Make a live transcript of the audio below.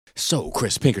So,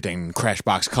 Chris Pinkerton,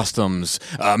 Crashbox Customs,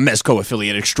 Mezco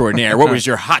affiliate extraordinaire, what was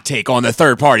your hot take on the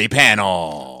third-party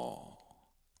panel?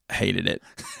 Hated it.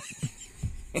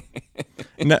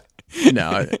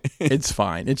 No, it's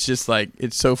fine. It's just like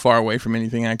it's so far away from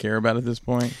anything I care about at this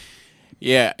point.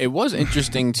 Yeah, it was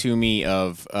interesting to me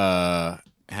of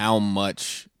how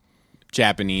much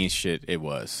Japanese shit it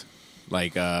was.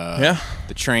 Like the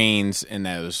trains and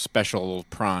those special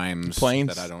primes,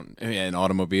 planes that I don't, and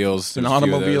automobiles, and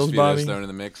automobiles, Bobby, thrown in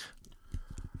the mix.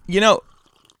 You know,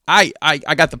 I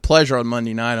got the pleasure on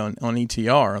Monday night on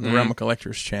ETR on the Realm of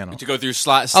Collectors channel to go through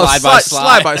slide by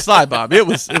slide, Bob. It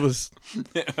was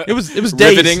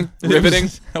riveting. Riveting.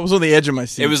 I was on the edge of my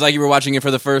seat. It was like you were watching it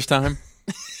for the first time.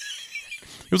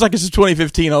 It was like this is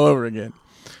 2015 all over again.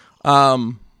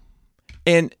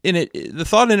 And the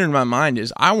thought entered my mind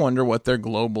is, I wonder what their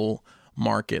global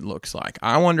market looks like.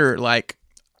 I wonder, like,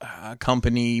 a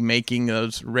company making the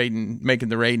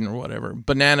Raiden or whatever,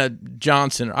 Banana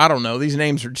Johnson. I don't know. These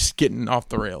names are just getting off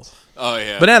the rails. Oh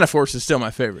yeah, Banana Force is still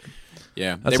my favorite.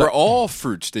 Yeah, they were all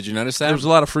fruits. Did you notice that? There was a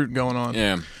lot of fruit going on.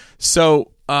 Yeah. So,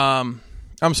 I'm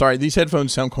sorry. These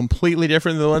headphones sound completely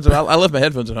different than the ones I left my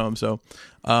headphones at home, so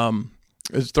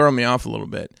it's throwing me off a little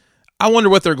bit. I wonder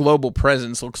what their global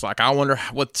presence looks like. I wonder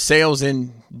what sales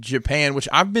in Japan, which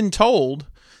I've been told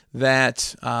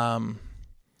that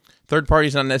third party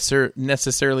is not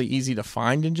necessarily easy to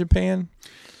find in Japan.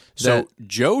 So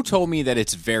Joe told me that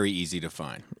it's very easy to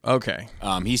find. Okay.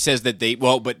 He says that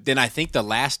but then I think the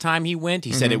last time he went,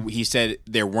 he said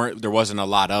there wasn't a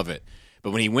lot of it. But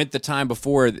when he went the time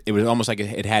before, it was almost like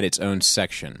it had its own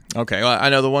section. Okay, well, I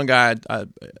know the one guy, I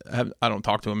don't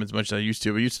talk to him as much as I used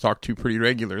to, but I used to talk to pretty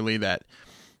regularly that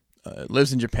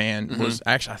lives in Japan, was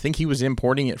actually, I think he was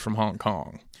importing it from Hong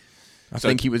Kong. I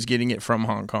think he was getting it from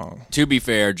Hong Kong. To be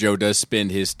fair, Joe does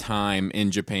spend his time in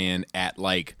Japan at,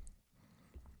 like,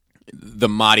 the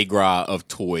Mardi Gras of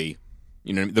toy,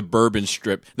 the Bourbon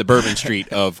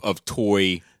Street of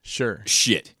toy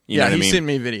shit. You know what I mean? He sent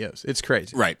me videos. It's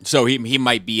crazy. Right. So he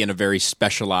might be in a very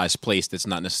specialized place that's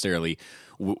not necessarily,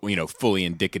 fully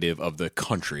indicative of the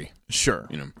country. Sure.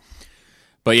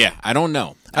 But yeah, I don't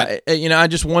know. I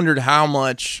just wondered how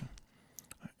much.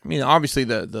 I mean, obviously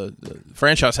the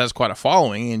franchise has quite a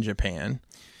following in Japan,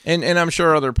 and I'm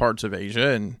sure other parts of Asia,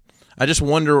 and I just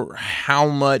wonder how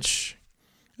much.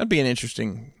 That'd be an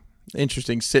interesting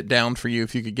sit down for you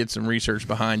if you could get some research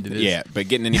behind it. Yeah, but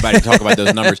getting anybody to talk about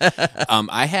those numbers,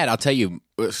 I'll tell you,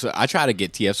 so I try to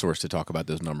get TF Source to talk about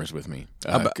those numbers with me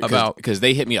because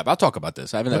they hit me up. I'll talk about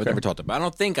this. I've never talked about. I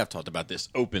don't think I've talked about this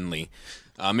openly,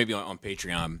 maybe on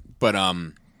Patreon, but I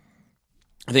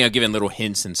think I've given little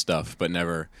hints and stuff, but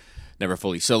never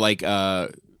fully. So like,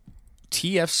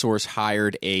 TF Source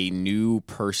hired a new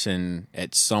person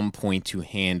at some point to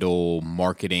handle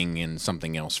marketing and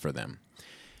something else for them.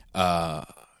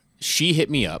 She hit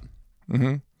me up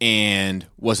and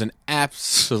was an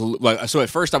absolute. So at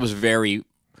first I was very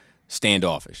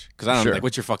standoffish because I don't know, like,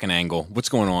 what's your fucking angle? What's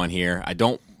going on here? I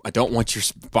don't want your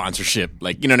sponsorship.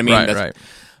 Like, you know what I mean? Right.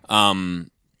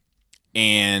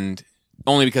 And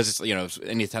only because it's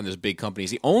anytime there's big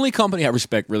companies. The only company I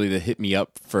respect really that hit me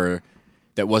up for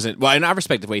that wasn't well, and I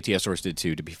respect the way TF Source did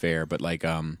too, to be fair. But like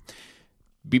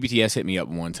BBTS hit me up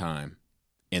one time.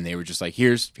 And they were just like,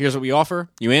 here's what we offer.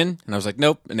 You in? And I was like,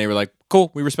 nope. And they were like,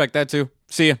 cool, we respect that too.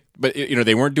 See ya. But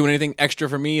they weren't doing anything extra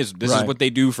for me. This is what they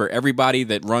do for everybody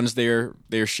that runs their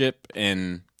ship.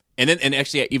 And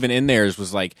actually even in theirs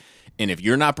was like, and if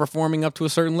you're not performing up to a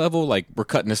certain level, like, we're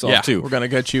cutting this off too. We're gonna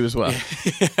cut you as well.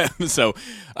 So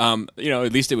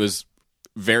at least it was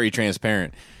very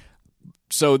transparent.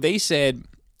 So they said,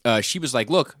 she was like,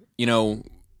 look,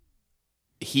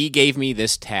 he gave me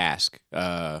this task.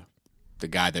 The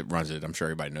guy that runs it, I'm sure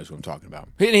everybody knows who I'm talking about.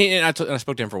 And I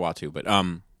spoke to him for a while too, but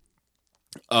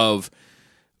of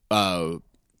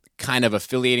kind of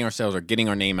affiliating ourselves or getting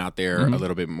our name out there a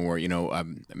little bit more.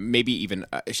 Maybe even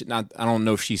I don't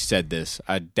know if she said this.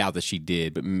 I doubt that she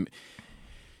did, but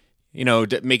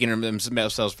making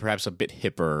themselves perhaps a bit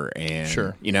hipper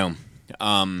and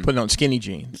putting on skinny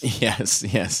jeans.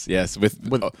 Yes.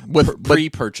 With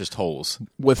pre-purchased holes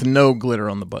with no glitter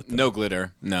on the butt. Though. No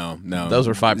glitter. No. Those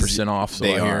are 5% off. So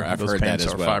they are. I've heard that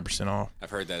as well. 5% off. I've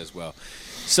heard that as well.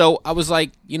 So I was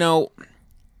like,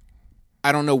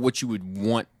 I don't know what you would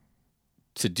want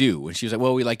to do. And she was like,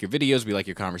 well, we like your videos, we like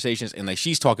your conversations, and like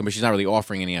she's talking, but she's not really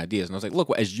offering any ideas. And I was like, look,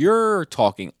 as you're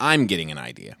talking, I'm getting an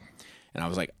idea. And I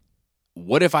was like,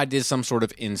 what if I did some sort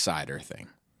of insider thing?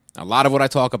 A lot of what I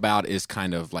talk about is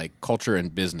kind of like culture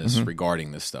and business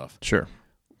regarding this stuff. Sure.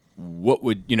 what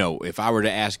would, if I were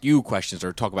to ask you questions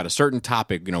or talk about a certain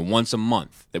topic, once a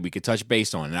month that we could touch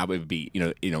base on, and I would be,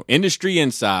 Industry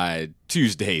Inside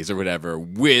Tuesdays or whatever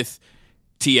with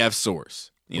TF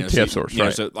Source. TF Source,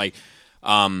 right. So like,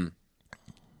 and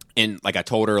like I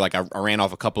told her, like I ran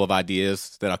off a couple of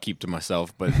ideas that I'll keep to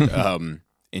myself, but, and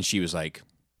she was like,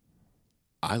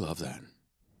 I love that.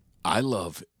 I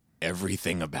love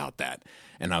everything about that.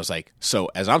 And I was like, so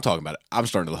as I'm talking about it, I'm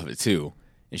starting to love it too.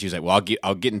 And she was like, well,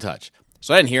 I'll get in touch.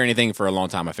 So I didn't hear anything for a long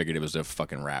time. I figured it was a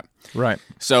fucking wrap. Right.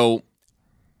 So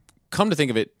come to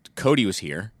think of it, Cody was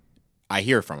here. I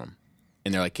hear from him.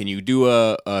 And they're like, can you do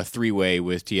a three-way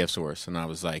with TF Source? And I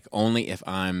was like, only if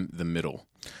I'm the middle.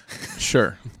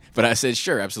 Sure. But I said,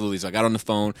 sure, absolutely. So I got on the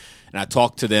phone and I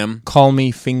talked to them. Call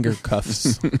me finger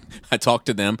cuffs. I talked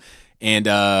to them and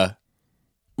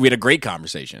we had a great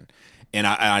conversation. And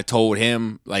I told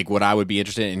him like what I would be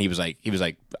interested in, and he was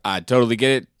like, I totally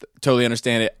get it, totally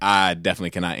understand it. I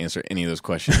definitely cannot answer any of those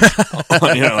questions.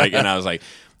 And I was like,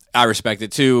 I respect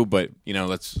it too, but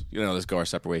let's go our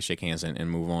separate ways, shake hands,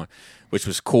 and move on, which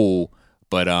was cool.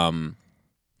 But a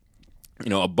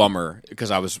bummer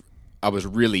because I was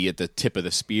really at the tip of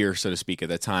the spear, so to speak, at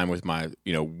that time with my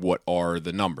what are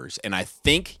the numbers, and I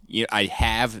think I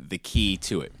have the key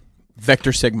to it.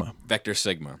 Vector Sigma.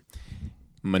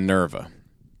 Minerva,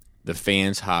 the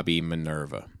Fans Hobby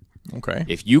Minerva. Okay.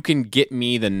 If you can get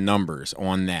me the numbers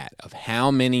on that of how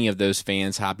many of those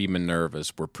Fans Hobby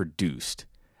Minervas were produced,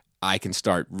 I can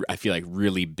start, I feel like,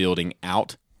 really building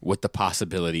out what the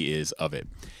possibility is of it.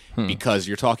 Because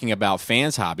you're talking about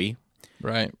Fans Hobby,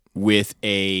 right, with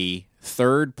a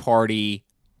third-party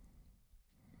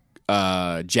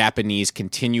Japanese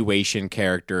continuation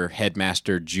character,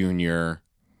 Headmaster Junior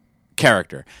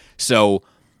character. So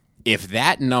if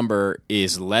that number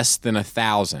is less than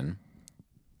 1,000,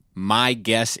 my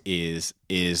guess is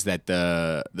that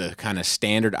the kind of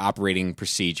standard operating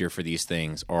procedure for these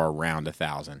things are around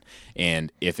 1,000.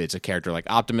 And if it's a character like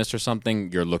Optimus or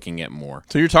something, you're looking at more.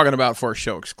 So you're talking about for a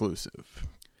show exclusive.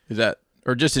 Is that,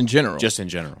 or just in general? Just in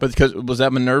general. But because, was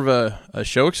that Minerva a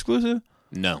show exclusive?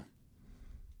 No.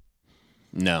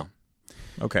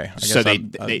 Okay. I guess so they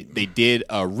did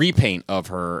a repaint of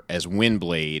her as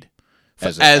Windblade.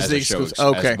 As the exclusive.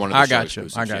 Okay, I got you.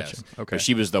 Okay, but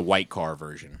she was the white car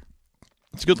version.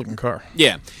 It's a good looking car.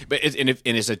 Yeah, but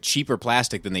it's a cheaper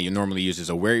plastic than they normally use. It's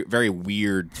a very very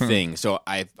weird thing. So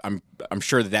I'm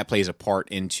sure that plays a part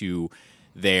into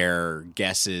their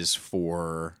guesses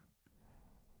for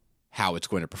how it's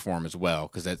going to perform as well,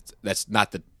 because that's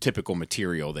not the typical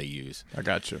material they use. I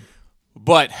got you.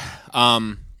 But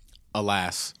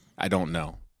alas, I don't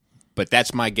know. But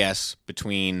that's my guess,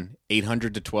 between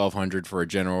 800 to 1,200 for a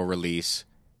general release,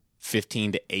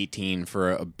 15 to 18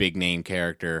 for a big name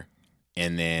character,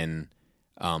 and then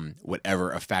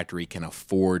whatever a factory can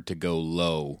afford to go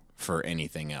low for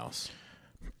anything else.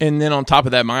 And then on top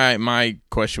of that, my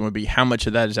question would be, how much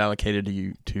of that is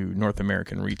allocated to North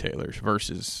American retailers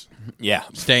versus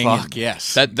staying?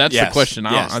 Yes, that's the question.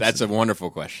 Yes, that's a wonderful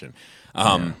question.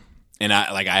 And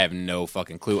I have no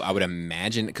fucking clue. I would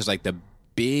imagine, because like the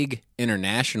big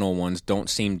international ones don't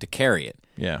seem to carry it.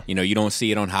 Yeah. You don't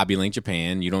see it on Hobby Link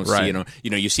Japan. You don't see it on,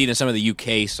 you see it in some of the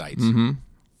UK sites. Mm-hmm.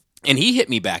 And he hit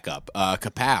me back up,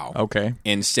 Kapow. Okay.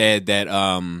 And said that,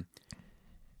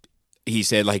 he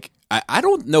said, like, I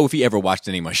don't know if he ever watched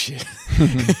any of my shit.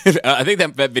 I think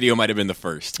that video might have been the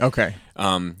first. Okay.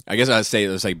 I guess I'd say it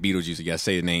was like Beetlejuice. You got to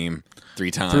say the name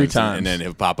 3 times. 3 times. And then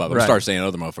it'll pop up. I'll start saying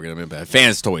other motherfuckers.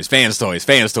 Fans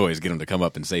Toys. Get them to come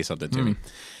up and say something to me.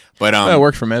 But it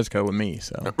worked for Mezco with me,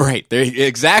 so right there,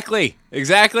 exactly.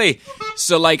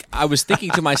 So like, I was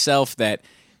thinking to myself that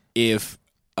if,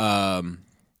 so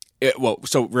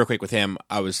real quick with him,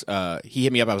 I was, he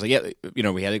hit me up. I was like, yeah,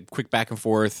 we had a quick back and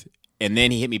forth, and then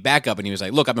he hit me back up, and he was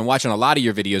like, look, I've been watching a lot of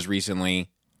your videos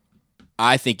recently.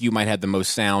 I think you might have the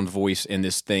most sound voice in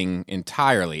this thing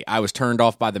entirely. I was turned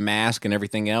off by the mask and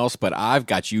everything else, but I've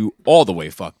got you all the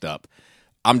way fucked up.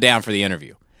 I'm down for the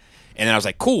interview. And then I was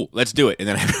like, cool, let's do it. And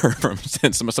then I heard from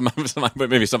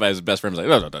maybe somebody his best friend was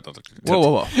like,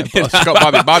 whoa.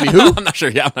 Bobby who? I'm not sure.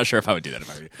 Yeah, I'm not sure if I would do that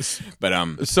if I were you.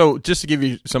 But so just to give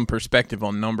you some perspective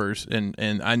on numbers, and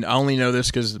I only know this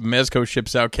because Mezco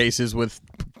ships out cases with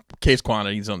case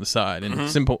quantities on the side, and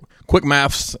simple, quick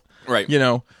maths, right?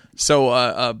 So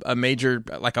a major,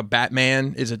 like a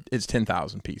Batman, is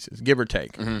 10,000 pieces, give or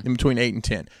take, in between 8 and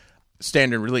 10,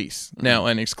 standard release. Now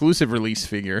an exclusive release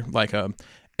figure like a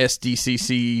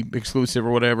SDCC exclusive or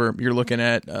whatever, you're looking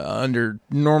at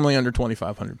normally under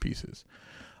 2,500 pieces.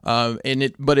 But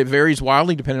it varies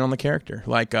wildly depending on the character.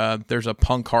 Like there's a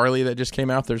Punk Harley that just came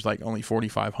out. There's like only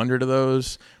 4,500 of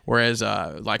those, whereas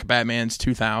like Batman's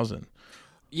 2,000.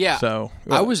 Yeah. So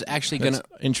I was actually gonna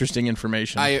interesting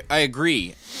information. I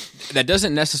agree. That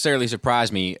doesn't necessarily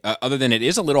surprise me, other than it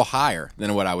is a little higher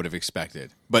than what I would have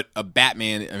expected. But a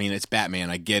Batman, I mean, it's Batman.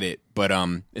 I get it, but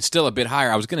it's still a bit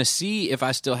higher. I was gonna see if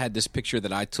I still had this picture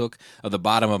that I took of the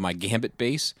bottom of my Gambit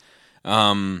base,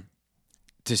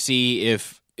 to see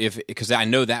if because I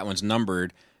know that one's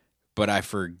numbered, but I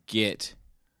forget.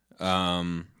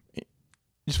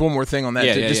 Just one more thing on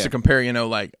that, to compare,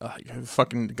 like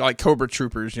fucking like Cobra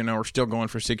Troopers, are still going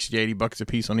for $60, $80 a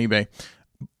piece on eBay,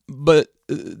 but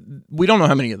we don't know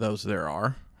how many of those there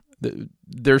are.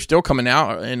 They're still coming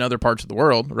out in other parts of the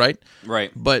world, right?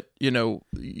 Right. But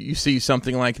you see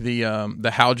something like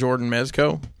the Hal Jordan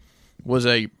Mezco was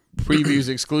a previews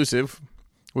exclusive,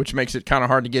 which makes it kind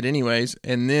of hard to get anyways.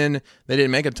 And then they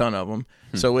didn't make a ton of them,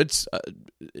 so it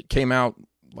came out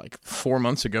like 4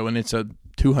 months ago, and it's a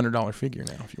 $200 figure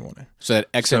now if you want it. So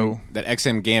that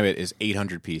XM Gambit is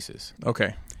 800 pieces.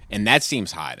 Okay. And that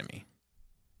seems high to me.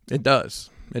 It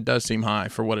does. It does seem high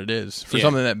for what it is. For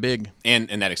something that big. And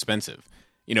that expensive.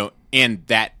 And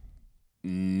that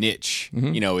niche.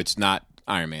 It's not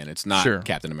Iron Man. It's not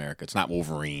Captain America. It's not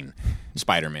Wolverine.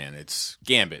 Spider-Man. It's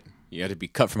Gambit. You have to be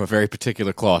cut from a very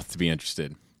particular cloth to be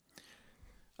interested.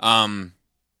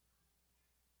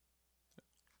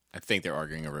 I think they're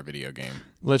arguing over a video game.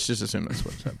 Let's just assume that's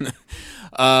what's happening.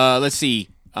 Let's see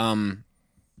where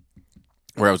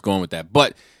I was going with that.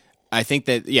 But I think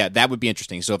that, that would be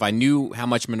interesting. So if I knew how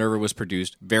much Minerva was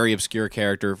produced, very obscure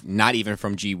character, not even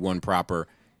from G1 proper,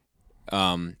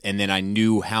 and then I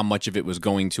knew how much of it was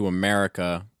going to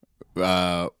America,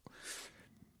 then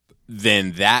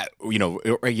that,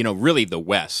 really the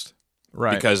West.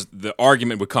 Right. Because the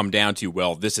argument would come down to,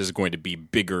 well, this is going to be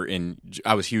bigger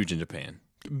I was huge in Japan.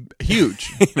 Huge.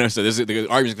 So the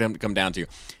argument's going to come down to,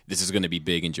 this is going to be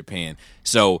big in Japan.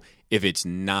 So if it's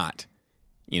not,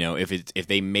 if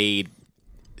they made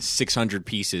 600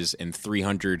 pieces and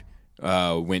 300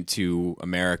 went to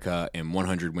America and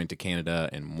 100 went to Canada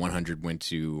and 100 went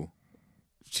to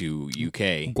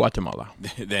UK, Guatemala,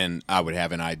 then I would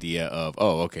have an idea of,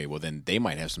 okay, well then they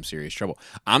might have some serious trouble.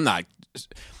 I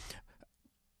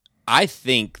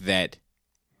think that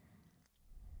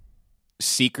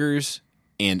seekers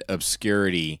and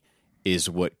obscurity is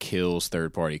what kills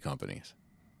third-party companies.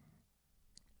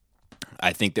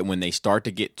 I think that when they start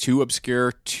to get too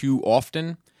obscure too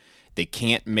often, they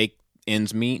can't make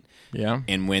ends meet. Yeah.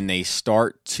 And when they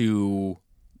start to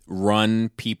run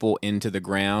people into the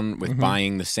ground with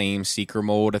buying the same seeker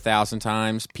mold 1,000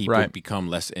 times, people become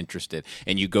less interested.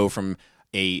 And you go from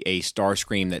a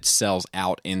Starscream that sells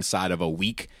out inside of a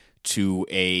week to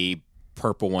a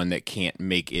purple one that can't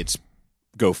make its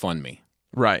GoFundMe.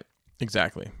 Right.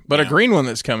 Exactly. But a green one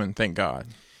that's coming, thank God.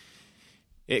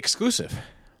 Exclusive.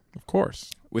 Of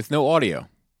course. With no audio.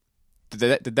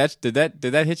 Did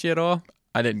that hit you at all?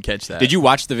 I didn't catch that. Did you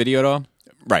watch the video at all?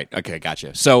 Right. Okay,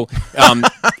 gotcha. So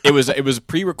it was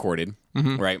pre-recorded,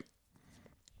 right?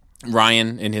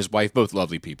 Ryan and his wife, both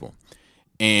lovely people.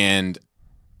 And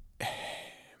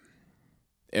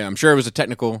I'm sure it was a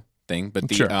technical thing, but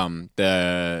I'm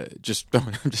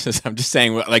just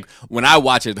saying, like, when I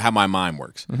watch it, how my mind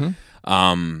works.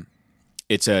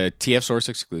 It's a TF Source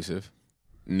exclusive,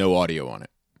 no audio on it.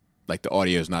 Like, the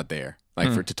audio is not there,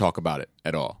 like to talk about it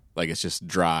at all. Like, it's just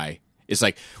dry. It's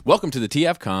like, welcome to the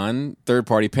TFCon third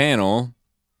party panel.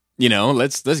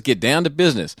 Let's get down to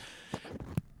business.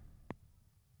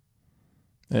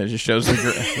 And it just shows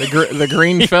the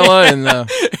green fella and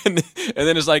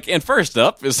then it's like, and first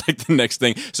up is like the next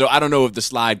thing. So I don't know if the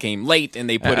slide came late and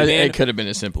they put it in. It could have been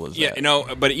as simple as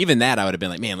that. But even that, I would have been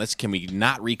like, man, can we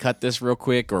not recut this real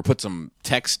quick or put some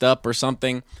text up or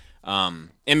something? And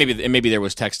maybe there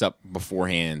was text up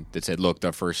beforehand that said, look,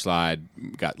 the first slide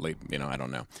got late. I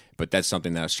don't know. But that's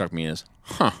something that struck me as,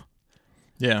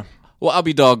 yeah. Well, I'll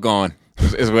be doggone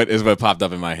is what popped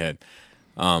up in my head.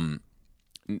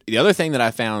 The other thing that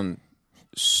I found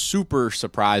super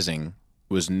surprising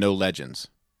was no legends.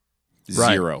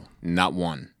 Zero. Not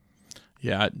one.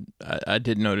 Yeah, I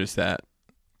did notice that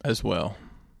as well.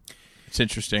 It's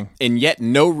interesting. And yet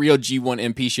no real G1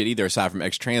 MP shit either, aside from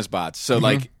X-Transbots. So,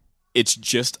 like, it's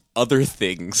just other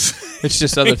things. It's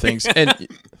just other things. And,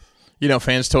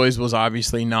 Fans Toys was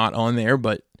obviously not on there,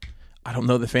 but I don't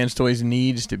know that Fans Toys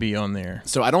needs to be on there.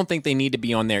 So I don't think they need to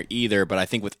be on there either, but I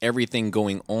think with everything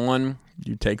going on,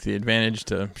 you take the advantage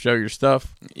to show your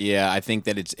stuff. Yeah, I think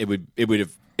that it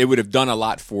would have done a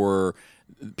lot for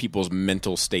people's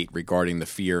mental state regarding the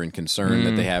fear and concern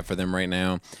that they have for them right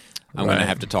now. I'm going to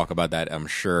have to talk about that, I'm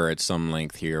sure, at some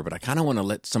length here. But I kind of want to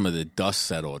let some of the dust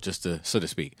settle, just to, so to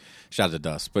speak. Shout out to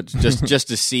Dust. But just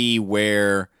to see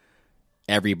where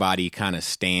everybody kind of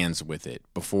stands with it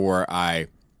before I,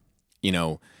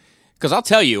 because I'll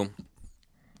tell you,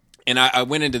 and I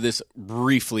went into this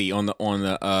briefly on a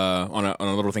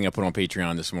little thing I put on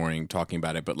Patreon this morning talking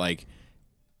about it. But like,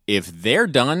 if they're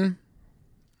done,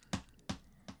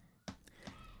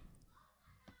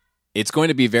 it's going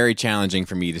to be very challenging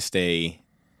for me to stay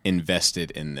invested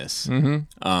in this.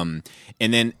 Mm-hmm.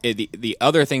 And then the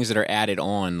other things that are added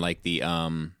on, like the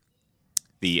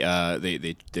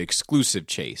exclusive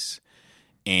chase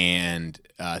and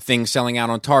things selling out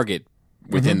on Target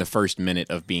within the first minute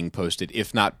of being posted,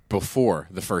 if not before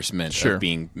the first minute of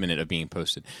being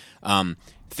posted.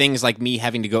 Things like me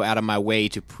having to go out of my way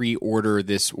to pre-order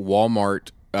this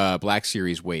Walmart Black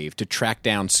Series wave, to track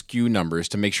down SKU numbers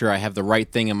to make sure I have the right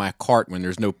thing in my cart when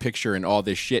there's no picture and all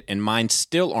this shit, and mine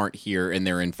still aren't here and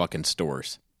they're in fucking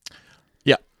stores.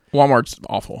 Yeah, Walmart's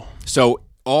awful. So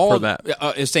all for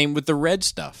that. Same with the red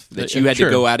stuff that you had to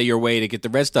go out of your way to get the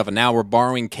red stuff, and now we're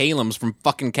borrowing Kalums from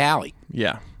fucking Cali.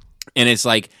 Yeah, and it's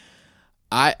like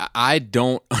I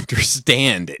don't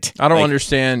understand it. I don't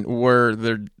understand where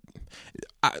they're.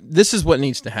 This is what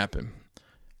needs to happen.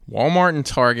 Walmart and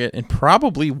Target and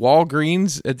probably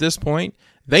Walgreens at this point,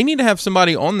 they need to have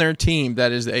somebody on their team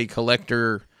that is a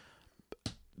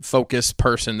collector-focused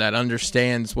person that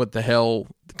understands what the hell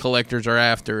collectors are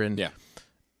after, and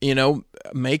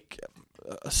make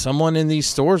someone in these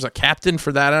stores a captain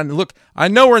for that. And look, I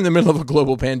know we're in the middle of a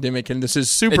global pandemic, and this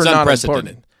is super not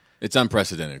important. It's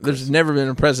unprecedented. There's never been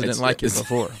a president like it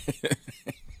before.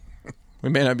 We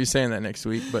may not be saying that next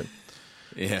week, but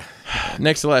yeah.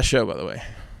 Next to last show, by the way.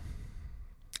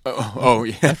 Oh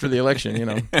yeah. After the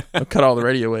election, I'll cut all the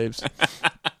radio waves.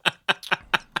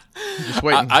 Just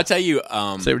waiting. I'll tell you.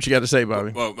 Say what you got to say,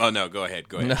 Bobby. Well, no, go ahead.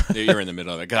 No. You're in the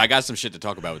middle of it, because I got some shit to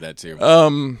talk about with that too.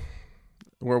 You're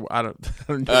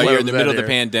in the middle of the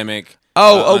pandemic.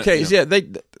 Oh, okay. Yeah,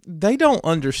 they don't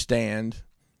understand.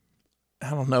 I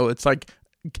don't know. It's like,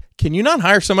 can you not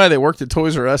hire somebody that worked at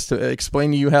Toys R Us to explain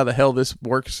to you how the hell this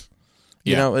works?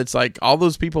 It's like all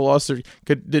those people lost their.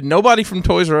 Did nobody from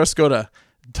Toys R Us go to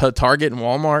Target and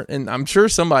Walmart? And I'm sure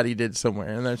somebody did somewhere,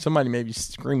 and there's somebody maybe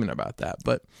screaming about that.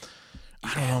 But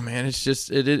I don't know, man. It's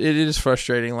just it is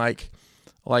frustrating. Like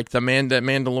the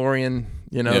Mandalorian,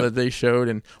 that they showed,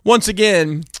 and once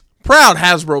again, proud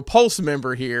Hasbro Pulse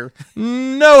member here.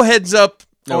 No heads up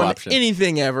on option.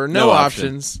 Anything ever. No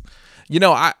options.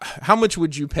 How much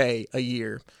would you pay a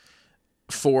year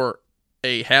for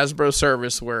a Hasbro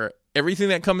service where everything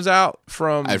that comes out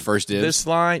from this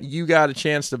line, you got a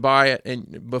chance to buy it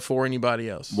and before anybody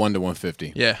else? 1 to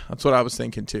 150. Yeah, that's what I was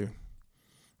thinking too.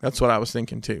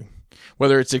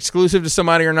 Whether it's exclusive to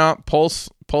somebody or not, Pulse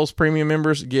Premium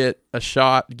members get a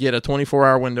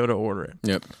 24-hour window to order it.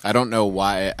 Yep. I don't know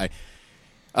why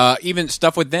even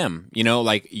stuff with them,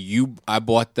 I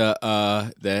bought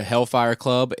the Hellfire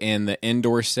Club and the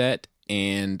indoor set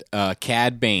and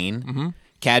Cad Bane. Mm-hmm.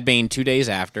 Cad Bane 2 days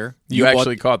after. You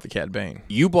actually caught the Cad Bane.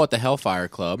 You bought the Hellfire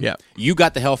Club. Yeah. You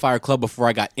got the Hellfire Club before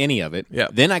I got any of it. Yeah.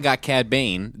 Then I got Cad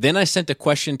Bane. Then I sent a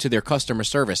question to their customer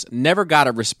service. Never got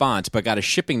a response, but got a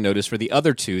shipping notice for the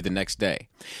other two the next day.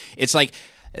 It's like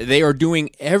they are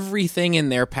doing everything in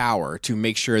their power to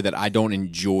make sure that I don't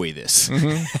enjoy this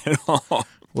at all.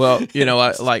 Well,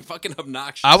 I fucking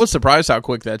obnoxious. I was surprised how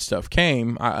quick that stuff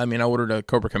came. I ordered a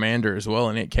Cobra Commander as well,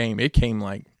 and it came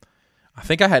like, I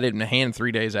think I had it in the hand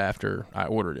 3 days after I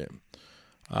ordered it.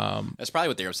 That's probably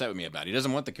what they're upset with me about. He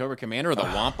doesn't want the Cobra Commander or the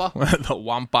Wampa? The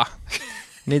Wampa.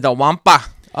 Need the Wampa.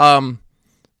 I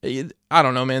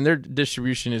don't know, man. Their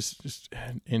distribution is just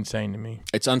insane to me.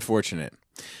 It's unfortunate.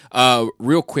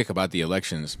 Real quick about the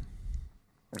elections.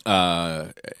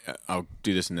 I'll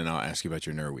do this and then I'll ask you about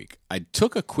your Nerd Week. I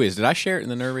took a quiz. Did I share it in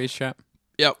the Nerd Rage chat?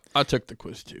 Yep, I took the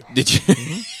quiz too. Did you?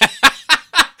 Mm-hmm.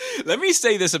 Let me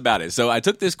say this about it. So I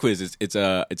took this quiz. It's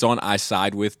on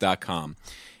isidewith.com.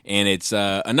 And it's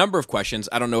a number of questions.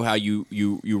 I don't know how you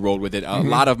rolled with it. A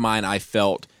lot of mine I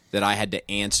felt that I had to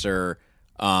answer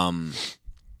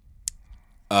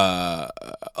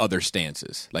other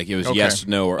stances. Like it was yes,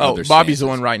 no, or other Bobby's stances. The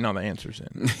one writing all the answers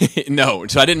in. No,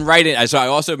 so I didn't write it. So I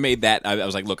also made that. I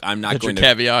was like, look, I'm not going to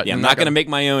caveat. Yeah, I'm not going to make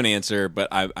my own answer, but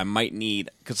I might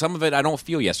need, because some of it I don't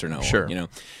feel yes or no. Sure.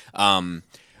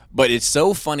 But it's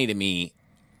so funny to me.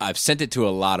 I've sent it to a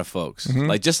lot of folks.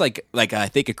 Like I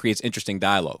think it creates interesting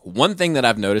dialogue. One thing that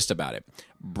I've noticed about it,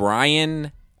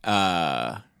 Brian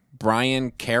Brian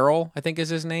Carroll, I think is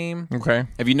his name. Okay.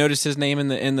 Have you noticed his name in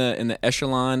the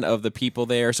echelon of the people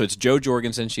there? So it's Jo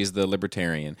Jorgensen, she's the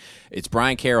libertarian. It's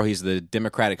Brian Carroll, he's the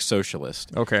Democratic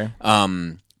Socialist. Okay.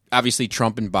 Obviously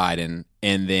Trump and Biden,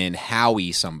 and then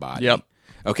Howie somebody. Yep.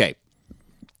 Okay.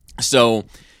 So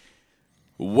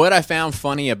what I found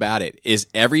funny about it is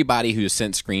everybody who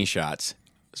sent screenshots.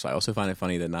 So I also find it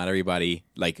funny that not everybody,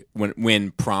 like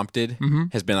when prompted,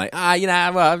 has been like,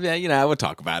 we'll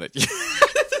talk about it.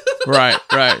 Right.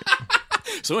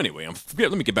 So anyway,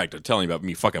 let me get back to telling you about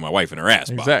me fucking my wife in her ass.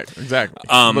 Bob. Exactly.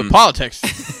 But politics,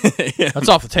 that's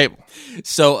off the table.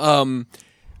 So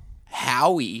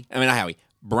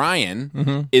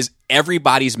Brian is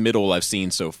everybody's middle I've seen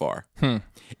so far.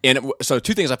 And so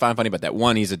two things I find funny about that.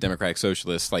 One, he's a Democratic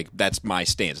Socialist. Like, that's my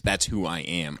stance. That's who I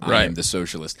am. I am the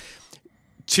socialist.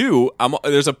 Two,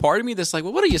 there's a part of me that's like,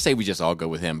 well, what do you say we just all go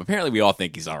with him? Apparently, we all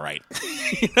think he's all right.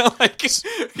 Like,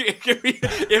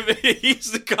 if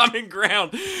he's the common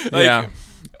ground. Like,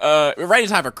 right in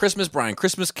time for Christmas, Brian,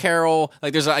 Christmas Carol.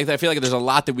 Like, I feel like there's a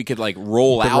lot that we could like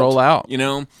roll out. You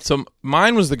know. So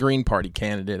mine was the Green Party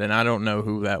candidate, and I don't know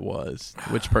who that was,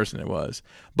 which person it was.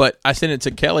 But I sent it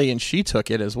to Kelly, and she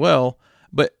took it as well.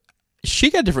 But she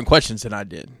got different questions than I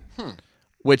did.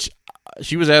 Which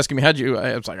she was asking me, I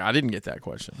was like, I didn't get that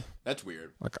question. That's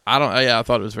weird. Like, I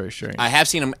thought it was very strange. I have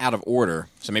seen them out of order,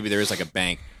 so maybe there is like a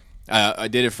bank. I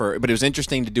did it but it was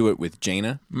interesting to do it with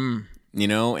Jaina, you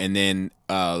know, and then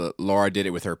Laura did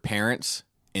it with her parents,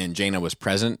 and Jaina was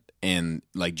present, and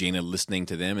like Jaina listening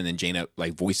to them, and then Jaina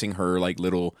like voicing her like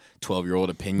little 12-year-old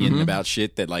opinion about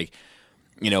shit that like,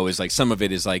 you know, is like, some of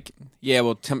it is like, yeah,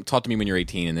 well, talk to me when you're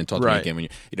 18, and then talk to me again when you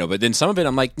know. But then some of it,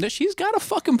 I'm like, no, she's got a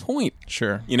fucking point.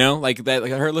 Sure, you know, like that.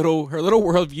 Like her little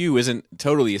worldview isn't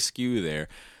totally askew there.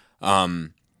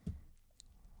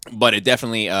 But it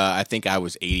definitely, I think I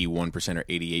was 81% or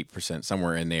 88%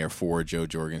 somewhere in there for Jo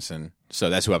Jorgensen. So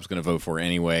that's who I was going to vote for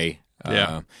anyway.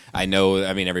 Yeah, I know.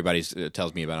 I mean, everybody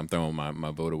tells me about I'm throwing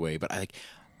my vote away, but I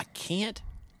can't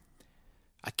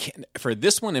for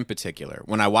this one in particular.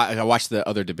 When I watched the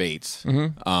other debates,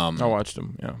 I watched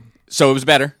them. Yeah, so it was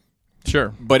better.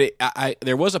 Sure, but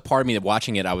there was a part of me that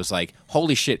watching it, I was like,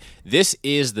 holy shit, this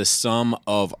is the sum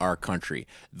of our country,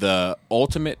 the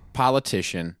ultimate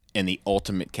politician and the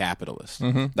ultimate capitalist.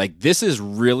 Like, this is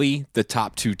really the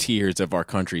top two tiers of our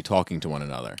country talking to one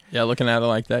another. Yeah, looking at it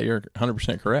like that, you're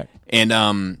 100% correct. And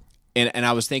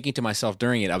I was thinking to myself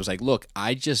during it, I was like, look,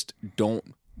 I just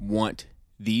don't want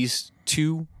these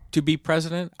two to be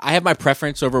president. I have my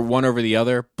preference over one over the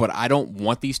other, but I don't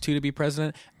want these two to be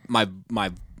president. My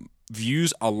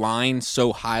views align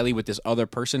so highly with this other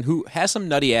person who has some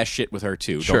nutty ass shit with her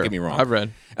too. Sure, don't get me wrong. I've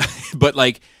read. But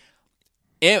I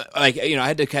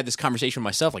had to have this conversation with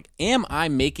myself. Like, am I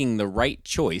making the right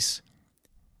choice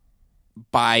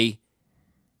by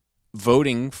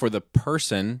voting for the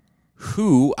person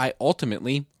who I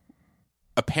ultimately,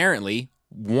 apparently,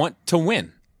 want to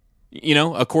win? You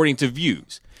know, according to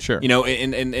views. Sure. You know,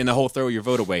 and the whole throw your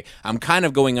vote away. I'm kind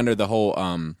of going under the whole,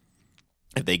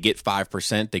 if they get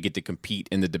 5%, they get to compete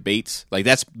in the debates. Like,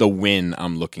 that's the win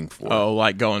I'm looking for. Oh,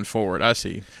 like going forward. I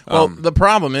see. Well, the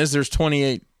problem is there's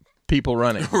 28 people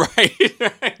running.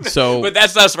 Right. So, but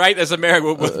that's us, right? That's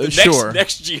America. Sure.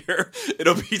 Next year,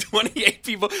 it'll be 28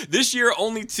 people. This year,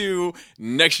 only 2.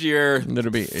 Next year,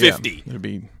 it'll be 50. Yeah, it'll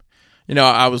be. You know,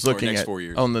 I was looking at 4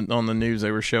 years. on the news.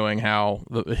 They were showing how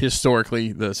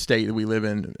historically the state that we live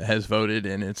in has voted,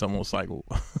 and it's almost like,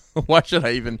 why should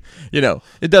I even? You know,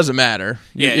 it doesn't matter.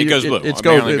 Yeah, it goes blue.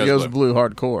 It goes blue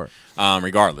hardcore.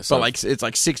 Regardless, but it's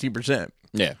like 60%.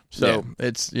 Yeah. So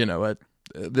it's, you know,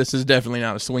 this is definitely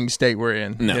not a swing state we're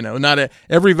in. No. You know,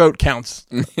 every vote counts.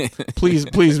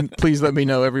 please let me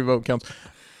know every vote counts.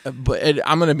 But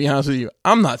I'm going to be honest with you.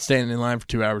 I'm not standing in line for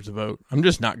 2 hours to vote. I'm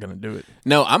just not going to do it.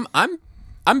 No, I'm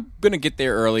going to get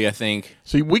there early, I think.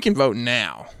 So we can vote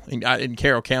now in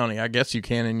Carroll County. I guess you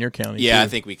can in your county. Yeah, too. I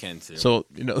think we can too. So,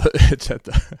 you know, it's at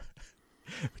the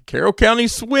Carroll County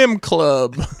Swim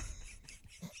Club.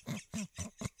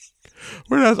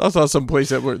 I saw some place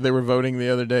that they were voting the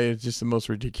other day. It's just the most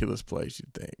ridiculous place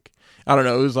you'd think. I don't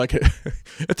know. It was like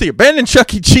it's the abandoned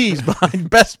Chuck E. Cheese behind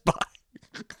Best Buy.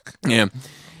 Yeah.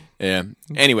 Yeah.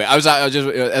 Anyway, I was just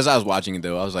as I was watching it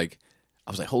though, I was like,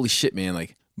 holy shit, man!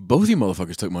 Like, both you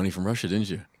motherfuckers took money from Russia, didn't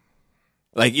you?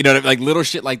 Like, you know, like little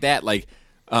shit like that. Like,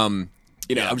 you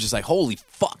know, I was just like, holy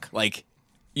fuck! Like,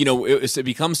 you know, it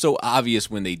becomes so obvious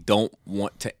when they don't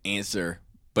want to answer,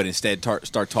 but instead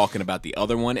start talking about the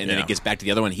other one, and then it gets back to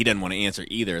the other one. He doesn't want to answer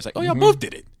either. It's like, oh, y'all both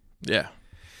did it. Yeah.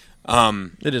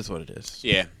 It is what it is.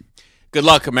 Yeah. Good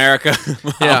luck, America.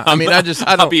 Yeah, I mean, I'll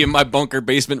don't be in my bunker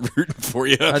basement rooting for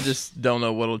you. I just don't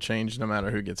know what'll change no matter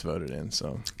who gets voted in.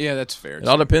 So Yeah, that's fair. it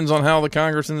all depends on how the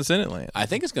Congress and the Senate land. I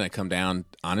think it's going to come down,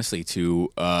 honestly, to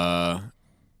the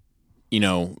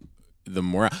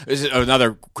more. This is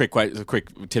another quick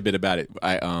tidbit about it.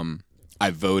 I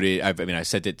voted. I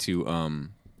sent it to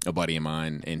a buddy of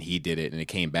mine, and he did it, and it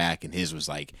came back, and his was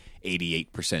like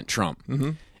 88% Trump,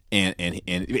 and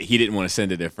he didn't want to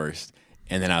send it at first.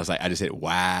 And then I just said,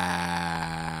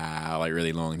 wow, like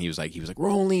really long. And he was like,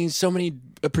 we're only so many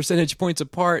percentage points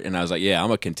apart. And I was like, yeah,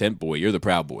 I'm a content boy. You're the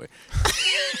proud boy.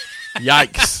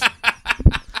 Yikes.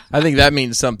 I think that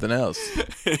means something else.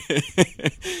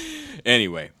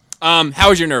 Anyway, how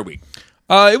was your nerd week?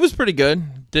 It was pretty good.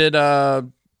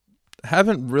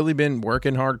 Haven't really been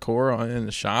working hardcore in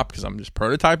the shop because I'm just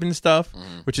prototyping stuff,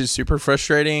 which is super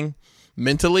frustrating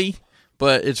mentally,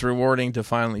 but it's rewarding to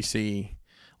finally see.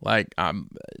 Like,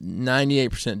 I'm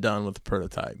 98% done with the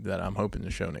prototype that I'm hoping to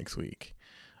show next week.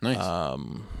 Nice. Yeah.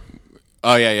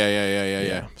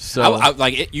 So,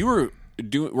 you were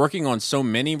working on so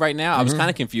many right now. I was kind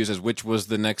of confused as which was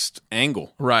the next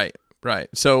angle. Right.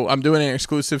 So I'm doing an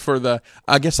exclusive for the.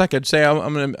 I guess I could say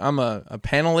I'm a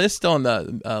panelist on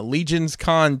the Legions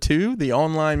Con 2, the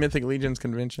online Mythic Legions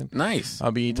convention. Nice.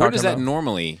 I'll be talking. Where does that about.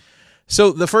 normally?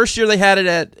 So the first year they had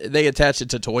it they attached it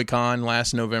to ToyCon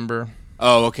last November.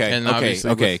 Oh, okay. And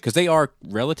okay. Because they are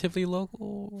relatively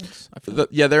local.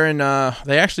 They're in.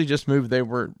 They actually just moved.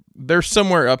 They're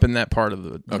somewhere up in that part of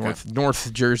the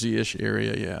North Jersey-ish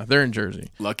area. Yeah, they're in Jersey.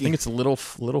 Lucky. I think it's Little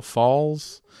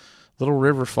Falls, Little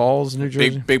River Falls, New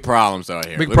Jersey. Big problems out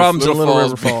here. Big problems in Little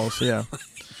River Falls. Yeah.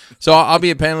 So I'll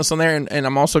be a panelist on there, and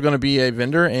I'm also going to be a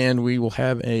vendor, and we will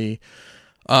have a.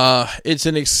 It's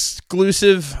an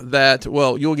exclusive that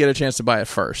you'll get a chance to buy it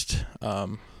first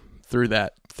through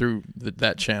that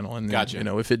channel, and then,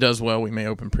 gotcha. If it does well, we may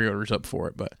open pre-orders up for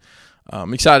it. But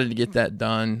I'm excited to get that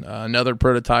done. Another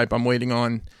prototype I'm waiting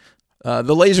on.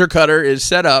 The laser cutter is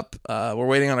set up. We're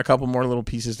waiting on a couple more little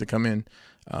pieces to come in,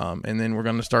 and then we're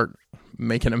going to start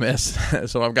making a mess.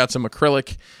 So I've got some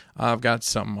acrylic. I've got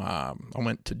some. I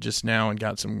went to just now and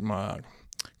got some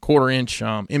 1/4-inch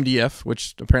MDF,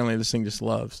 which apparently this thing just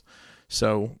loves.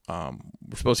 So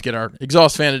we're supposed to get our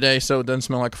exhaust fan today, so it doesn't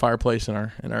smell like a fireplace in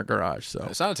our garage. So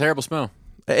it's not a terrible smell.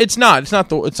 It's not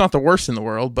the worst in the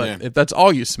world, but if that's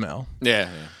all you smell, yeah.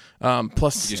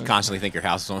 Plus, you just constantly think your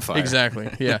house is on fire. Exactly.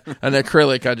 Yeah, an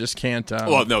acrylic, I just can't.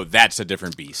 Well, no, that's a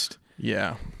different beast.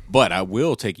 Yeah, but I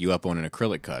will take you up on an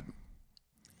acrylic cut.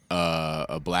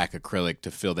 A black acrylic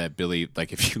to fill that Billy.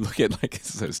 Like if you look at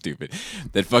it's so stupid,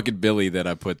 that fucking Billy that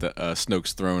I put the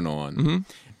Snoke's Throne on.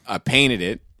 I painted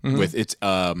it. With its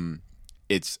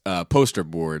poster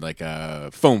board, like a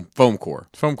foam core.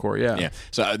 Foam core, yeah. Yeah.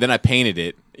 So then I painted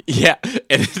it. Yeah.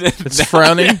 It's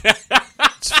frowning.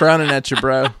 It's frowning at you,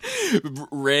 bro.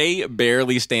 Ray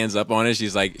barely stands up on it.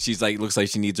 She's like, looks like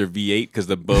she needs her V8 because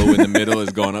the bow in the middle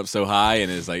is going up so high,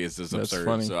 and it's just That's absurd.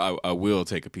 funny. So I will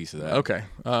take a piece of that. Okay.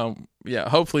 Yeah.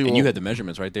 Hopefully, and you had the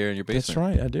measurements right there in your basement. That's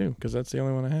right. I do because that's the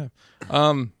only one I have.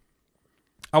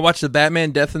 I watched the Batman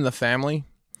Death in the Family.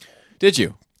 Did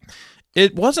you?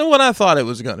 It wasn't what I thought it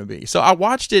was going to be. So I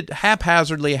watched it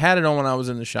haphazardly. Had it on when I was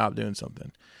in the shop doing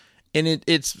something, and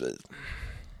it's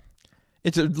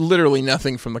literally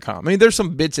nothing from the comic. I mean, there's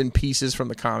some bits and pieces from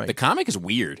the comic. The comic is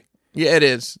weird. Yeah, it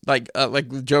is. Like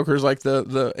the Joker's like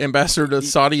the ambassador to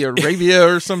Saudi Arabia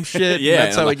or some shit. Yeah,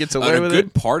 that's how he gets away with it. A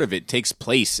good part of it takes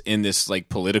place in this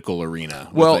political arena.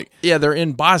 Well, they're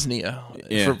in Bosnia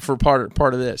for part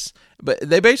of this. But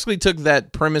they basically took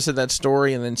that premise of that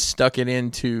story and then stuck it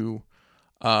into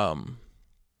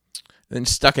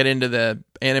the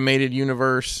animated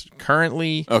universe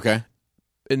currently. Okay.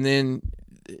 And then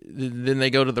they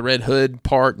go to the Red Hood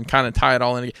part and kind of tie it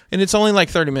all in. And it's only like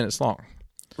 30 minutes long.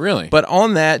 Really? But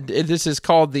on that, this is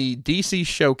called the DC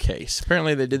Showcase.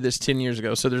 Apparently they did this 10 years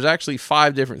ago. So there's actually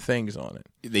 5 different things on it.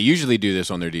 They usually do this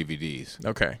on their DVDs.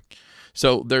 Okay.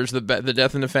 So there's the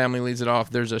Death in the Family leads it off.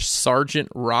 There's a Sergeant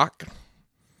Rock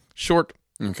short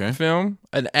film,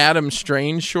 an Adam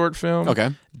Strange short film.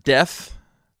 Okay. Death.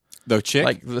 The chick?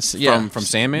 Like from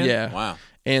Sandman? Yeah. Wow.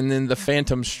 And then The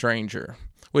Phantom Stranger,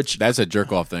 which... That's a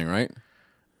jerk-off thing, right?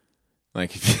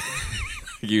 Like...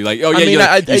 You like,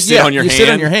 you sit on your hand. You sit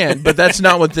on your hand, but that's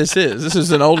not what this is. This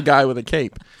is an old guy with a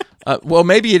cape. Well,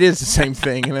 maybe it is the same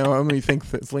thing. Let me think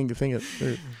it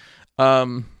through.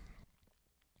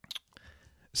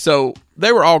 So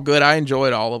they were all good. I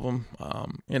enjoyed all of them.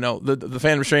 The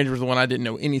Phantom Stranger was the one I didn't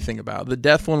know anything about. The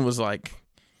Death one was like,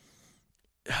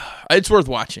 It's worth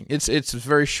watching. It's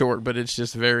very short, but it's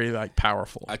just very like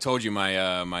powerful. I told you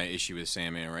my my issue with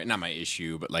Sandman, right? Not my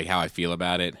issue, but like how I feel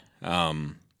about it.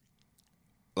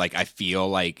 Like I feel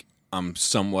like I'm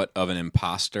somewhat of an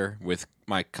imposter with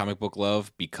my comic book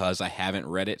love because I haven't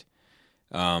read it.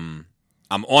 I'm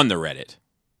on the Reddit,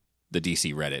 the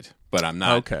DC Reddit, but I'm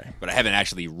not. Okay. But I haven't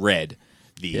actually read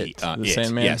the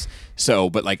Sandman. Yes. So,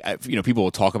 but like people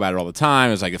will talk about it all the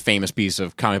time. It's like a famous piece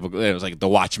of comic book. It was like The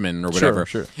Watchmen or whatever.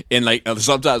 Sure. And like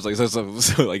sometimes, like so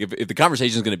like if the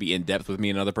conversation is going to be in depth with me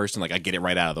and another person, like I get it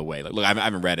right out of the way. Like, look, I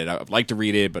haven't read it. I'd like to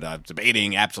read it, but I'm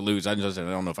debating absolutes. I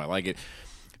don't know if I like it.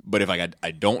 But if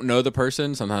I don't know the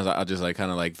person, sometimes I'll just like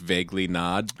kind of like vaguely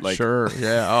nod. Like, Sure.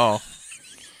 Yeah. Oh.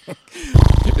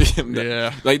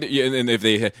 Yeah. Like, and if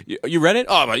they you read it,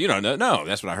 oh, but no,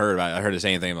 that's what I heard. I heard the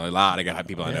same thing. Like, a lot of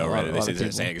people I know read it. They say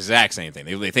the exact same thing.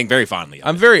 They think very fondly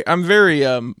of it. I'm very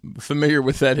familiar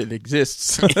with that it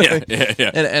exists.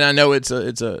 yeah. And I know it's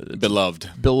a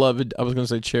beloved. I was going to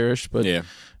say cherished, but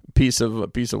piece of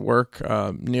work.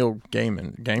 Neil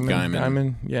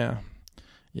Gaiman.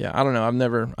 Yeah. I don't know.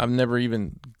 I've never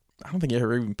even. I don't think I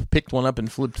ever even picked one up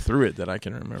and flipped through it that I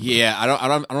can remember. Yeah, I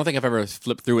don't think I've ever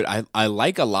flipped through it. I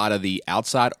like a lot of the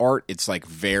outside art. It's like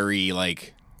very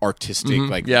like artistic.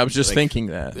 Like I was just thinking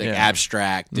that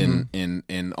abstract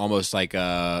and almost like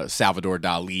Salvador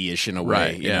Dali-ish in a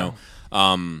way. You know.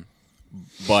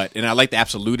 But I like the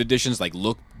absolute editions. Like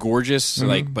look gorgeous.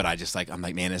 Like, but I'm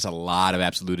like, man, there's a lot of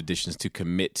absolute editions to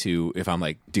commit to. If I'm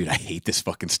like, dude, I hate this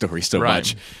fucking story so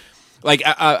much. Like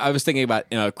I was thinking about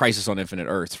Crisis on Infinite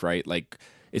Earths, right? Like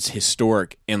it's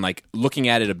historic, and like looking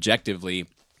at it objectively,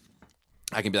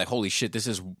 I can be like, holy shit, this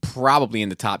is probably in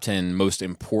the top 10 most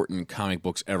important comic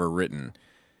books ever written.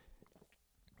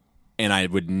 And I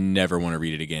would never want to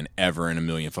read it again, ever in a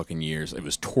million fucking years. It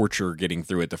was torture getting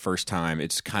through it the first time.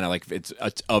 It's kind of like it's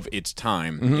of its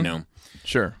time, you know?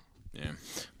 Sure. Yeah.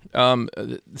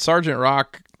 Sergeant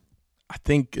Rock, I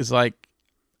think, is like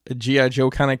a G.I.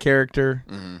 Joe kind of character.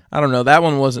 I don't know. That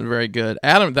one wasn't very good.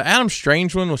 The Adam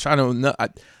Strange one, which I don't know.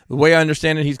 The way I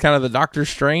understand it, he's kind of the Doctor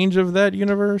Strange of that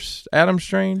universe. Adam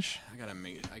Strange.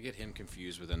 I get him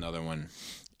confused with another one.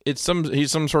 He's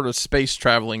some sort of space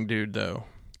traveling dude, though.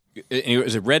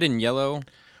 Is it red and yellow?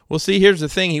 Well, see, here's the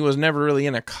thing. He was never really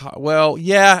in a well,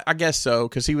 yeah, I guess so,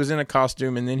 because he was in a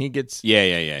costume, and then he gets...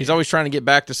 Yeah. He's always trying to get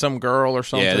back to some girl or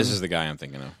something. Yeah, this is the guy I'm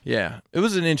thinking of. Yeah. It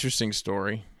was an interesting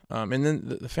story. And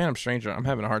then the Phantom Stranger, I'm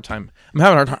having a hard time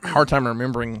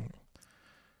remembering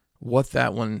what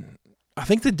that one... I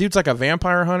think the dude's like a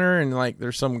vampire hunter, and like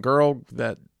there's some girl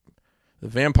that the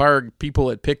vampire people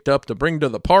had picked up to bring to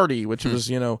the party, which was,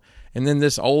 and then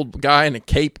this old guy in a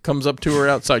cape comes up to her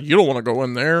outside. You don't want to go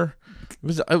in there. It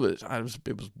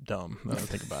was dumb when I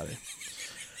think about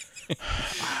it.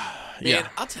 Man,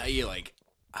 I'll tell you, like,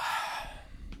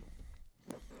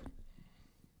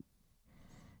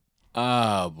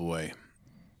 oh boy,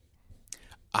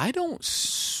 I don't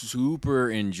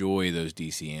super enjoy those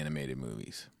DC animated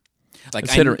movies. Like,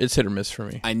 it's hit or miss for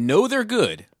me. I know they're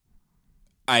good.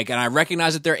 And I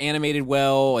recognize that they're animated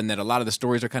well and that a lot of the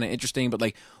stories are kind of interesting, but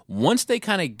like once they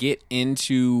kind of get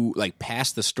into like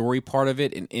past the story part of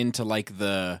it and into like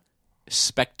the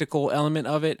spectacle element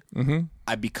of it,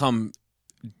 I become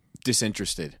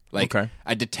disinterested. Like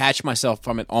I detach myself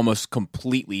from it almost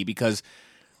completely because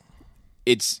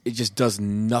it just does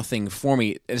nothing for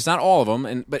me. It's not all of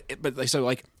them, but so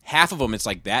like half of them it's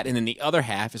like that, and then the other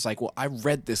half is like, well, I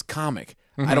read this comic.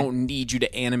 I don't need you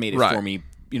to animate it for me.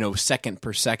 Second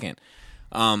per second.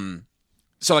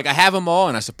 So like I have them all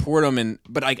and I support them,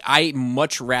 but like I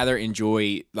much rather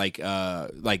enjoy like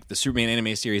the Superman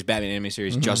anime series, Batman anime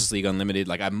series, Justice League Unlimited.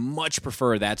 Like I much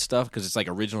prefer that stuff because it's like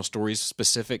original stories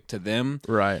specific to them.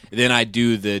 Right. Than I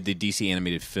do the DC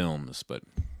animated films. But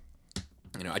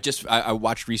I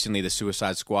watched recently the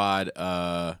Suicide Squad.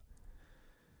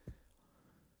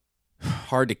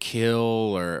 Hard to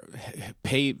Kill or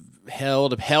Hell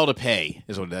to Pay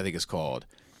is what I think it's called.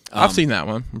 I've seen that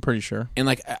one. I'm pretty sure. And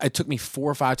like, it took me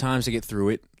 4 or 5 times to get through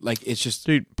it. Like, it's just,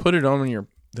 dude, put it on when you're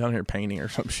down here painting or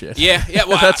some shit. Yeah.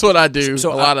 Well, that's what I do.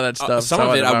 So a lot of that stuff. Some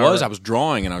of it I was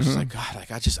drawing, and I was just like, God,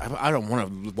 like I don't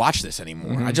want to watch this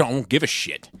anymore. I don't give a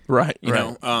shit. Right. You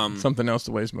know, something else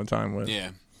to waste my time with.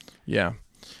 Yeah.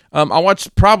 I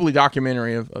watched probably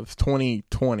documentary of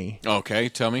 2020. Okay,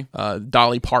 tell me.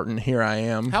 Dolly Parton, Here I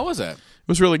Am. How was that? It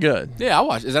was really good. Yeah, I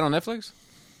watched. Is that on Netflix?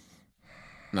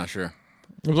 Not sure.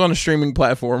 It was on a streaming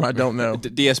platform. I don't know.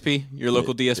 DSP? Your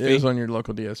local DSP? It was on your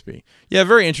local DSP. Yeah,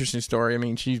 very interesting story. I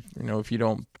mean, she, if you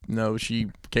don't know,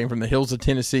 she came from the hills of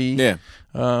Tennessee. Yeah.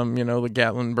 The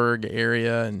Gatlinburg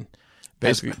area, and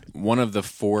basically one of the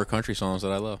 4 country songs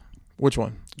that I love. Which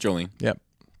one? Jolene. Yep.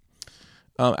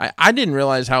 I didn't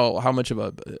realize how much of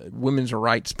a women's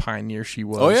rights pioneer she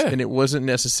was. Oh, yeah. And it wasn't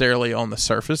necessarily on the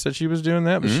surface that she was doing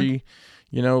that, but she,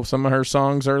 some of her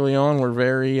songs early on were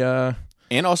very...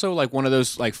 and also like one of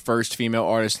those like first female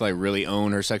artists to, like really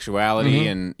own her sexuality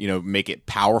and, make it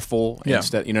powerful. Yeah.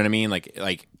 Instead, you know what I mean?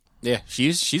 Like, yeah,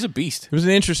 she's a beast. It was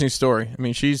an interesting story. I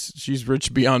mean, she's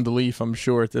rich beyond belief, I'm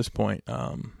sure, at this point.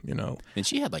 And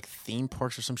she had like theme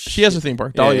parks or some shit. She has a theme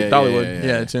park, Dollywood.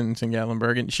 Yeah. It's in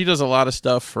Gatlinburg, and she does a lot of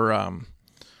stuff for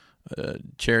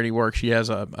charity work. She has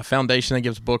a foundation that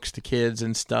gives books to kids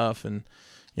and stuff, and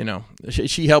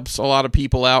she helps a lot of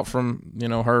people out from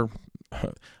her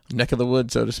neck of the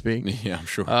woods, so to speak. Yeah, I'm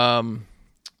sure.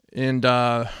 And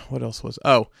what else was?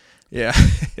 Oh, yeah,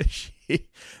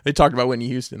 they talked about Whitney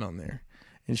Houston on there,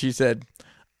 and she said,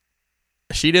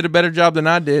 she did a better job than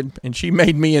I did, and she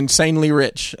made me insanely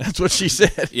rich. That's what she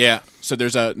said. Yeah. So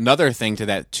there's another thing to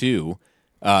that too,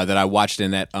 that I watched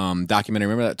in that documentary.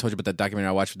 Remember that I told you about that documentary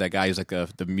I watched with that guy who's like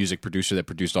the music producer that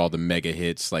produced all the mega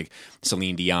hits, like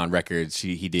Celine Dion records.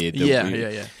 He did.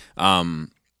 Yeah.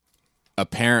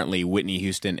 Apparently, Whitney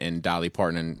Houston and Dolly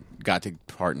Parton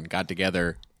got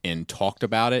together and talked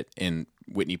about it, and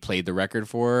Whitney played the record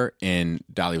for her, and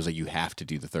Dolly was like, "You have to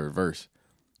do the third verse.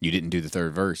 You didn't do the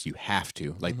third verse. You have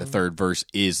to. Like the third verse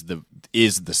is the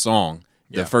song.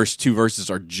 The first two verses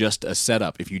are just a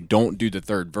setup. If you don't do the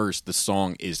third verse, the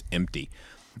song is empty."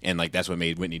 And like that's what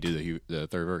made Whitney do the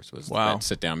third verse was that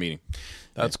sit down meeting.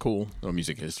 That's cool. Little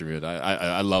music history.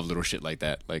 I love little shit like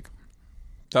that. Like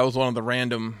that was one of the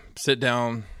random sit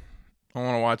down. I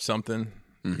want to watch something.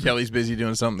 Kelly's busy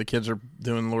doing something. The kids are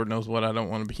doing Lord knows what I don't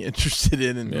want to be interested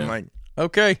in. And I'm like,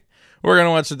 okay, we're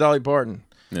gonna watch the Dolly Parton.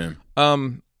 Yeah.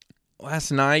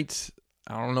 Last night,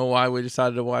 I don't know why we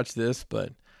decided to watch this,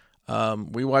 but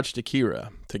we watched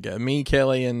Akira together. Me,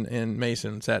 Kelly, and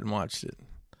Mason sat and watched it.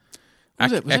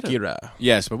 Akira.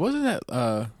 Yes, but wasn't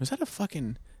that was that a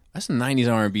fucking that's a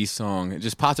 90s R&B song. It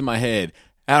just popped in my head.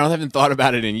 I haven't thought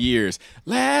about it in years.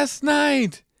 Last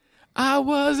night I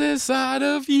was inside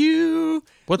of you.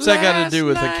 What's that got to do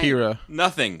with Akira?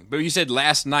 Nothing. But you said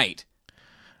last night.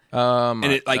 And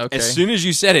it as soon as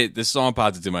you said it, the song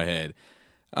popped into my head.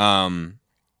 But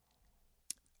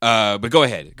go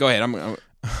ahead. I'm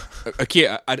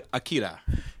Akira.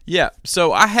 Yeah.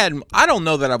 So I don't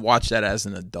know that I've watched that as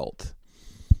an adult.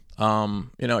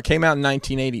 It came out in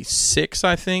 1986,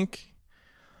 I think.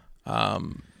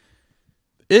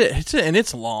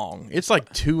 It's long. It's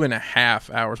like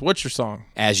 2.5 hours. What's your song?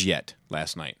 As Yet,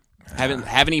 last night.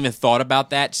 Haven't even thought about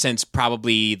that since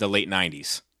probably the late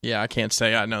 90s. Yeah, I can't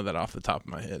say I know that off the top of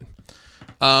my head.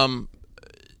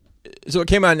 So it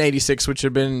came out in 86, which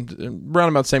had been around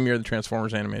about the same year the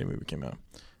Transformers animated movie came out.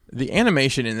 The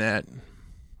animation in that,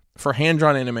 for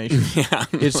hand-drawn animation,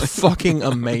 is fucking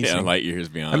amazing. Yeah, light years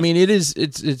beyond. I mean, it's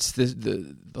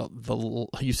the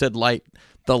you said light,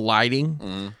 the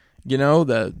lighting,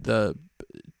 the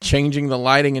changing the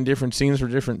lighting in different scenes for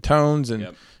different tones,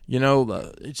 and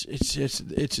it's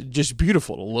just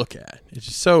beautiful to look at. It's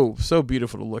just so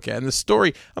beautiful to look at. And the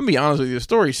story, I'm gonna be honest with you, the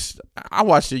story, I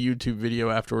watched a YouTube video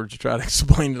afterwards to try to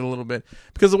explain it a little bit,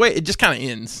 because the way it just kind of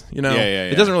ends,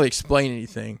 it doesn't really explain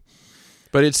anything.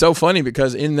 But it's so funny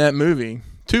because in that movie,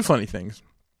 two funny things.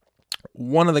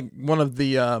 One of the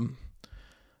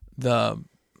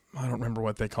I don't remember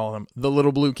what they call them, the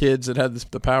little blue kids that had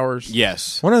the powers.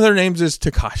 Yes. One of their names is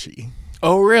Takashi.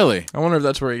 Oh, really? I wonder if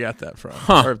that's where he got that from,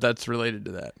 or if that's related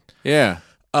to that. Yeah.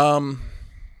 And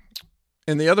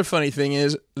the other funny thing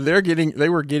is they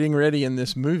were getting ready in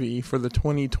this movie for the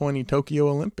 2020 Tokyo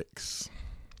Olympics.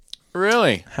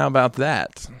 Really? How about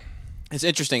that? It's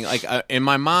interesting. Like in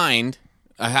my mind,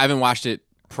 I haven't watched it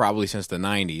probably since the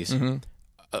 90s. Mm-hmm.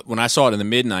 When I saw it in the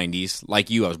mid 90s, like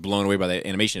you, I was blown away by the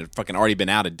animation. It had fucking already been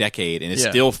out a decade, and it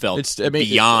still felt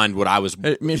beyond what I was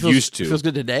used to. It feels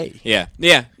good today. Yeah.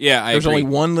 There's only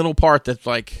one little part that's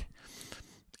like,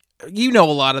 a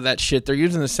lot of that shit. They're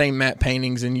using the same matte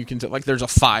paintings, and you can like there's a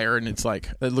fire, and it's like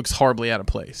it looks horribly out of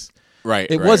place.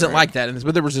 Right. It wasn't like that,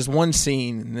 but there was this one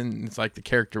scene, and then it's like the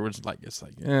character was like,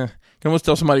 can almost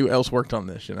tell somebody else worked on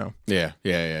this, Yeah.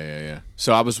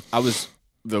 So I was.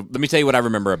 Let me tell you what I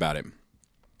remember about it.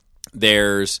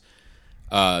 There's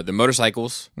the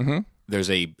motorcycles. Mm-hmm. There's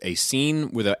a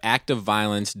scene with an act of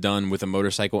violence done with a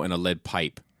motorcycle and a lead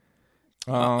pipe.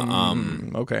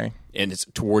 Okay. And it's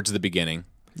towards the beginning.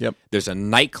 Yep. There's a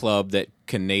nightclub that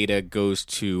Kaneda goes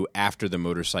to after the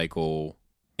motorcycle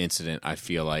incident, I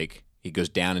feel like. He goes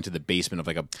down into the basement of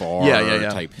like a bar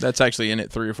type. That's actually in it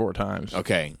 3 or 4 times.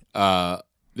 Okay.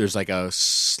 There's like a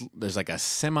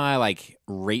semi like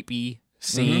rapey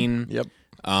scene. Mm-hmm. Yep.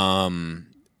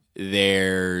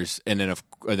 and then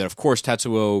of course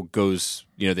Tetsuo goes.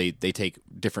 They take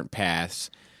different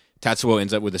paths. Tetsuo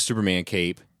ends up with a Superman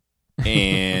cape,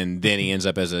 and then he ends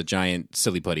up as a giant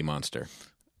silly putty monster.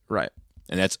 Right.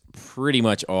 And that's pretty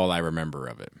much all I remember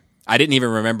of it. I didn't even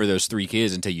remember those 3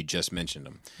 kids until you just mentioned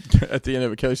them. At the end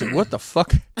of it, Kelly said, "What the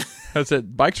fuck?" I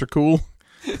said, "Bikes are cool."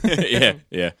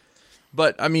 Yeah.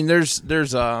 But I mean, there's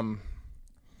I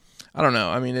don't know.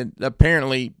 I mean,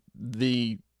 apparently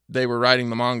they were writing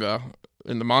the manga,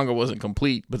 and the manga wasn't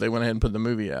complete, but they went ahead and put the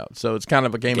movie out. So it's kind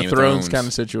of a Game of Thrones kind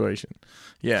of situation.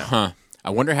 Yeah. Huh. I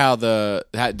wonder how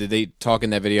did they talk in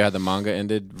that video how the manga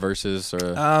ended versus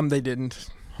they didn't.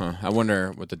 Huh. I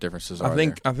wonder what the differences are.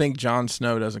 I think Jon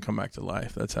Snow doesn't come back to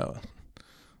life. That's how.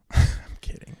 I'm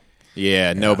kidding.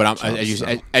 Yeah, no, but as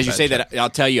you say that, I'll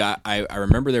tell you, I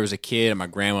remember there was a kid at my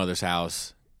grandmother's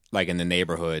house, like in the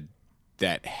neighborhood,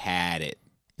 that had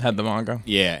the manga.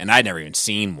 Yeah, and I'd never even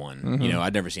seen one. Mm-hmm.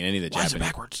 I'd never seen any of the Japanese. Is it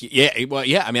backwards? Yeah, well,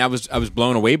 yeah. I mean, I was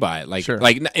blown away by it, like, sure.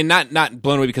 and not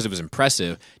blown away because it was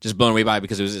impressive, just blown away by it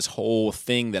because it was this whole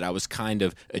thing that I was kind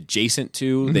of adjacent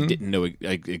to that didn't know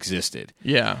existed.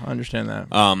 Yeah, I understand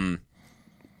that.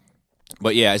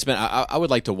 But yeah, it's been. I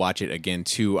would like to watch it again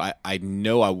too. I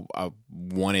know I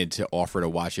wanted to offer to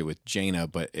watch it with Jaina,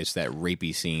 but it's that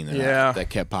rapey scene that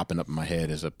kept popping up in my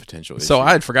head as a potential issue. So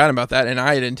I had forgotten about that, and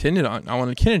I had intended I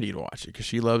wanted Kennedy to watch it because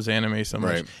she loves anime so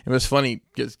much. Right. It was funny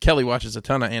because Kelly watches a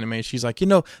ton of anime. She's like,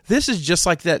 this is just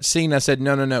like that scene. I said,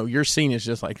 no, your scene is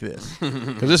just like this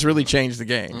because this really changed the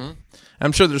game. Mm-hmm.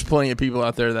 I'm sure there's plenty of people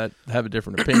out there that have a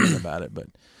different opinion about it, but.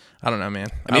 I don't know, man.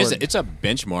 I mean, it's a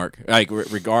benchmark. Like,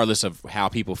 regardless of how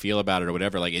people feel about it or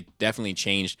whatever, like, it definitely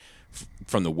changed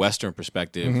from the Western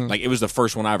perspective. Mm-hmm. Like, it was the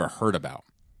first one I ever heard about.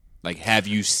 Like, have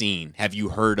you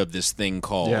heard of this thing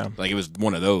called? Yeah. Like, it was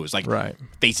one of those. Like, right.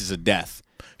 Faces of Death.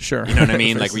 Sure. You know what I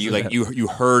mean? Like, where you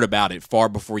heard about it far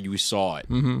before you saw it.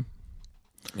 Mm-hmm.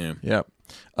 Yeah. Yep.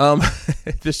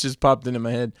 This just popped into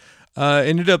my head.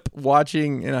 Ended up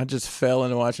watching, and I just fell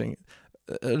into watching it.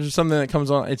 There's something that comes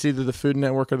on. It's either the Food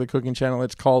Network or the Cooking Channel.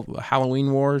 It's called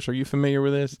Halloween Wars. Are you familiar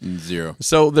with this? Zero.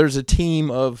 So there's a team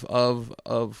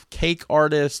of cake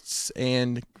artists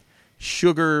and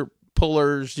sugar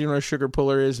pullers. Do you know what a sugar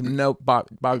puller is? No,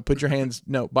 Bobby, put your hands.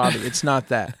 No, Bobby, it's not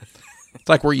that. It's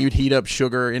like where you'd heat up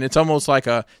sugar, and it's almost like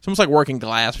working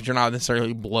glass, but you're not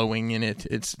necessarily blowing in it.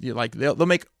 It's like they'll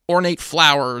make ornate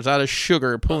flowers out of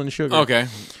sugar, pulling sugar. Okay,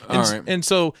 all right. And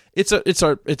so it's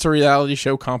a reality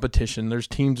show competition. There's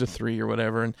teams of 3 or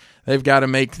whatever, and they've got to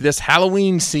make this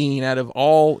Halloween scene out of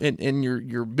all. And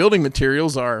your building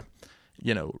materials are,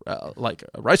 like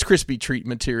a Rice Krispie treat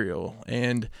material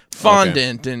and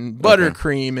fondant and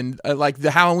buttercream and like the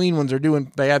Halloween ones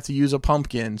they have to use a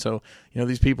pumpkin. So,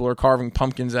 these people are carving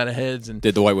pumpkins out of heads. And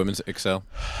did the white women excel?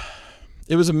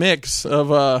 It was a mix of.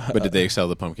 But did they excel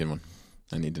the pumpkin one?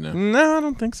 I need to know. No, I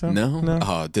don't think so. No?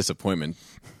 Oh, disappointment.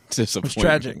 It's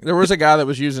tragic. There was a guy that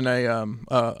was using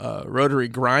a rotary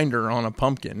grinder on a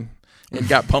pumpkin. And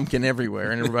got pumpkin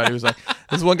everywhere, and everybody was like,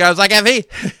 "This one guy was like, I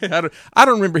don't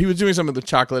remember. He was doing something with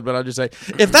chocolate, but I'll just say,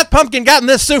 if that pumpkin got in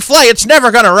this souffle, it's never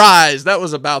gonna rise." That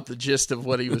was about the gist of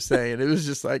what he was saying. It was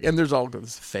just like, and there's all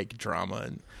this fake drama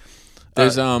and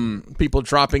there's people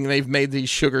dropping. They've made these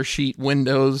sugar sheet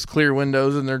windows, clear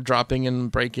windows, and they're dropping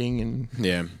and breaking, and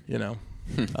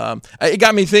it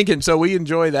got me thinking. So we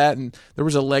enjoy that, and there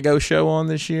was a Lego show on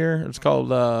this year. It's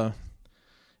called.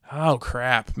 Oh,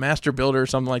 crap. Master Builder or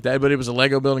something like that. But it was a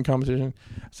Lego building competition.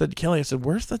 I said to Kelly,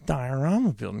 where's the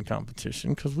diorama building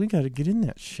competition? Because we got to get in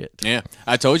that shit. Yeah.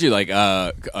 I told you, like,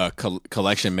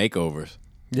 collection makeovers.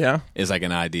 Yeah. Is like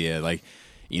an idea. Like,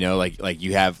 like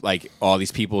you have, like, all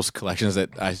these people's collections that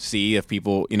I see of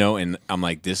people, and I'm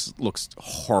like, this looks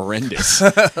horrendous.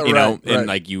 And,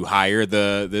 like, you hire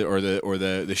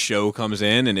the show comes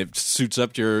in and it suits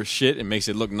up your shit and makes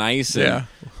it look nice. And, yeah.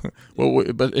 Well,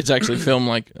 but it's actually filmed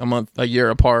like a year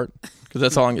apart because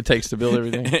that's how long it takes to build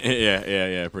everything.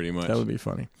 Yeah, pretty much. That would be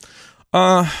funny.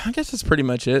 I guess that's pretty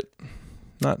much it.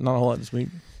 Not a whole lot this week.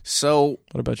 So,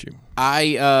 what about you?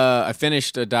 I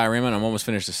finished a diorama, and I'm almost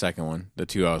finished the second one, the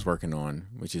 2 I was working on,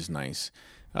 which is nice.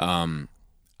 So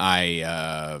I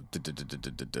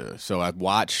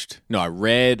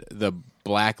read the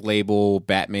Black Label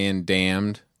Batman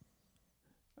Damned.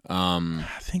 I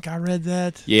think I read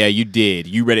that. Yeah, you did.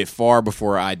 You read it far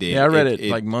before I did. Yeah, I read it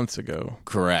like months ago.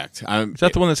 Correct. Is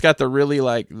that the one that's got the really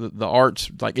like the arts?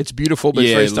 Like it's beautiful, but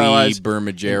it's very stylized. Lee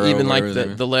Bermagero. Even like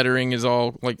the lettering is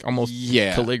all like almost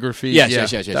calligraphy.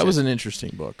 Yes. That was an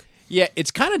interesting book. Yeah,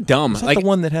 it's kind of dumb. Is that the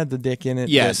one that had the dick in it?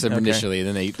 Yes, initially.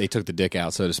 Then they took the dick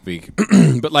out, so to speak.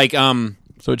 But like, so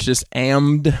it's just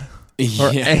ammed.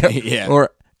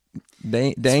 Or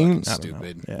Dane? Fucking I don't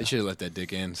stupid. know. Yeah. They should have let that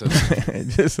dick in. So.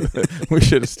 We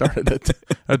should have started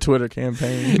a Twitter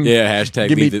campaign. Yeah, hashtag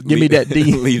Give me that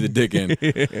D. Leave the dick in.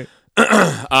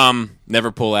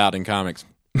 Never pull out in comics.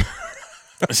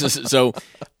 So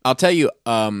I'll tell you,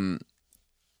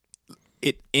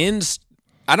 it ends.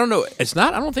 I don't know. It's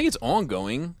not. I don't think it's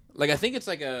ongoing. Like I think it's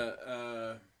like a. I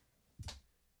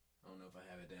don't know if I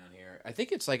have it down here. I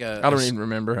think it's like I don't even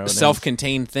remember how it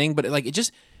self-contained thing, but it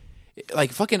just.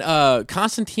 Like fucking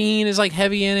Constantine is like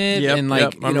heavy in it, Yep, and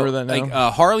like yep, I remember that now. like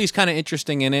Harley's kind of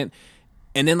interesting in it,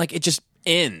 and then like it just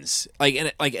ends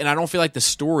and I don't feel like the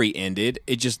story ended.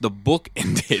 It just the book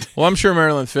ended. Well, I'm sure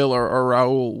Marilyn Phil or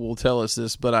Raul will tell us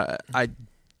this, but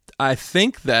I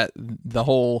think that the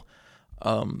whole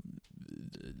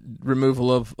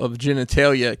removal of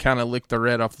genitalia kind of licked the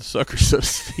red off the sucker, so to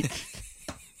speak.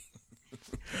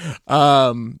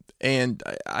 And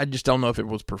I just don't know if it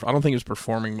was. I don't think it was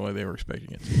performing the way they were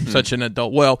expecting it. Such an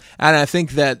adult. Well, and I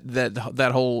think that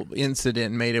whole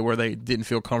incident made it where they didn't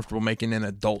feel comfortable making an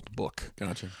adult book.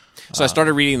 Gotcha. So I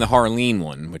started reading the Harleen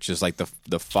one, which is like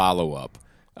the follow up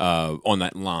on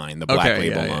that line, the Black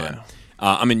Label line. Yeah.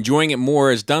 I'm enjoying it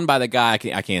more. It's done by the guy.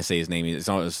 I can't say his name. It's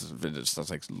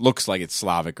like looks like it's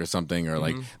Slavic or something, or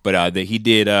like. But he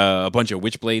did a bunch of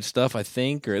Witchblade stuff, I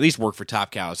think, or at least worked for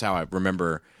Top Cow. Is how I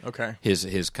remember. Okay.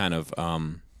 His kind of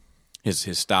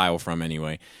his style from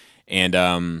anyway, and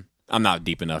I'm not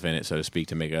deep enough in it, so to speak,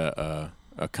 to make a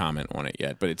comment on it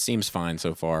yet. But it seems fine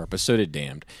so far. But so did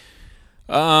Damned.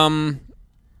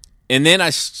 And then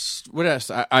what else?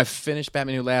 I finished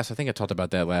Batman Who Laughs. I think I talked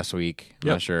about that last week. I'm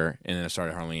not sure. And then I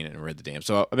started Harleen and read the Damned.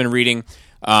 So I've been reading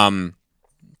and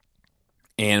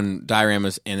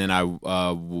dioramas, and then I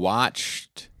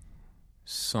watched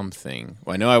something.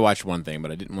 Well, I know I watched one thing, but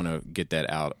I didn't want to get that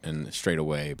out and straight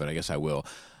away. But I guess I will.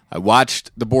 I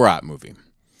watched the Borat movie.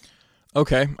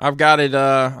 Okay, I've got it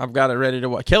ready to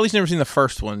watch. Kelly's never seen the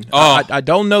first one. Oh. I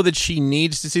don't know that she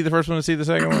needs to see the first one to see the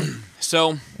second one. So,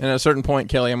 and at a certain point,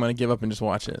 Kelly, I'm going to give up and just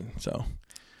watch it. So,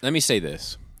 let me say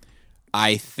this: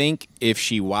 I think if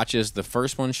she watches the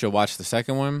first one, she'll watch the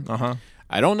second one.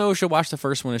 I don't know if she'll watch the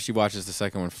first one if she watches the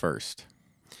second one first.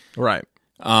 Right.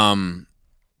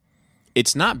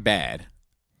 It's not bad,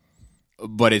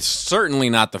 but it's certainly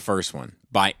not the first one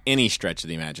by any stretch of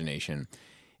the imagination.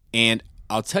 And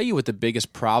I'll tell you what the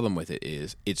biggest problem with it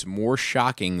is. It's more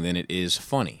shocking than it is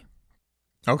funny.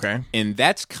 Okay. And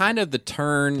that's kind of the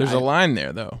turn. There's a line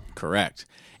there, though. Correct.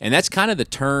 And that's kind of the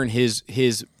turn his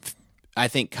I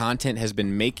think content has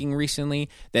been making recently.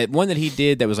 That one that he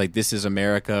did that was like This Is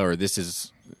America or This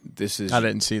Is I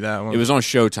didn't see that one. It was on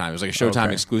Showtime. It was like a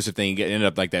Showtime exclusive thing. It ended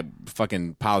up like that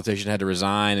fucking politician had to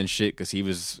resign and shit because he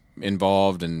was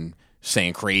involved and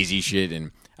saying crazy shit,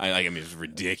 and I mean it was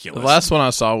ridiculous. The last one I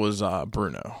saw was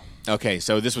Bruno. Okay,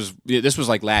 so this was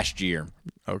like last year.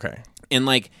 Okay. And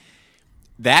like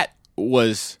that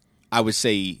was, I would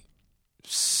say,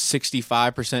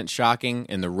 65% shocking,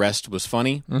 and the rest was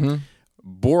funny.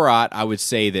 Borat, I would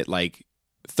say that like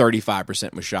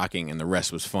 35% was shocking, and the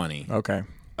rest was funny. Okay.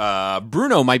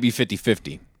 Bruno might be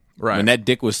 50-50. Right. When that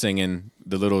dick was singing,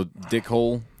 the little dick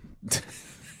hole,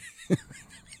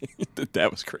 that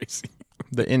was crazy.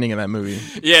 The ending of that movie.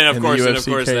 Yeah, and of in course, the and of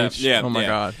UFC course, cage. yeah. Oh my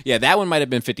god. Yeah, that one might have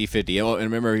been 50-50. Oh, and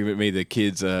remember, he made the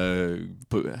kids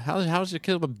put how's your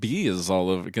kid with bees all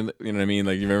over? You know what I mean?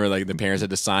 Like you remember, like the parents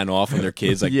had to sign off on their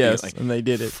kids. Like yes, like, and they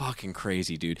did it. Fucking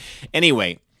crazy, dude.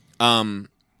 Anyway, so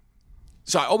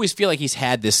I always feel like he's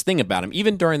had this thing about him.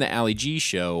 Even during the Ali G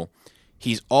show,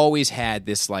 he's always had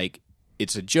this like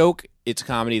it's a joke, it's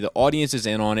comedy. The audience is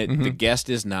in on it, the guest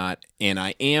is not, and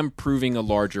I am proving a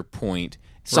larger point.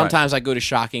 Sometimes I go to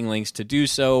shocking lengths to do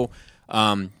so,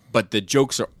 but the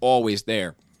jokes are always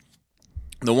there.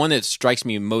 The one that strikes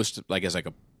me most like as like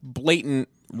a blatant,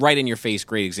 right in your face,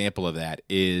 great example of that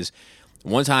is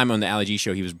one time on the Ali G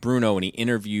show, he was Bruno, and he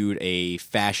interviewed a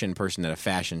fashion person at a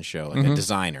fashion show, like a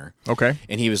designer. Okay.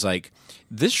 And he was like,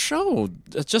 this show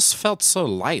it just felt so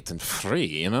light and free,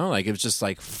 you know? Like, it was just,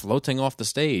 like, floating off the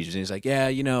stage. And he's like, yeah,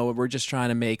 you know, we're just trying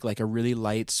to make, like, a really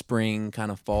light spring kind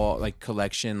of fall, like,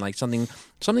 collection, like, something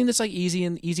that's, like,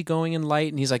 easygoing and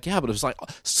light. And he's like, yeah, but it was, like,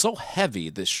 so heavy,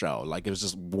 this show. Like, it was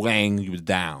just weighing you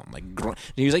down. Like, and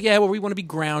he was like, yeah, well, we want to be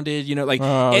grounded, you know? Like,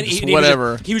 and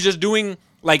whatever. He was just doing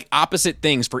like opposite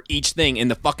things for each thing,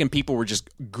 and the fucking people were just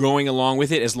going along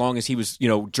with it as long as he was, you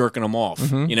know, jerking them off,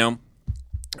 you know?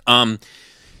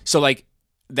 So like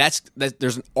that's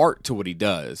there's an art to what he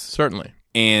does. Certainly.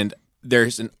 And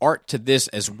there's an art to this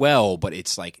as well, but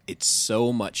it's like it's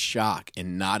so much shock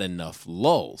and not enough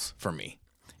lulls for me.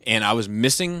 And I was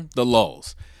missing the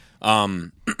lulls.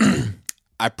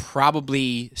 I I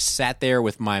probably sat there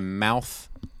with my mouth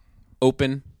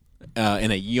open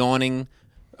in a yawning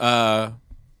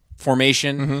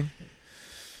formation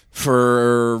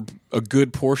for a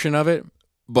good portion of it.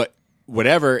 But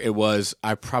whatever it was,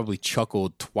 I probably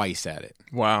chuckled twice at it.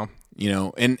 Wow.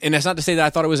 And that's not to say that I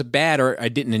thought it was bad or I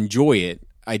didn't enjoy it.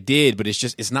 I did, but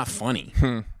it's not funny.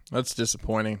 That's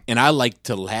disappointing. And I like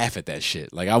to laugh at that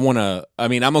shit. Like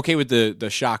I'm okay with the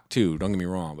shock too, don't get me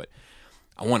wrong, but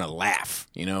I want to laugh,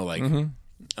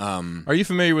 Are you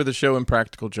familiar with the show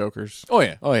Impractical Jokers? Oh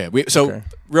yeah.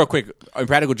 Real quick,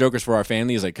 Impractical Jokers for our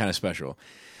family is like kind of special.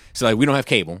 So like we don't have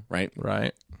cable, right?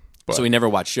 Right. So we never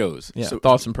watch shows. Yeah, so,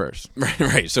 thoughts and prayers.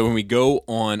 Right. So when we go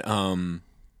on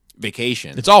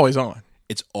vacation, It's always on.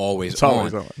 it's always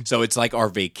always on. on. So it's like our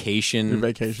vacation, Your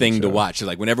vacation thing to show. watch. So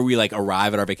like whenever we like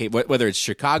arrive at our vacation, whether it's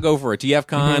Chicago for a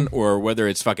TFCon or whether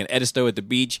it's fucking Edisto at the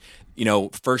beach,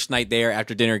 first night there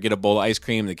after dinner, get a bowl of ice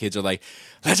cream. The kids are like,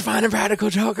 let's find Impractical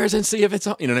Jokers and see if it's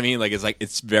on. You know what I mean? Like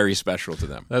it's very special to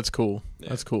them. That's cool.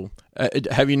 That's cool.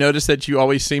 Have you noticed that you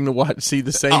always seem to see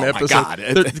the same Oh, my episode? God.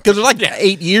 Because there's like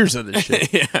 8 years of this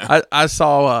shit. Yeah. I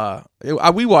saw.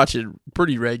 We watch it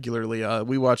pretty regularly.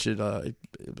 We watch it.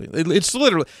 It's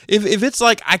literally if it's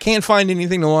like I can't find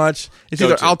anything to watch, it's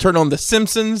either I'll turn on The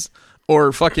Simpsons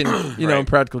or fucking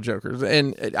Impractical Jokers,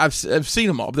 and I've seen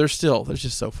them all. But they're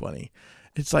just so funny.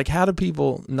 It's like, how do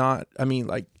people not? I mean,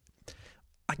 like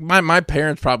my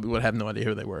parents probably would have no idea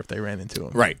who they were if they ran into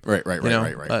them. Right.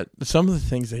 But some of the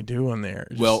things they do on there.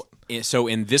 Well, so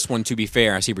in this one, to be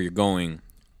fair, I see where you're going.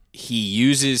 He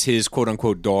uses his quote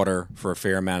unquote daughter for a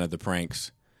fair amount of the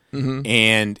pranks,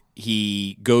 and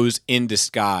he goes in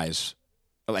disguise,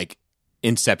 like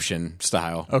Inception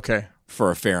style, okay, for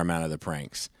a fair amount of the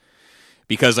pranks.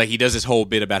 Because like he does this whole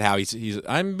bit about how he's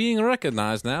I'm being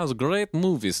recognized now as a great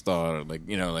movie star,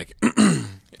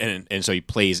 and so he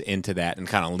plays into that and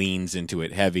kind of leans into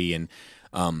it heavy, and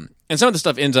some of the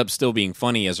stuff ends up still being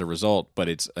funny as a result, but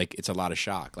it's a lot of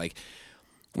shock. Like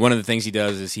one of the things he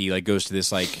does is he like goes to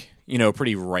this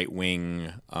pretty right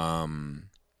wing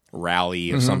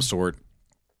rally of some sort,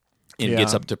 and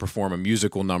gets up to perform a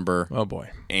musical number. Oh boy,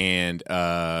 and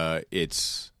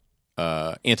it's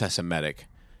anti-Semitic.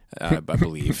 I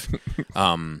believe.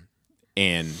 And,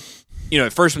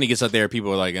 at first when he gets up there,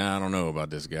 people are like, I don't know about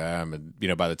this guy.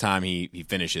 But, by the time he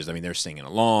finishes, I mean, they're singing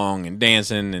along and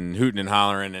dancing and hooting and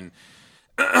hollering and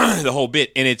the whole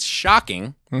bit. And it's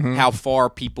shocking how far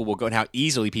people will go and how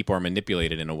easily people are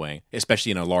manipulated in a way,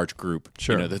 especially in a large group.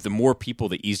 Sure. The more people,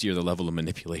 the easier the level of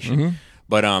manipulation.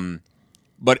 But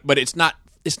it's not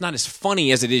as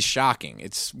funny as it is shocking.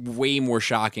 It's way more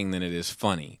shocking than it is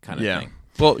funny kind of thing.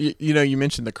 Well, you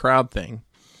mentioned the crowd thing,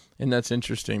 and that's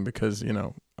interesting because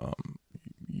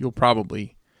you'll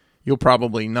probably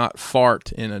not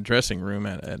fart in a dressing room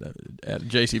at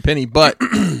JCPenney, but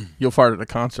you'll fart at a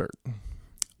concert.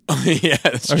 Yeah,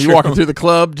 that's Are true. you walking through the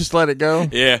club? Just let it go.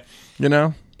 Yeah, And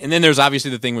then there's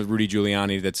obviously the thing with Rudy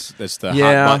Giuliani. That's the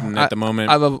hot button at the moment.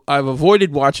 I've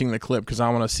avoided watching the clip because I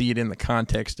want to see it in the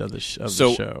context of the show.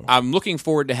 So I'm looking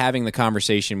forward to having the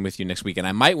conversation with you next week, and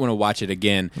I might want to watch it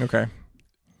again. Okay.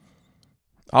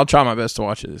 I'll try my best to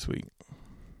watch it this week.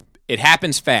 It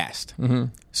happens fast.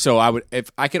 So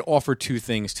if I could offer two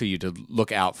things to you to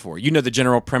look out for. The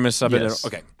general premise of Yes. it.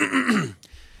 Okay.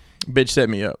 Bitch set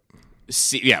me up.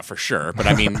 Yeah, for sure. But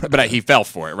I mean, he fell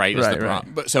for it, right? Is Right, the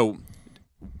problem. But so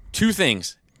two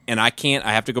things, and I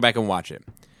have to go back and watch it.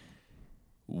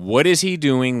 What is he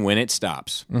doing when it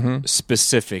stops?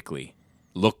 Specifically,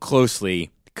 look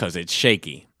closely because it's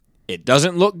shaky. It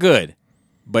doesn't look good,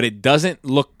 but it doesn't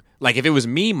look like if it was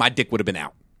me, my dick would have been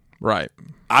out. Right.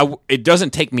 It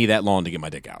doesn't take me that long to get my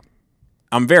dick out.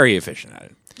 I'm very efficient at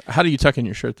it. How do you tuck in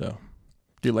your shirt, though?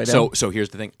 Do you lay down? So here's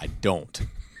the thing. I don't.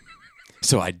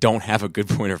 So I don't have a good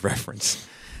point of reference.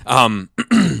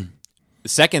 The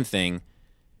second thing,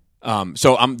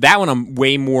 that one I'm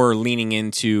way more leaning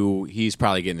into. He's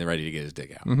probably getting ready to get his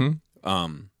dick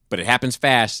out. But it happens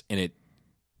fast, and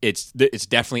it's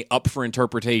definitely up for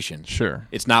interpretation. Sure.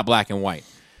 It's not black and white.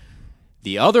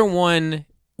 The other one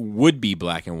would be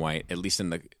black and white, at least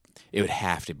it would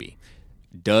have to be.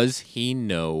 Does he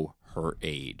know her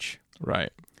age?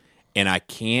 Right. And I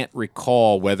can't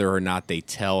recall whether or not they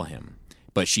tell him,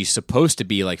 but she's supposed to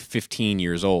be like 15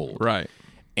 years old. Right.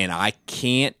 And I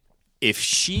can't, if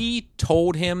she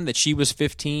told him that she was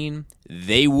 15,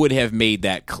 they would have made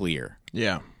that clear.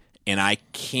 Yeah. And I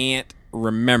can't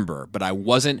remember, but I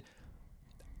wasn't,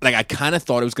 like, I kind of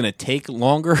thought it was going to take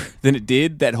longer than it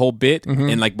did, that whole bit.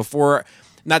 And like before,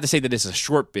 not to say that this is a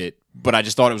short bit, but I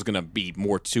just thought it was going to be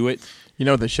more to it. You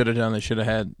know what they should have done? They should have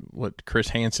had Chris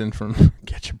Hansen from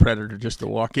Catch a Predator just to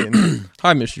walk in.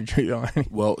 Hi, Mr. Giuliani.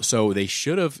 Well, so they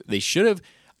should have.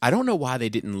 I don't know why they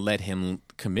didn't let him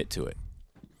commit to it.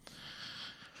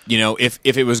 You know, if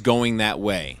it was going that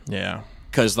way. Yeah.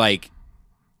 Because, like,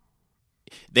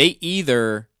 they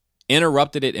either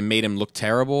interrupted it and made him look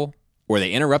terrible, or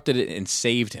they interrupted it and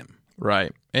saved him.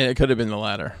 Right. And it could have been the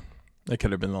latter. They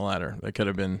could have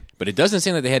been. But it doesn't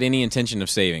seem like they had any intention of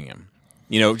saving him.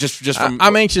 You know, just from...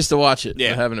 I'm anxious to watch it.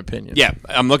 Yeah. I have an opinion. Yeah,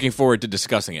 I'm looking forward to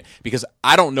discussing it. Because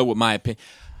I don't know what my opinion...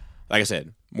 Like I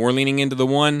said, more leaning into the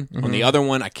one. On the other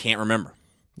one, I can't remember.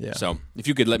 Yeah. So, if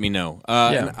you could let me know.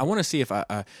 Yeah. And I want to see if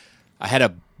I had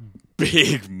a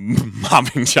big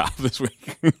mopping job this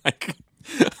week.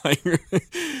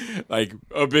 like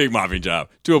a big mopping job.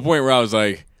 To a point where I was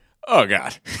like, oh,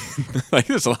 God. Like,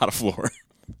 there's a lot of floor.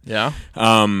 Yeah.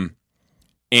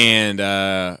 And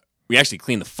we actually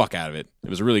cleaned the fuck out of it. It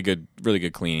was a really good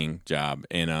cleaning job.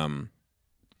 And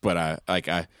but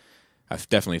I've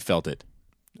definitely felt it.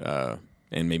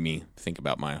 And made me think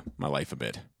about my life a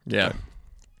bit. Yeah.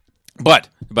 But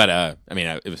I mean,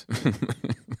 it was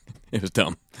it was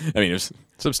dumb. I mean, it was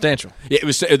substantial. Yeah, it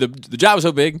was the job was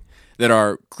so big that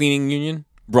our cleaning union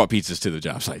brought pizzas to the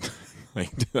job site.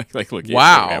 like look,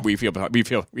 wow. Yeah,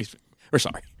 we're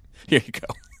sorry. Here you go.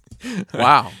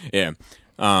 Wow. Yeah.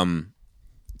 10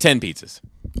 pizzas.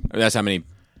 That's how many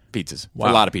pizzas. Wow.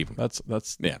 For a lot of people.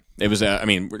 That's yeah. It was. I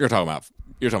mean, you're talking about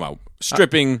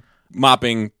stripping,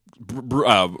 mopping.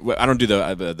 I don't do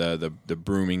the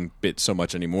brooming bit so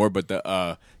much anymore, but there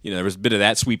was a bit of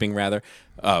that, sweeping rather,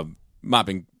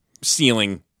 mopping,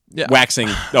 sealing, waxing,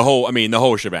 the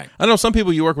whole shebang. I know some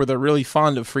people you work with are really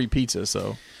fond of free pizza, so I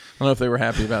don't know if they were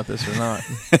happy about this or not.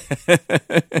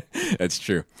 That's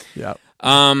true. Yeah.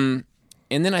 And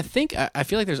then I think I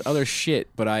feel like there's other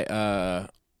shit, but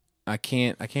I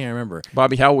can't remember.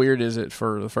 Bobby, how weird is it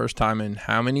for the first time in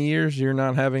how many years you're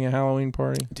not having a Halloween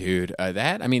party? Dude,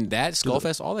 that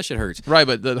Skullfest, all that shit hurts. Right,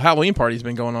 but the Halloween party's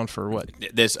been going on for what?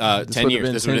 10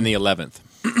 years. This would have been the 11th.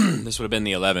 This would have been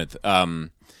the 11th.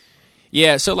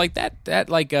 Yeah, so like that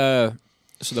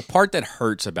so the part that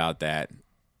hurts about that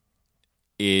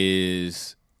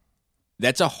is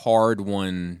that's a hard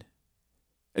one.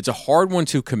 It's a hard one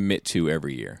to commit to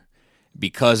every year.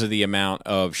 Because of the amount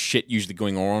of shit usually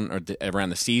going on around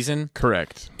the season.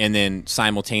 Correct. And then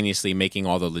simultaneously making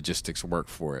all the logistics work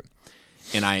for it.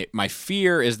 And my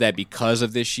fear is that because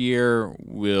of this year,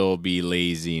 we'll be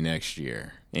lazy next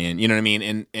year. And you know what I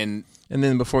mean? And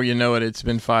then before you know it, it's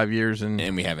been 5 years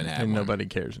and we haven't had and one. Nobody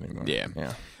cares anymore. Yeah.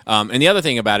 Yeah. And the other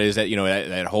thing about it is that,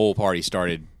 that whole party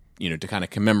started, to kind of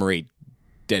commemorate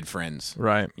dead friends.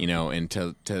 Right. And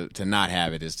to not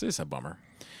have it is a bummer.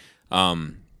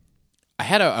 I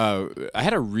had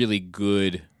a really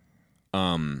good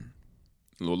Laura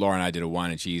and I did a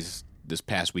wine and cheese this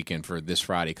past weekend for this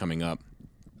Friday coming up.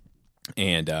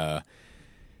 And I've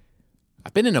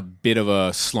been in a bit of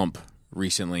a slump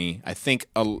recently. I think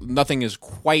nothing is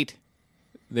quite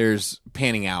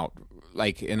panning out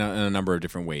like in a number of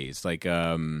different ways. Like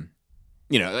I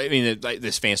mean like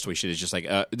this Fans Toy shit is just like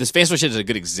this Fans Toy shit is a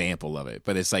good example of it,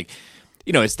 but it's like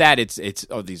it's that it's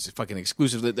these fucking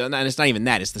exclusive, and it's not even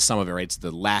that. It's the sum of it, right? It's the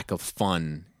lack of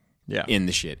fun in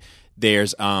the shit.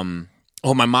 There's my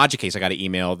Maja case. I got an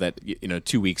email that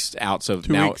 2 weeks out. So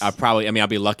now I'll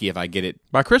be lucky if I get it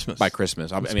by Christmas.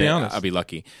 I'll be honest. I'll be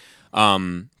lucky.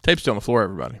 Tape's still on the floor,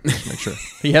 everybody. Just make sure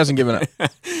he hasn't given up.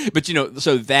 But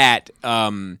so that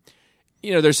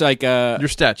there's like your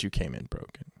statue came in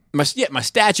broken. My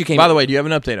statue came. By the way, do you have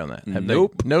an update on that?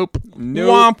 Nope.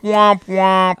 Womp womp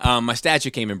womp. My statue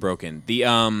came in broken. The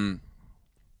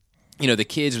the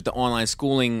kids with the online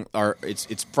schooling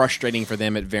it's frustrating for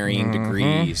them at varying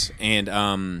degrees. And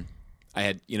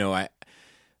I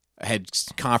had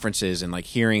conferences and like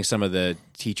hearing some of the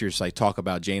teachers like talk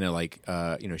about Jaina like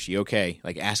is she okay?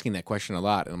 Like asking that question a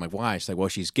lot. And I'm like, why? She's like, well,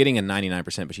 she's getting a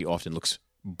 99%, but she often looks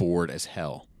bored as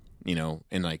hell. And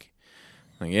like,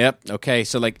 yep, okay.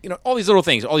 So like, all these little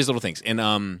things. And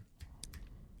I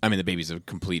mean, the baby's a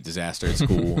complete disaster at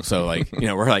school. So like,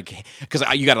 we're like, because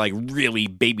you got to like really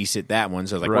babysit that one.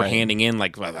 So like, we're handing in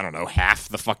like, I don't know, half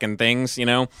the fucking things,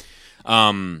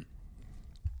 And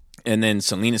then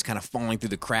Selena's kind of falling through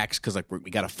the cracks because like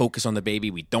we got to focus on the baby.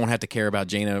 We don't have to care about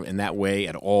Jaina in that way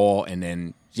at all. And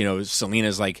then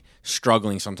Selena's like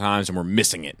struggling sometimes, and we're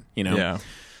missing it. Yeah.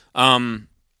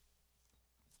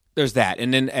 There's that,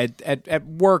 and then at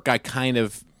work, I kind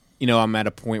of I'm at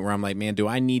a point where I'm like, man, do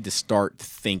I need to start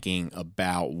thinking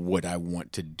about what I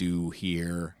want to do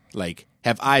here? Like,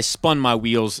 have I spun my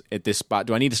wheels at this spot?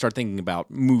 Do I need to start thinking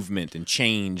about movement and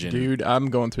change? And Dude, I'm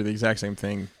going through the exact same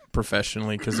thing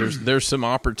professionally because there's some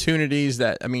opportunities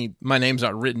that, I mean, my name's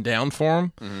not written down for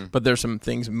them, but there's some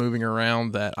things moving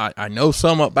around that I know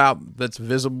some about that's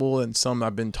visible and some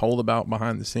I've been told about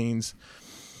behind the scenes.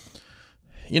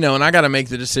 And I got to make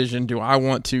the decision, do I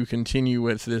want to continue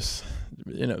with this,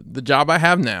 the job I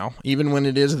have now, even when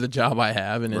it is the job I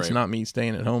have and it's Right. not me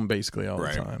staying at home basically all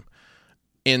Right. the time.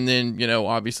 And then,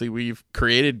 obviously we've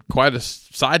created quite a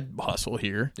side hustle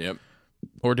here. Yep,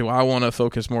 Or do I want to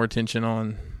focus more attention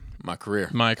on my career.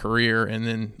 my career and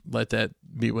then let that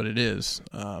be what it is?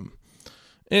 And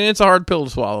it's a hard pill to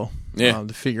swallow. Yeah.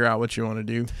 To figure out what you want to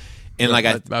do. And like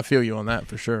I feel you on that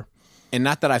for sure. And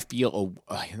not that I feel,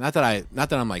 not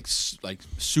that I'm like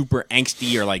super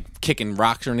angsty or like kicking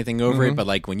rocks or anything over it, but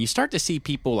like when you start to see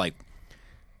people like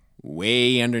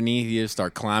way underneath you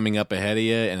start climbing up ahead of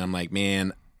you, and I'm like,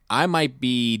 man, I might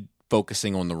be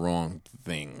focusing on the wrong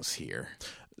things here.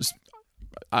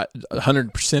 I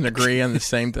 100% agree on the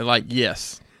same thing. Like,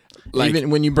 yes. Like- Even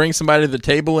when you bring somebody to the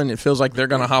table and it feels like they're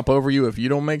going to hop over you if you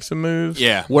don't make some moves.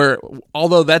 Yeah. Where,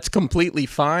 although that's completely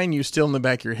fine, you still in the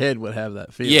back of your head would have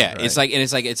that feeling. Yeah, right? it's like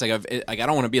I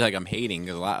don't want to be like I'm hating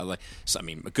because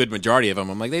a good majority of them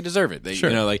I'm like they deserve it.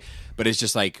 Sure. But it's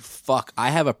just like fuck. I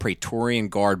have a Praetorian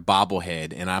Guard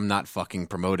bobblehead and I'm not fucking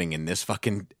promoting, and this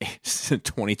fucking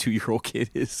 22-year-old kid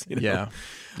is. Yeah.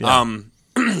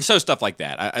 So stuff like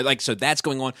that. I like so that's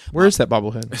going on. Where is that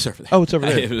bobblehead? It's over there. Oh, it's over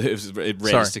there. It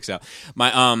red Sorry. sticks out.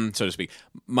 My so to speak.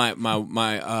 My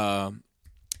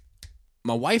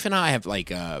wife and I have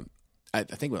like I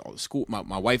think with all the school.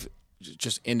 My wife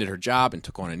just ended her job and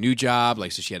took on a new job.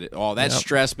 Like so, she had all that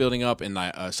stress building up, and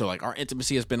so like our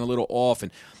intimacy has been a little off,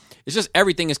 and it's just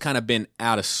everything has kind of been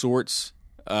out of sorts.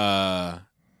 And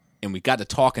we got to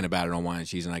talking about it on Wine and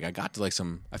Cheese, and like I got to like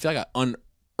I feel like I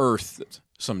unearthed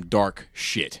some dark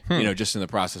shit, just in the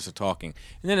process of talking.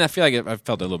 And then I feel like I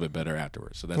felt a little bit better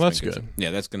afterwards. So that's good. So,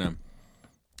 yeah, that's gonna.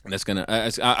 I'm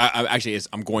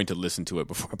going to listen to it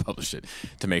before I publish it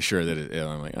to make sure that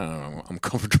I'm like, I don't know, I'm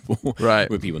comfortable Right.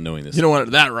 with people knowing this. You don't want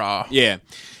it that raw. Yeah,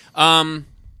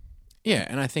 yeah,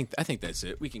 and I think that's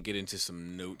it. We can get into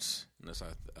some notes unless I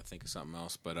think of something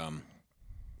else, but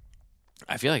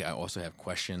I feel like I also have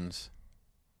questions,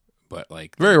 but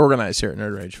like Very organized here at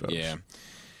Nerd Rage, folks. yeah.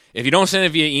 If you don't send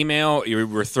it via email,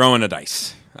 we're throwing a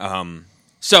dice.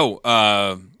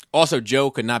 Also,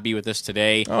 Joe could not be with us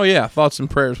today. Oh, yeah. Thoughts and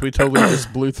prayers. We totally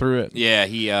just blew through it. Yeah,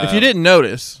 he. If you didn't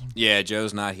notice, Yeah,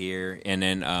 Joe's not here. And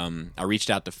then I reached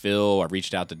out to Phil. I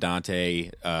reached out to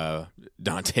Dante.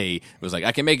 Dante was like,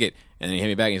 I can make it. And then he hit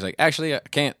me back and he's like, actually, I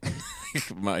can't.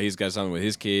 He's got something with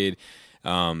his kid.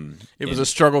 it was a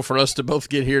struggle for us to both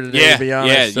get here today, to be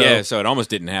honest. Yeah. So it almost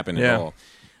didn't happen at all.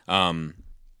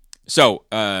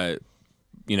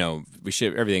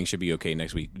 Everything should be okay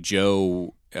next week.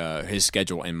 Joe, his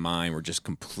schedule and mine were just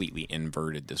completely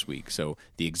inverted this week. So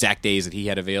the exact days that he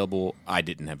had available, I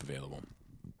didn't have available.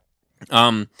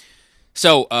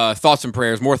 Thoughts and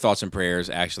prayers, more thoughts and prayers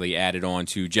actually added on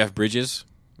to Jeff Bridges,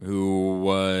 who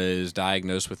was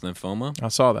diagnosed with lymphoma. I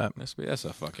saw that. That's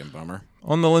a fucking bummer.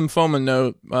 On the lymphoma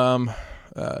note,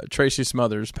 Tracy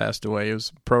Smothers passed away. It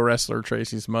was pro wrestler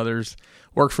Tracy Smothers.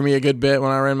 Worked for me a good bit when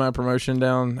I ran my promotion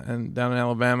down in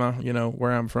Alabama,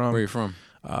 where I'm from. Where are you from?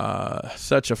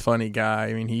 Such a funny guy.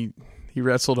 I mean, he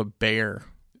wrestled a bear.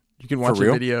 You can watch For a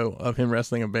real? video of him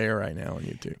wrestling a bear right now on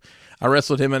YouTube. I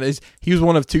wrestled him, and he was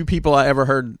one of two people I ever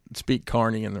heard speak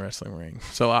Carney in the wrestling ring.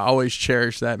 So I always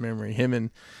cherish that memory.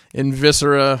 Him and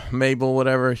Viscera, Mabel,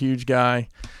 whatever, huge guy.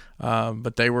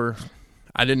 But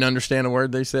I didn't understand a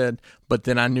word they said, but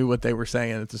then I knew what they were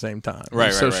saying at the same time. It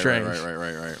was so strange.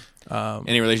 Right.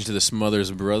 Any relation to the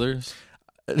Smothers brothers?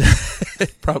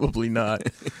 Probably not.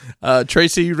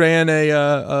 Tracy ran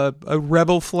a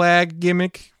rebel flag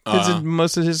gimmick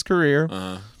most of his career.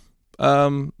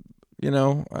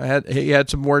 He had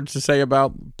some words to say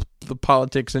about the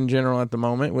politics in general at the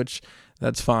moment, which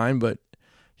that's fine. But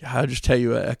I'll just tell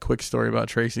you a quick story about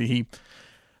Tracy.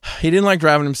 He didn't like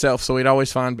driving himself, so he'd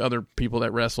always find other people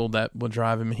that wrestled that would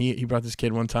drive him. He brought this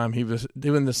kid one time. He was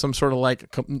doing some sort of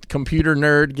like computer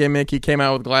nerd gimmick. He came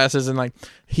out with glasses and like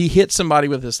he hit somebody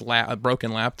with this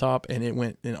broken laptop, and it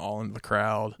went all into the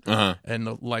crowd. And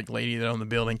the lady that owned the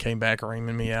building came back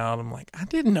reaming me out. I'm like, I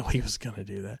didn't know he was gonna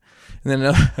do that. And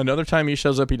then another time he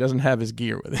shows up, he doesn't have his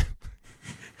gear with him,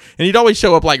 and he'd always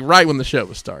show up like right when the show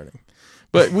was starting.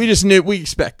 But we just knew, we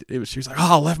expected. She was like,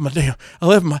 oh,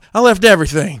 I left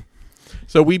everything.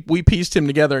 So we pieced him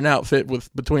together an outfit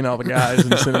between all the guys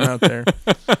and sent him out there.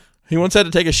 He once had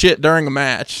to take a shit during a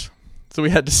match, so we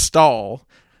had to stall.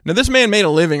 Now, this man made a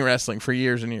living wrestling for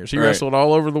years and years. He wrestled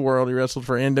all over the world. He wrestled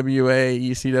for NWA,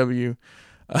 ECW.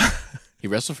 He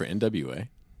wrestled for NWA?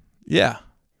 Yeah.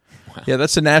 Wow. Yeah,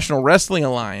 that's the National Wrestling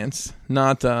Alliance,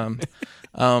 not I've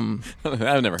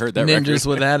never heard that Ninjas record.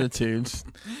 with Attitudes.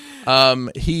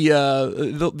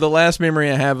 The last memory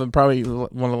I have, and probably one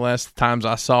of the last times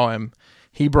I saw him,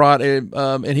 he brought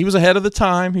and he was ahead of the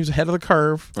time. He was ahead of the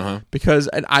curve because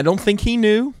I don't think he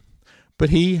knew, but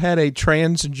he had a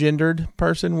transgendered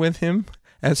person with him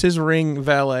as his ring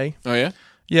valet. Oh, yeah?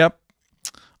 Yep.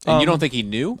 And you don't think he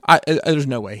knew? There's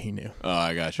no way he knew. Oh,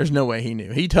 I got you. There's no way he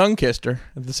knew. He tongue kissed her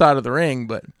at the side of the ring,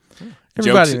 but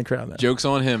everybody in the crowd. Jokes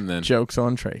on him, then. Jokes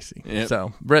on Tracy. Yep.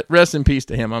 So rest in peace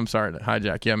to him. I'm sorry to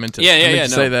hijack you. I meant to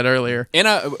say that earlier. And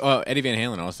Eddie Van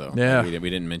Halen also. Yeah, we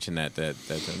didn't mention that a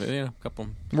couple.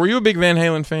 Were you a big Van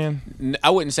Halen fan? I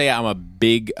wouldn't say I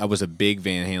was a big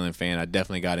Van Halen fan. I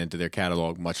definitely got into their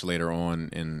catalog much later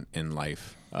on in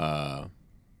life.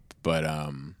 But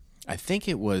I think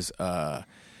it was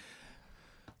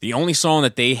the only song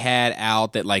that they had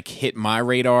out that like hit my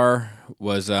radar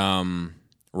was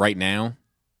Right Now.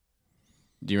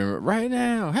 Do you remember Right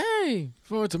Now? Hey,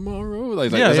 for tomorrow.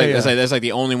 That's like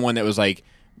the only one that was like,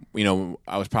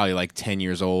 I was probably like 10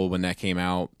 years old when that came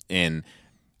out, and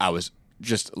I was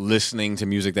just listening to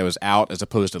music that was out as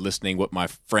opposed to listening what my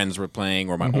friends were playing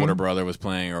or my older brother was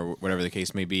playing or whatever the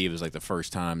case may be. It was like the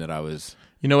first time that I was.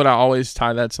 You know what I always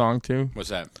tie that song to? What's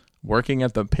that? Working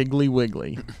at the Piggly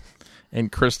Wiggly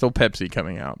and Crystal Pepsi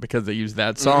coming out, because they use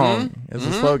that song as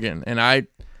a slogan. And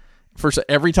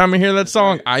every time I hear that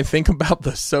song, I think about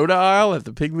the soda aisle at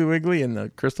the Piggly Wiggly and the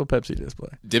Crystal Pepsi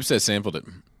display. Dipset sampled it.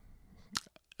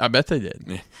 I bet they did.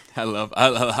 Yeah, I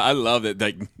love it.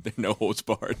 Like, no holds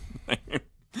barred.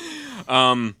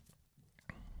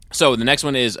 So the next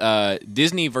one is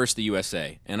Disney versus the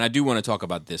USA, and I do want to talk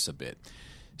about this a bit.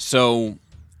 So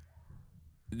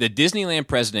the Disneyland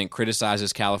president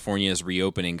criticizes California's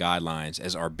reopening guidelines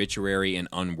as arbitrary and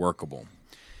unworkable.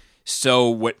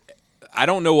 So I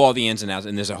don't know all the ins and outs,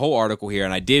 and there's a whole article here,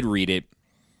 and I did read it,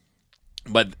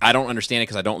 but I don't understand it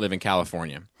because I don't live in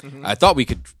California. I thought we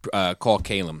could call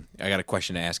Caleb. I got a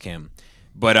question to ask him.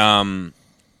 But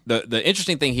the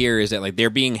interesting thing here is that like they're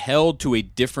being held to a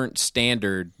different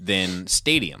standard than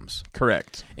stadiums.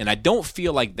 Correct. And I don't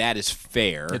feel like that is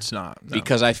fair. It's not. No.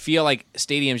 Because I feel like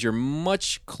stadiums, you're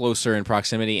much closer in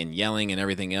proximity and yelling and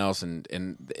everything else and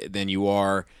than you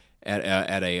are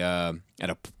at a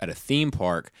theme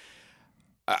park.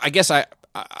 I guess I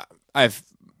have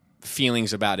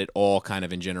feelings about it all kind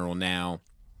of in general now,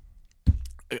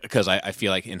 because I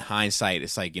feel like in hindsight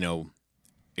it's like,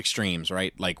 extremes,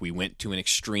 right? Like we went to an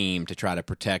extreme to try to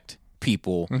protect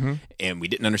people and we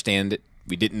didn't understand it.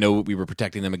 We didn't know what we were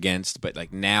protecting them against, but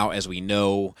like now as we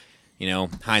know,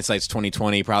 hindsight's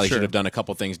 2020, probably should have done a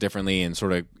couple things differently and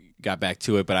sort of got back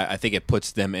to it, but I think it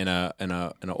puts them in an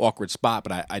awkward spot,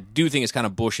 but I do think it's kind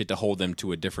of bullshit to hold them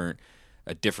to a different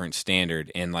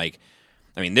standard. And like,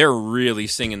 I mean, they're really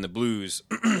singing the blues.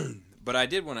 But I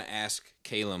did want to ask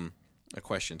Caleb a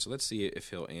question, so let's see if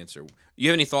he'll answer. You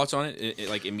have any thoughts on it?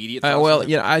 Like immediate thoughts?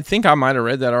 I think I might have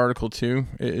read that article too.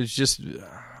 It's just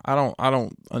I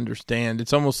don't understand.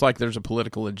 It's almost like there's a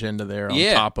political agenda there on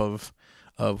top of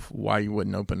why you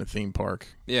wouldn't open a theme park.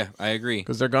 Yeah, I agree.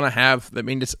 Because they're going to have. I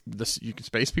mean, you can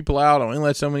space people out. Only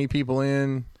let so many people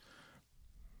in.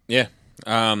 Yeah.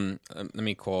 Let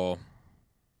me call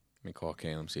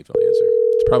Caleb, see if he'll answer.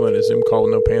 It's probably a Zoom call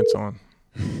with no pants on.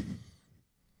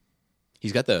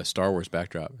 He's got the Star Wars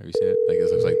backdrop. Have you seen it? Like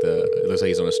it looks like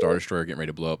he's on a Star Destroyer getting ready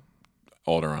to blow up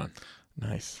Alderaan.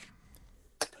 Nice.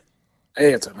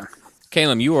 Hey, it's Evan.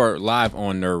 Caleb, you are live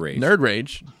on Nerd Rage. Nerd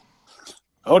Rage.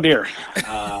 Oh dear.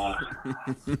 I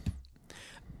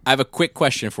have a quick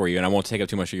question for you, and I won't take up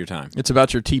too much of your time. It's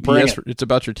about your TPS. It's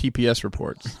about your TPS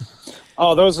reports.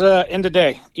 Oh, those end of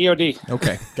day EOD.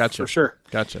 Okay, gotcha. For sure.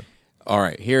 Gotcha. All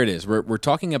right, here it is. We're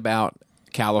talking about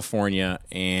California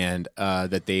and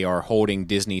that they are holding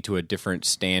Disney to a different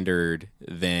standard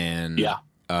than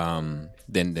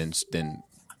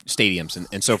stadiums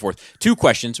and so forth. Two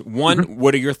questions. One,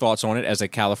 what are your thoughts on it as a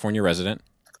California resident?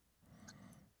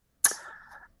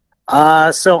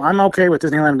 So I'm okay with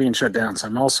Disneyland being shut down. So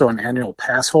I'm also an annual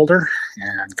pass holder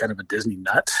and kind of a Disney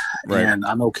nut. Right. And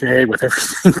I'm okay with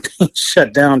everything being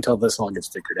shut down until this all gets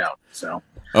figured out. So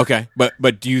okay,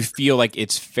 but do you feel like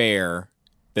it's fair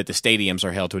that the stadiums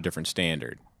are held to a different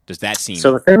standard? Does that seem...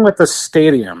 So the thing with the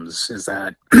stadiums is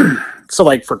that, so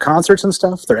like for concerts and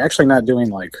stuff, they're actually not doing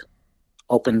like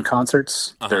open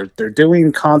concerts. They're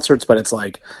doing concerts, but it's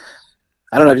like,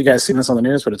 I don't know if you guys seen this on the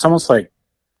news, but it's almost like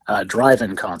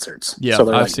drive-in concerts. Yeah, so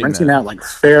they're I've like seen renting that. out like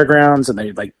fairgrounds, and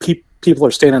they like people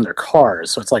are staying in their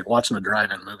cars, so it's like watching a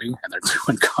drive-in movie, and they're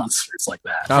doing concerts like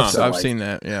that. I've like, seen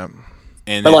that. Yeah.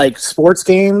 And but then- like sports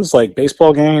games, like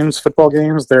baseball games, football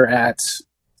games, they're at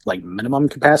like minimum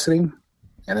capacity.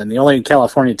 And then the only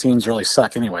California teams really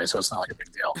suck anyway, so it's not like a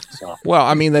big deal. So Well,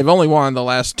 I mean, they've only won the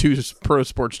last 2 pro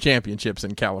sports championships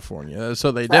in California,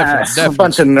 so they a definitely.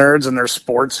 bunch of nerds in their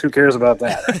sports. Who cares about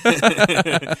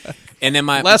that? and then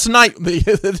my Last night,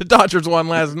 the Dodgers won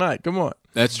last night. Come on.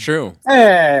 that's true.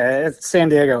 It's San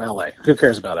Diego, LA. Who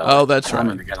cares about LA? Oh, that's I'm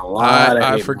right. gonna get a lot of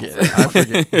I hate. forget. I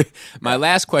forget. My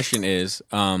last question is,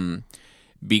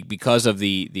 because of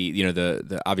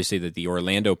the obviously that the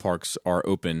Orlando parks are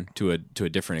open to a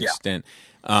different extent,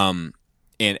 and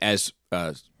as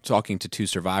talking to 2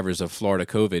 survivors of Florida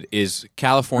COVID, is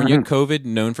California COVID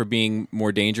known for being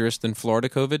more dangerous than Florida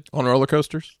COVID? On roller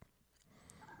coasters?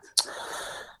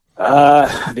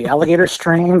 The alligator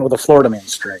strain or the Florida man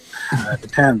strain? It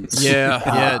depends.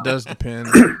 Yeah, it does depend.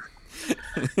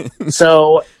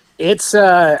 So it's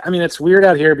it's weird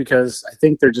out here because I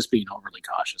think they're just being overly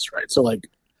cautious, right? So like,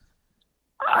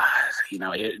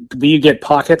 do you get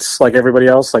pockets like everybody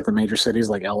else, like the major cities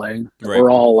like LA? Right. We're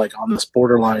all like on this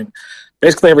borderline.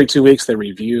 Basically, every 2 weeks they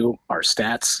review our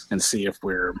stats and see if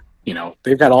we're,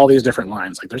 they've got all these different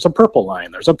lines. Like there's a purple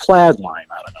line, there's a plaid line.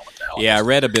 I don't know what the hell. Yeah, I it is.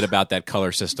 read a bit about that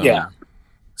color system. Yeah.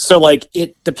 So like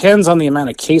it depends on the amount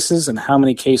of cases and how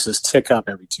many cases tick up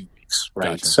every 2 weeks,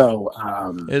 right? Gotcha. So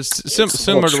It's a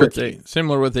similar to little tricky.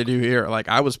 what they do here. Like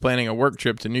I was planning a work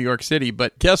trip to New York City,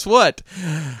 but guess what?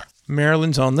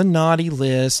 Maryland's on the naughty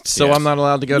list, so Yes. I'm not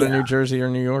allowed to go to Yeah. New Jersey or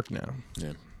New York now.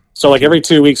 So like every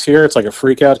 2 weeks here, it's like a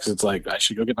freak out because it's like I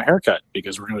should go get my hair cut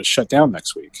because we're going to shut down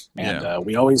next week, and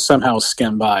we always somehow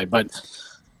skim by. But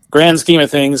grand scheme of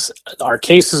things, our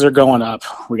cases are going up.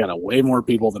 We got way more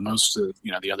people than most of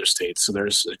the other states, so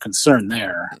there's a concern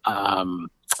there.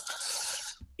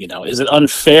 Is it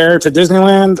unfair to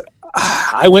Disneyland?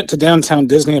 I went to downtown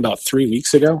Disney about 3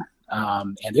 weeks ago,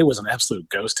 and it was an absolute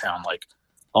ghost town. Like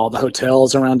all the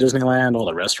hotels around Disneyland, all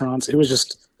the restaurants, it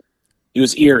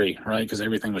was eerie, right? Because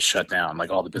everything was shut down, like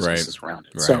all the businesses around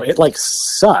it. Right. So it like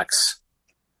sucks.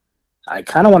 I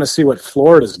kind of want to see what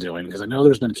Florida's doing because I know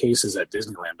there's been cases at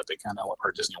Disneyland, but they kind of,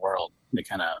 or Disney World, they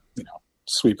kind of,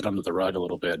 sweep it under the rug a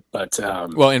little bit. But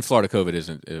Well, in Florida, COVID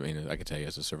isn't. I mean, I can tell you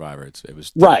as a survivor, it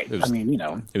was right. It was, I mean,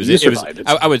 it was. you It was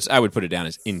survived. I would put it down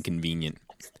as inconvenient.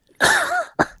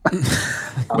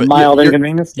 A mild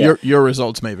inconvenience. Yeah. Your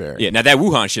results may vary. Yeah. Now that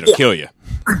Wuhan shit will kill you,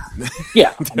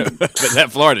 Yeah. I mean, but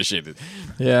that Florida shit.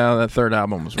 Yeah, that third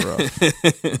album was rough.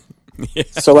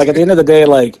 so like at the end of the day,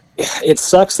 like it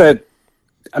sucks that,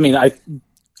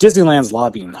 Disneyland's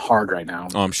lobbying hard right now.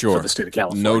 Oh, I'm sure. For the state of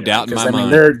California. No doubt in because, my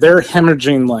mind. They're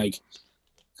hemorrhaging like.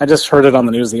 I just heard it on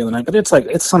the news the other night, but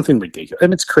it's something ridiculous. I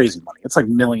mean, it's crazy money. It's like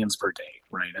millions per day,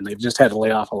 right? And they've just had to lay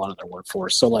off a lot of their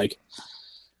workforce. So like,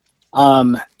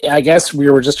 I guess we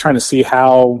were just trying to see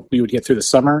how we would get through the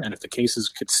summer and if the cases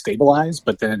could stabilize.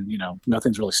 But then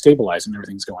nothing's really stabilized and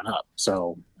everything's going up.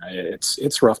 So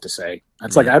it's rough to say.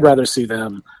 It's like I'd rather see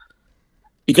them.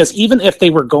 Because even if they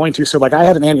were going to, so like I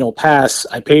had an annual pass,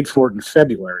 I paid for it in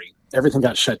February. Everything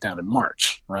got shut down in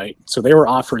March, right? So they were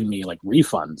offering me like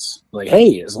refunds. Like,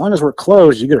 hey, as long as we're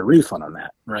closed, you get a refund on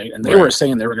that, right? And they were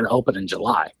saying they were going to open in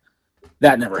July.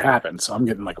 That never happened, so I'm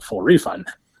getting like a full refund.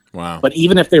 Wow. But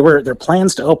even if their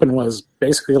plans to open was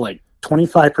basically like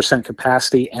 25%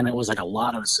 capacity, and it was like a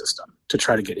lotto system to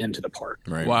try to get into the park.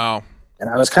 Right. Wow. And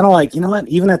I was kind of like, you know what?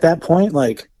 Even at that point,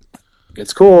 like,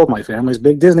 it's cool. My family's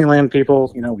big Disneyland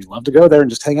people. We love to go there and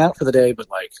just hang out for the day. But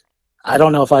like, I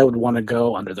don't know if I would want to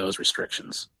go under those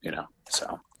restrictions.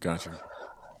 So. Gotcha.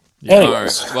 Anyways, All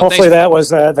right. Well, hopefully that was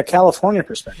the California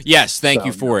perspective. Yes, thank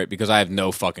you So, for it because I have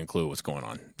no fucking clue what's going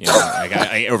on. Like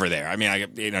I over there. I mean,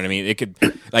 you know what I mean. It could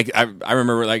like I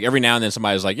remember like every now and then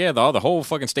somebody's like, "Yeah, the whole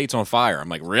fucking state's on fire." I'm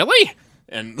like, "Really?"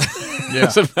 And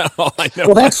that's about all I know.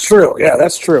 Well, that's true. Yeah,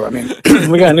 that's true. I mean,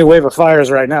 we got a new wave of fires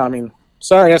right now. I mean,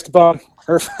 sorry, Esteban,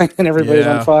 Irvine, and everybody's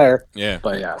Yeah. on fire. Yeah.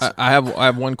 But yeah, I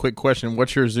have one quick question.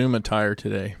 What's your Zoom attire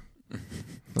today?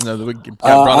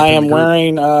 I am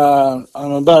wearing. I'm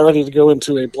about ready to go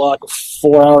into a block of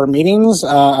 4-hour meetings.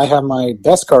 I have my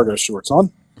best cargo shorts on,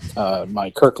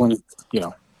 my Kirkland,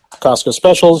 Costco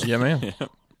specials, Yeah, man.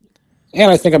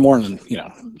 and I think I'm wearing,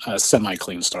 a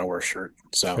semi-clean Star Wars shirt.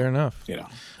 So Fair enough. You know,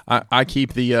 I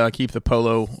keep the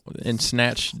polo in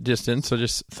snatch distance, so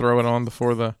just throw it on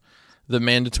before the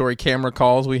mandatory camera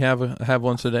calls we have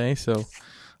once a day. So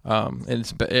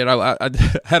I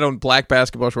had on black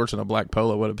basketball shorts and a black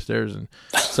polo went upstairs, and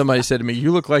somebody said to me,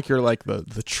 "You look like you're like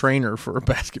the trainer for a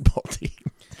basketball team."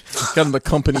 Kind of the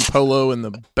company polo and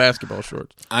the basketball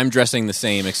shorts. I'm dressing the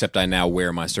same, except I now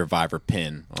wear my Survivor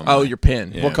pin. Your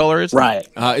pin. Yeah. What color is it? Right.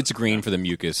 It's green for the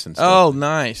mucus and stuff. Oh,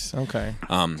 nice. Okay.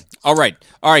 All right,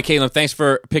 Caleb. Thanks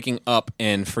for picking up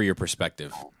and for your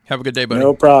perspective. Have a good day, buddy.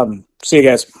 No problem. See you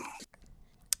guys.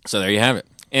 So there you have it.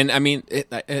 And I mean,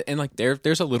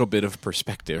 there's a little bit of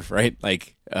perspective, right?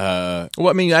 Like, well,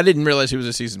 I mean, I didn't realize he was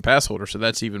a season pass holder, so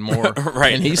that's even more.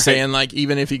 Right. And he's saying like,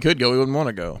 even if he could go, he wouldn't want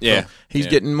to go. Yeah. So he's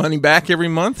getting money back every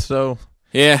month, so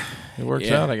yeah, it works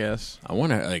out, I guess. I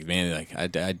wonder, like, man, like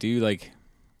I do like,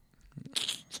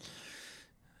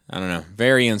 I don't know,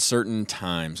 very uncertain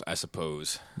times, I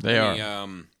suppose. They are. Let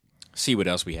me, see what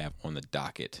else we have on the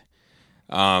docket.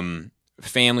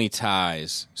 Family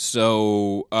ties.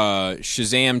 So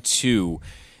Shazam 2.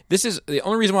 This is the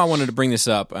only reason why I wanted to bring this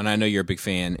up, and I know you're a big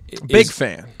fan.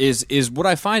 Is what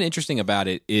I find interesting about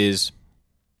it is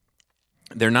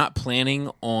they're not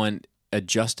planning on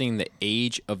adjusting the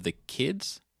age of the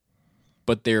kids,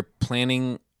 but they're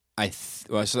planning.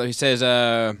 So he says.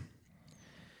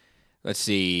 Let's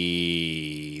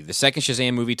see. The second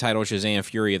Shazam movie, titled Shazam: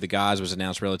 Fury of the Gods, was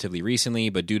announced relatively recently,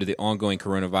 but due to the ongoing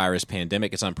coronavirus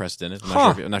pandemic, it's unprecedented.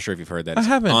 I'm not sure if you've heard that. I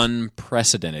haven't.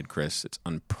 Unprecedented, Chris. It's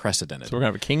unprecedented. So we're gonna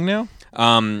have a king now.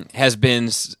 Has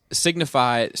been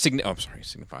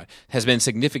has been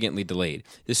significantly delayed.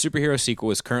 This superhero sequel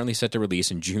is currently set to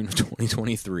release in June of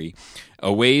 2023,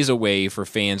 a ways away for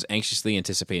fans anxiously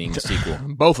anticipating the sequel.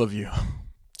 Both of you.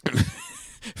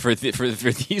 For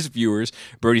these viewers,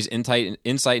 Brody's insight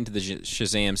into the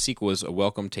Shazam sequel is a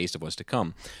welcome taste of what's to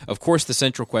come. Of course, the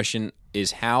central question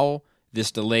is how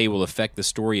this delay will affect the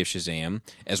story of Shazam,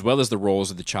 as well as the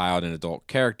roles of the child and adult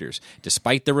characters.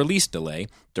 Despite the release delay,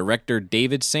 director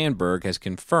David Sandberg has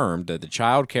confirmed that the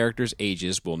child characters'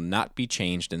 ages will not be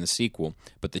changed in the sequel,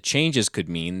 but the changes could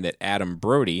mean that Adam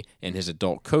Brody and his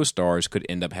adult co-stars could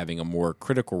end up having a more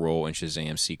critical role in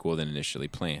Shazam's sequel than initially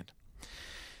planned.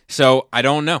 So I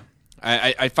don't know.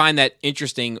 I find that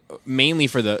interesting, mainly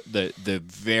for the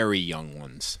very young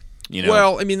ones. You know?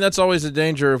 Well, I mean, that's always the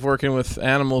danger of working with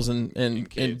animals and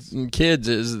kids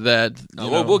is that.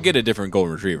 We'll get a different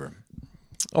golden retriever.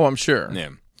 Oh, I'm sure.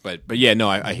 Yeah, but yeah, no,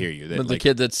 I hear you. That, but the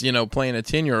kid that's playing a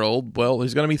 10-year-old, well,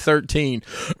 he's going to be 13,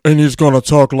 and he's going to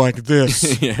talk like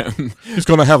this. Yeah, he's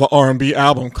going to have an R&B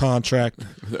album contract.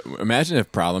 Imagine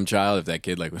if Problem Child, if that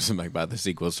kid was about the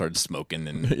sequel, started smoking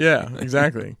and yeah,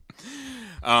 exactly.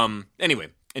 Anyway,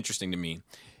 interesting to me.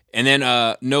 And then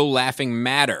No Laughing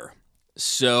Matter.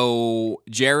 So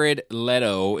Jared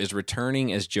Leto is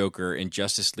returning as Joker in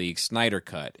Justice League Snyder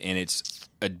Cut, and it's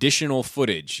additional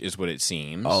footage, is what it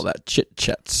seems. All that chit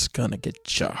chat's gonna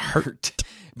get you hurt.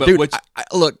 But dude,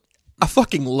 look, I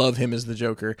fucking love him as the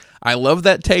Joker. I love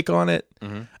that take on it.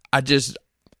 Mm-hmm.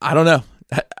 I don't know.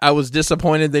 I was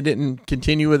disappointed they didn't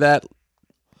continue with that.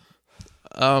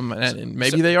 And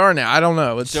maybe they are now. I don't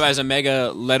know. So as a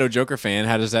mega Leto Joker fan,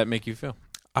 how does that make you feel?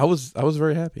 I was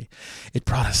very happy. It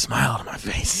brought a smile to my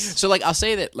face. So I'll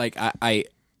say that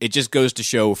it just goes to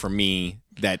show for me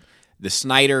that the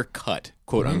Snyder Cut,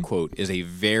 quote unquote, is a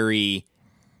very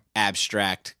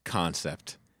abstract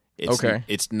concept.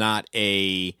 It's not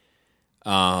a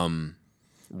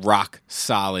rock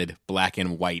solid black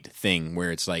and white thing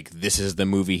where it's like, this is the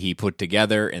movie he put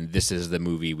together and this is the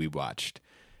movie we watched.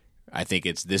 I think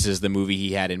this is the movie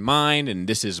he had in mind, and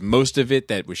this is most of it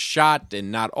that was shot,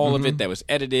 and not all of it that was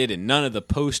edited, and none of the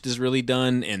post is really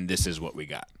done, and this is what we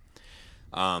got.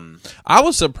 I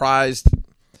was surprised.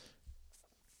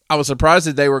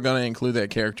 That they were going to include that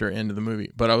character into the movie,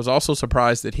 but I was also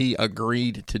surprised that he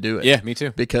agreed to do it. Yeah, me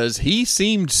too. Because he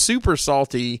seemed super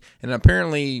salty, and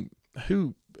apparently,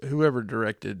 whoever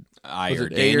directed.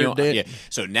 Daniel. Yeah.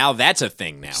 So now that's a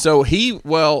thing now. So he,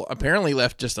 apparently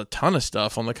left just a ton of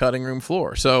stuff on the cutting room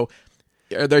floor. So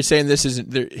are they saying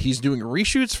he's doing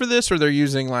reshoots for this, or they're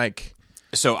using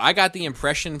So I got the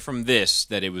impression from this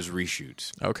that it was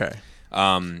reshoots. Okay.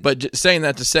 But saying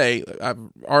that to say,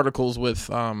 articles with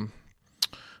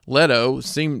Leto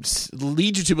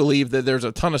lead you to believe that there's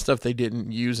a ton of stuff they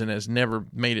didn't use and has never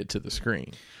made it to the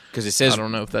screen. Because it says, I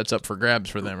don't know if that's up for grabs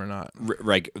for them or not.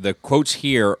 Right, the quotes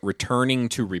here, returning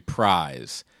to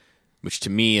reprise, which to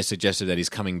me has suggested that he's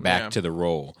coming back to the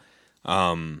role.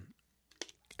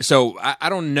 So I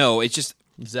don't know. It's just,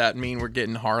 does that mean we're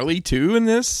getting Harley too in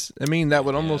this? I mean, that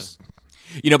would almost,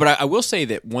 but I will say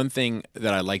that one thing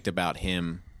that I liked about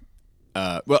him,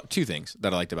 two things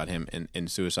that I liked about him in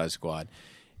Suicide Squad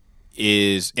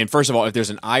is, and first of all, if there's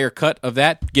an Ayer cut of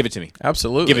that, give it to me.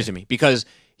 Absolutely, give it to me, because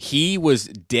he was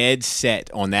dead set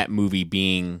on that movie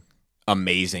being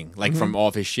amazing, like from all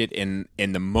of his shit. And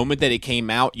the moment that it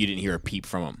came out, you didn't hear a peep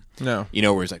from him. No. You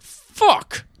know, where it's like,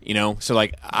 fuck. You know, so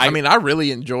like I mean, I really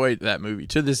enjoyed that movie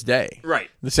to this day. Right.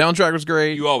 The soundtrack was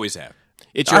great. You always have.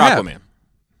 It's your I have. Aquaman.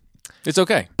 It's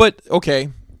okay. But okay,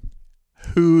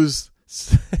 who's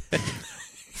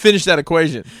finish that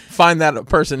equation? Find that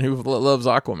person who loves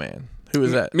Aquaman. Who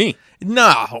is that? Me.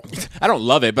 No. I don't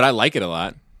love it, but I like it a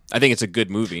lot. I think it's a good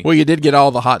movie. Well, you did get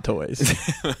all the hot toys.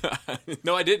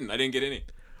 No, I didn't. I didn't get any.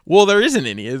 Well, there isn't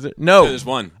any, is there? No. There's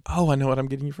one. Oh, I know what I'm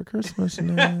getting you for Christmas.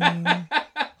 No.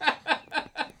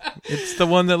 It's the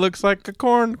one that looks like a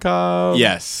corn cob.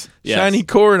 Yes. Shiny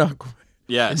corn. Aquaman.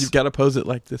 Yes. And you've got to pose it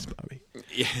like this, Bobby.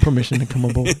 Yeah. Permission to come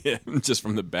aboard. Yeah, just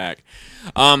from the back.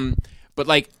 But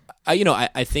like,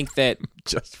 I think that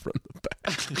Just from the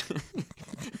back.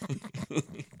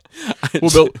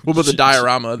 We'll build a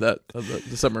diorama of the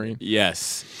submarine.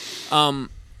 Yes.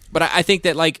 But I think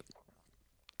that like,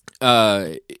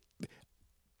 I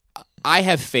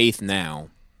have faith now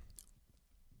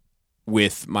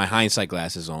with my hindsight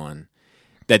glasses on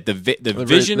that the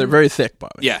vision. They're very thick,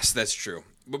 Bobby. Yes, that's true.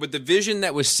 But with the vision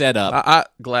that was set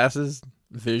up, Glasses,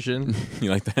 vision.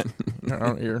 you like that?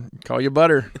 Call you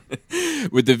butter.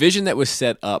 With the vision that was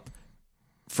set up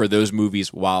for those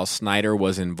movies while Snyder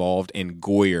was involved and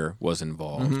Goyer was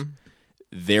involved,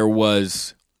 it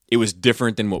was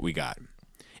different than what we got.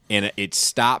 And it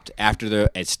stopped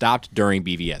during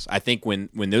BVS. I think when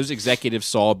those executives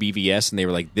saw BVS and they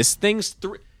were like, this thing's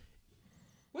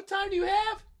what time do you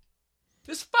have?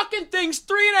 This fucking thing's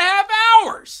 3.5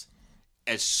 hours.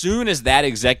 As soon as that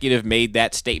executive made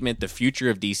that statement, the future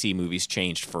of DC movies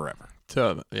changed forever.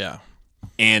 Yeah.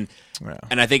 And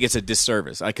I think it's a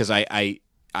disservice because I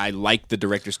like the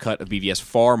director's cut of BVS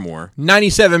far more.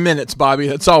 97 minutes, Bobby.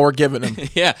 That's all we're giving him.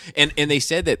 Yeah, and they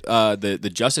said that the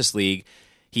Justice League,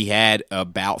 he had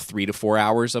about 3 to 4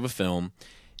 hours of a film.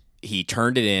 He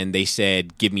turned it in. They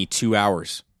said, give me 2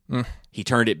 hours. He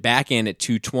turned it back in at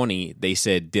 2:20. They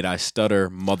said, did I stutter,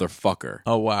 motherfucker?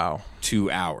 Oh, wow.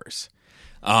 2 hours.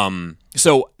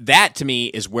 So that to me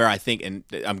is where I think, and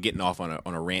I'm getting off on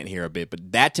a rant here a bit,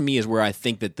 but that to me is where I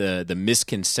think that the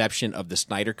misconception of the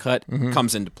Snyder Cut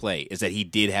comes into play, is that he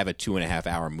did have a 2.5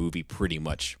 hour movie pretty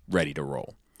much ready to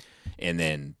roll. And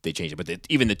then they changed it. But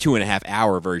even the 2.5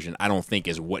 hour version, I don't think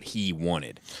is what he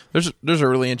wanted. There's a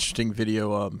really interesting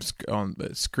video on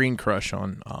Screen Crush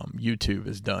on YouTube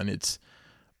is done. It's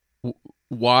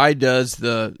why does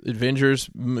the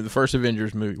first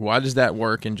Avengers movie, why does that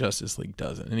work and Justice League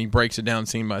doesn't? And he breaks it down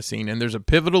scene by scene. And there's a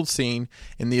pivotal scene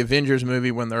in the Avengers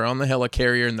movie when they're on the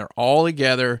helicarrier and they're all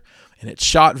together, and it's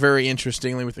shot very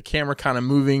interestingly with the camera kind of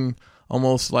moving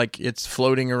almost like it's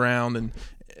floating around, and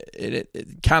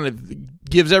it kind of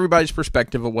gives everybody's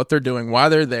perspective of what they're doing, why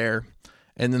they're there,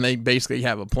 and then they basically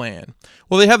have a plan.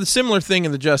 Well, they have the similar thing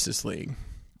in the Justice League.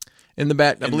 I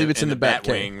believe it's in the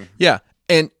Batwing. Yeah.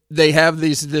 And they have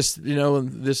this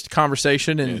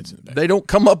conversation, and they don't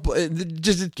come up. It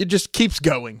just keeps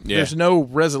going. Yeah. There's no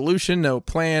resolution, no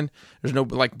plan. There's no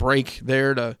break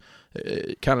there to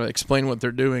kind of explain what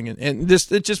they're doing. And this,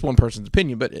 it's just one person's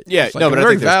opinion, but it's I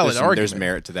very think valid argument. there's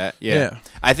merit to that. Yeah.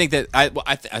 I think that I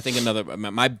think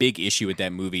my big issue with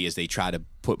that movie is they try to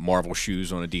put Marvel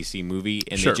shoes on a DC movie,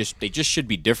 and they just should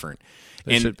be different.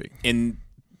 They should be. And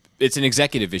it's an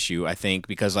executive issue, I think,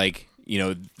 because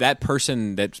that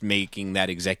person that's making that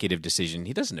executive decision,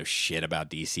 he doesn't know shit about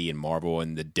DC and Marvel,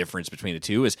 and the difference between the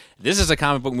two is this is a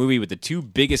comic book movie with the two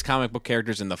biggest comic book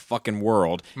characters in the fucking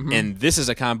world, and this is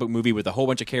a comic book movie with a whole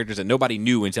bunch of characters that nobody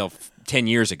knew until 10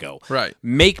 years ago. Right.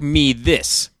 Make me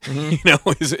this.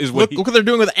 Is what look what they're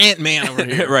doing with Ant-Man over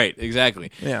here. Right,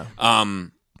 exactly. Yeah.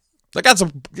 The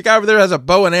guy over there has a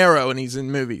bow and arrow, and he's in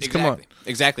movies. Exactly. Come on.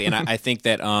 Exactly. And I think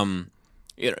that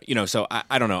so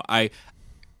I don't know.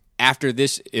 After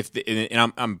this,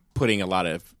 I'm putting a lot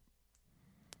of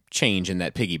change in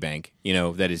that piggy bank,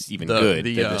 that is even good.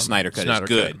 The Snyder Cut is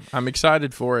good. I'm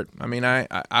excited for it. I mean,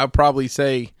 I'll probably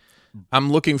say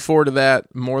I'm looking forward to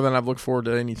that more than I've looked forward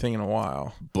to anything in a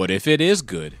while. But if it is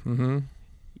good,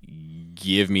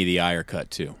 give me the Ayer cut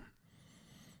too.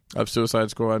 Of Suicide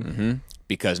Squad?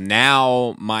 Because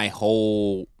now my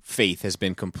whole faith has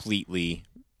been completely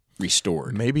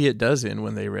restored. Maybe it does end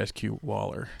when they rescue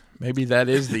Waller. Maybe that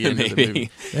is the end of the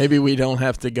movie. Maybe we don't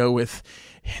have to go with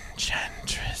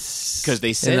Enchantress. Because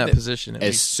they said in that position,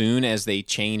 as soon as they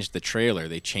changed the trailer,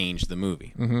 they changed the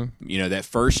movie. That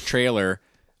first trailer,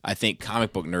 I think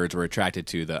comic book nerds were attracted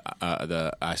to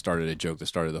the I started a joke that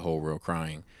started the whole world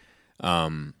crying.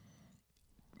 When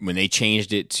they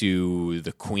changed it to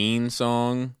the Queen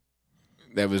song,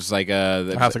 That was like I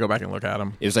have to go back and look at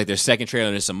them. it was like their second trailer,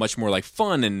 and it's a much more like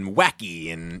fun and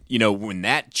wacky. And when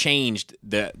that changed,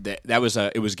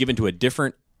 it was given to a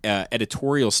different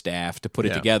editorial staff to put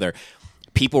it together.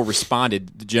 People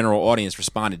responded. The general audience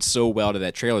responded so well to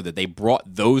that trailer that they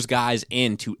brought those guys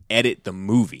in to edit the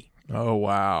movie. Oh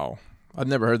wow, I've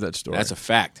never heard that story. That's a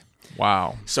fact.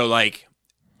 Wow. So like,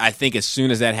 I think as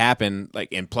soon as that happened,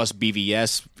 like, and plus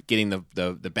BVS getting the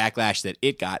backlash that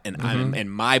it got, and and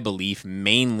my belief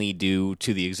mainly due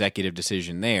to the executive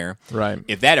decision there. Right.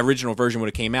 If that original version would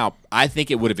have came out, I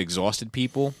think it would have exhausted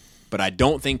people, but I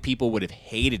don't think people would have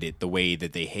hated it the way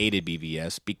that they hated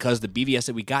BVS, because the BVS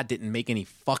that we got didn't make any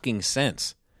fucking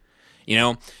sense.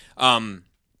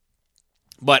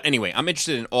 But anyway, I'm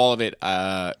interested in all of it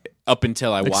up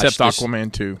until I watched Except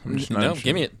Aquaman 2. I'm just not No, interested.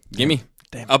 give me it. Give me.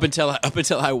 Damn. Up until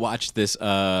I watched this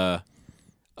Snyder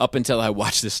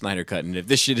cut, and if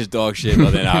this shit is dog shit,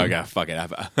 well then I got fuck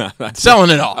it. Selling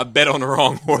it all. I bet on the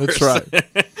wrong horse. That's right.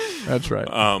 That's right.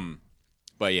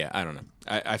 But yeah, I don't know.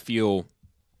 I feel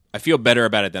better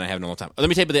about it than I have in a long time. Let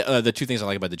me tell you the two things I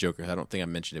like about the Joker. I don't think I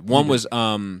mentioned it. One was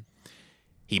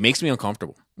he makes me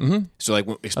uncomfortable. Mm-hmm. So like,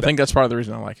 I think that's part of the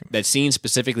reason I like him. that scene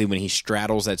specifically when he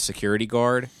straddles that security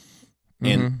guard,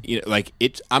 and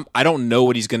I don't know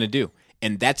what he's going to do.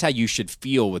 And that's how you should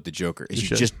feel with the Joker. Is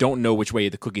you just don't know which way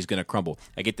the cookie's going to crumble.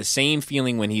 I get the same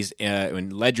feeling when he's when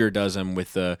Ledger does him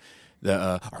with the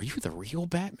are you the real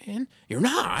Batman? You're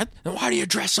not. Then why do you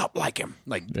dress up like him?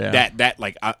 Like that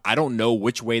like I don't know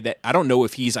which way that I don't know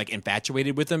if he's like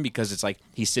infatuated with him because it's like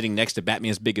he's sitting next to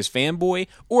Batman's biggest fanboy,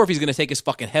 or if he's going to take his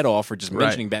fucking head off for just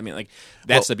mentioning Batman. Like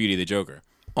that's the beauty of the Joker.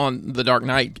 On The Dark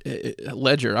Knight,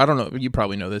 Ledger, I don't know, you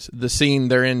probably know this. The scene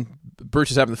they're in, Bruce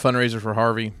is having the fundraiser for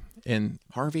Harvey. And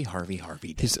Harvey.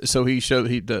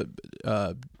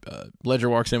 Ledger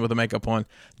walks in with the makeup on.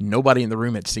 Nobody in the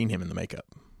room had seen him in the makeup.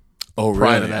 Oh,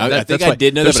 prior really? to that. I think I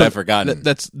did know that, but I've forgotten.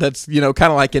 That's kind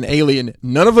of like an Alien.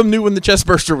 None of them knew when the chest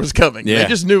burster was coming. Yeah. They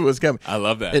just knew it was coming. I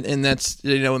love that. And that's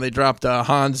when they dropped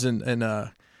Hans and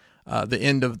the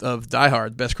end of Die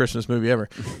Hard, best Christmas movie ever.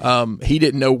 He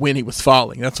didn't know when he was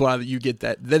falling. That's why you get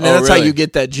that. That's how you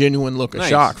get that genuine look of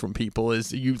shock from people.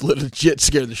 Is you legit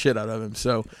scare the shit out of him.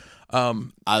 So.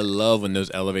 I love when those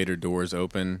elevator doors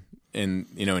open and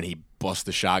and he busts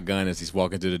the shotgun as he's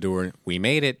walking through the door. We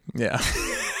made it. Yeah.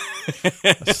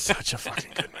 That's such a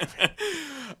fucking good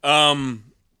movie.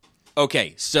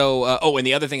 Okay, so and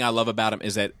the other thing I love about him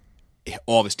is that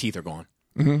all of his teeth are gone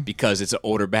because it's an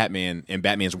older Batman, and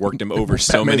Batman's worked him over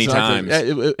so many times.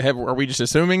 Are we just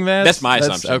assuming that? That's my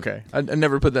assumption. Okay, I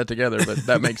never put that together, but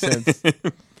that makes sense.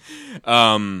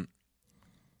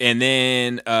 And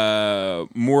then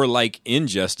more like in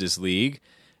Justice League,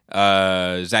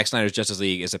 Zack Snyder's Justice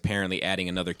League is apparently adding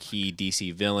another key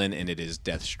DC villain, and it is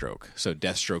Deathstroke. So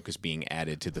Deathstroke is being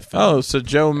added to the film. Oh, so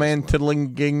Joe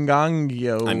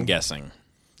Manganiello. I'm guessing.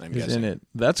 Is in it.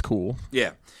 That's cool.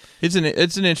 Yeah. It's an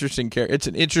interesting character. It's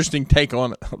an interesting take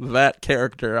on that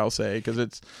character, I'll say, because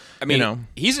it's. I mean,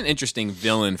 he's an interesting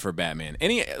villain for Batman.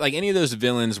 Any of those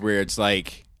villains where it's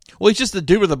like. Well, he's just a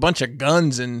dude with a bunch of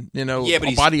guns and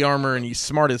body armor, and he's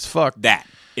smart as fuck.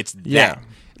 It's that.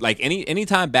 Like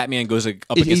anytime Batman goes up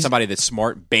against somebody that's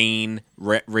smart, Bane,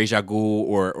 Ra's al Ghul,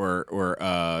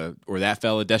 or that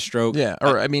fella Deathstroke. Yeah,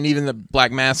 or even the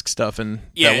Black Mask stuff and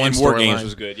that one and War Games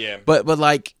was good. Yeah, but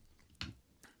like.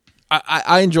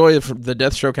 I enjoy it from the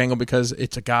Deathstroke angle because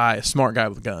it's a smart guy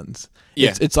with guns.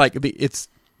 Yeah, it's like it's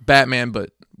Batman, but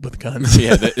with guns.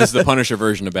 Yeah, it's the Punisher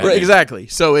version of Batman. Right, exactly.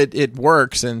 So it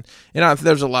works, and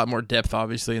there's a lot more depth,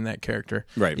 obviously, in that character.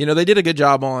 Right. They did a good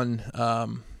job on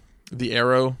the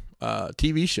Arrow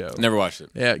TV show. Never watched it.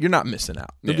 Yeah, you're not missing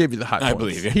out. They'll give you the high points. I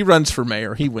believe you. He runs for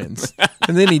mayor. He wins,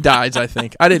 and then he dies. I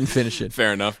think I didn't finish it.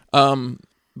 Fair enough.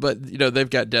 But they've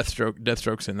got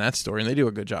Deathstrokes in that story, and they do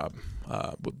a good job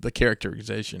with the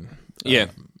characterization.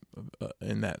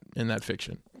 In that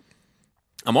fiction.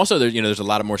 I'm also there. There's a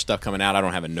lot of more stuff coming out. I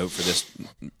don't have a note for this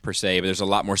per se, but there's a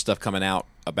lot more stuff coming out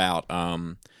about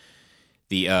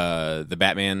the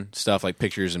Batman stuff, like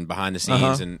pictures and behind the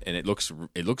scenes, and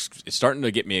it's starting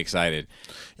to get me excited.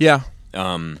 Yeah.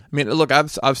 Look,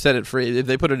 I've said it for if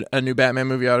they put a new Batman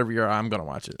movie out every year, I'm going to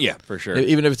watch it. Yeah, for sure.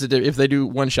 Even if if they do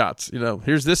one shots,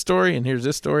 here's this story and here's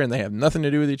this story, and they have nothing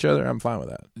to do with each other, I'm fine with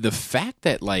that. The fact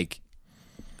that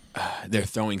they're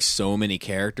throwing so many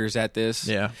characters at this,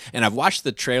 and I've watched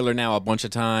the trailer now a bunch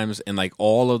of times, and like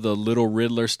all of the little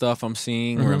Riddler stuff I'm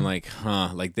seeing, where I'm like,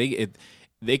 like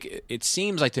it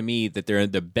seems like to me that they're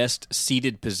in the best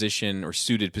seated position or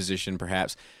suited position,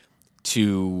 perhaps,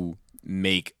 to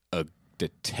make a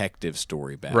detective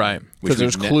story Batman. Right, because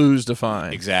there's clues to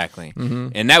find. Exactly.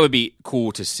 And that would be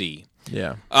cool to see.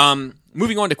 Yeah.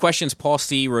 Moving on to questions, Paul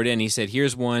C. wrote in. He said,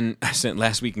 here's one I sent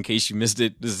last week in case you missed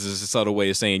it. This is a subtle way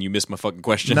of saying you missed my fucking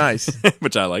question. Nice.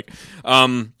 Which I like.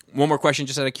 One more question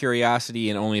just out of curiosity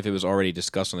and only if it was already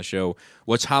discussed on the show.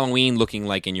 What's Halloween looking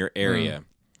like in your area?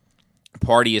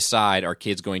 Party aside, are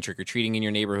kids going trick-or-treating in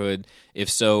your neighborhood? If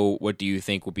so, what do you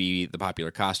think will be the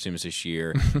popular costumes this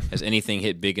year? Has anything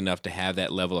hit big enough to have that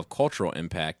level of cultural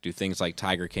impact? Do things like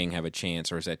Tiger King have a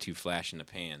chance, or is that too flash in the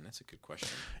pan? That's a good question.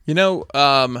 You know,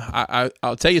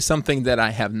 I'll tell you something that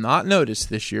I have not noticed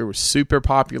this year was super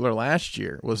popular last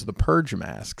year was the purge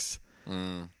masks.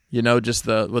 You know, just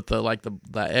the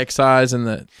excise and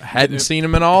the I hadn't seen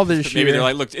them at all this year. Maybe they're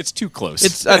like, look, it's too close.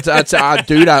 Dude.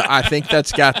 I think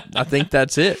that's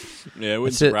it. Yeah, it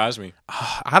wouldn't surprise me.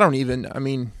 I don't even. I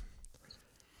mean,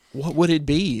 what would it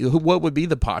be? What would be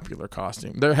the popular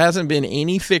costume? There hasn't been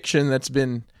any fiction that's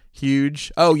been huge.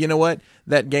 Oh, you know what?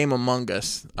 That game Among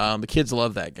Us. The kids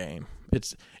love that game.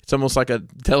 It's almost like a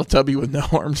Teletubby with no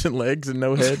arms and legs and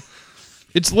no head.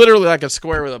 It's literally like a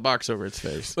square with a box over its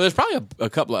face. Well, there's probably a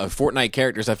couple of Fortnite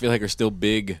characters I feel like are still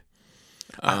big.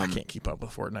 I can't keep up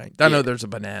with Fortnite. I know there's a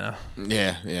banana.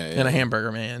 Yeah. And a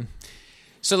hamburger man.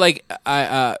 So, like,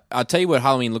 I'll tell you what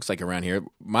Halloween looks like around here.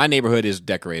 My neighborhood is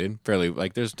decorated fairly.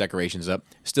 Like, there's decorations up.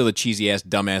 Still the cheesy ass,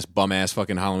 dumbass, bum ass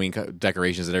fucking Halloween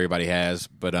decorations that everybody has.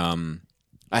 But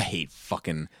I hate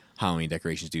fucking Halloween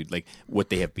decorations, dude. Like what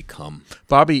they have become.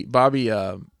 Bobby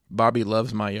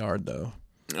loves my yard though.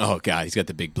 Oh God, he's got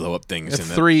the big blow up things.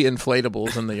 3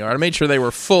 inflatables in the yard. I made sure they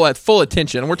were full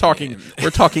attention. We're talking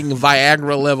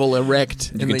Viagra level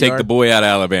erect. You can take the boy out of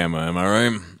Alabama. Am I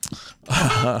right?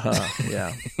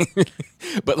 Yeah.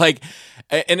 But like,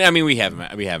 and I mean, we have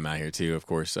them out here too, of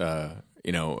course.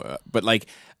 But like,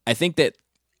 I think that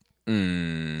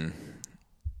I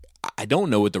don't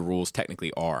know what the rules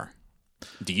technically are.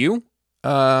 Do you?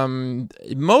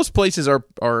 Most places are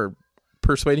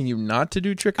persuading you not to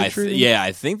do trick or treating.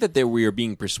 I think that we are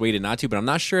being persuaded not to, but I'm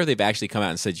not sure if they've actually come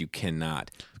out and said you cannot.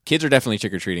 Kids are definitely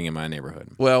trick or treating in my neighborhood.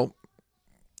 Well,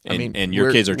 and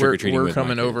your kids are trick or treating. We're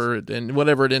coming over, and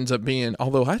whatever it ends up being.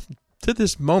 Although I, to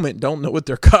this moment, don't know what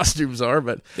their costumes are,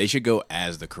 but they should go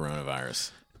as the coronavirus,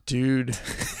 dude.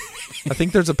 I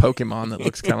think there's a Pokemon that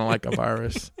looks kind of like a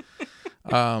virus.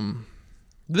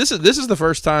 This is the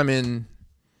first time in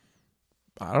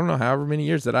I don't know however many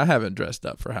years that I haven't dressed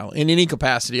up for Halloween in any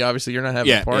capacity. Obviously, you're not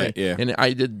having a party. Yeah. And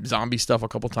I did zombie stuff a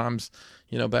couple times,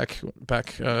 back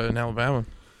in Alabama.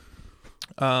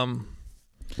 I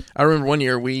remember one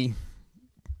year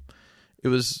it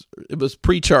was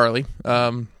pre-Charlie,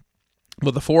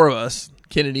 with the 4 of us,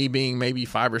 Kennedy being maybe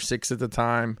 5 or 6 at the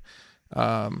time.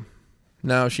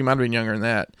 No, she might have been younger than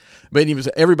that. But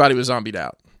everybody was zombied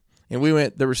out. And we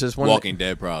went, there was this one. Walking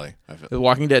Dead, probably. The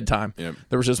Walking Dead time. Yep.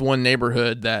 There was this one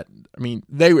neighborhood that,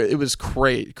 it was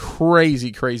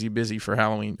crazy busy for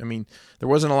Halloween. I mean, there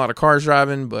wasn't a lot of cars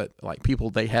driving, but like people,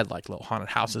 they had like little haunted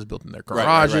houses built in their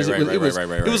garages.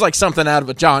 It was like something out of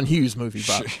a John Hughes movie.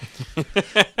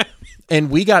 And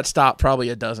we got stopped probably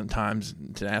a dozen times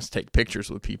to ask to take pictures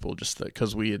with people just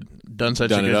because we had done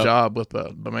such a good job with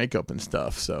the makeup and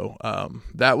stuff. So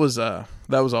that was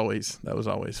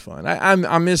always fun.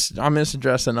 I miss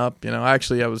dressing up.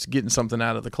 I was getting something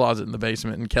out of the closet in the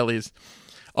basement, and Kelly's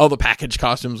all the package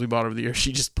costumes we bought over the years.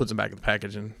 She just puts them back in the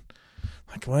package, and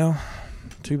like, well,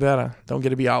 too bad I don't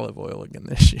get to be olive oil again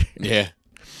this year. Yeah,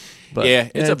 but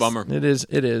it's a bummer. It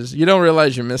is. You don't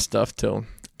realize you miss stuff till.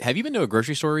 Have you been to a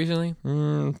grocery store recently?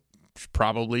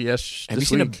 Probably, yes. Have you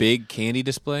seen a big candy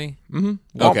display?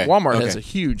 Mm-hmm. Okay. Walmart has a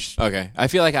huge. Okay. I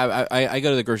feel like I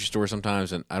go to the grocery store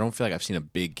sometimes, and I don't feel like I've seen a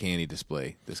big candy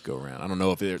display this go around. I don't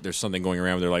know if there's something going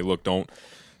around where they're like, look, don't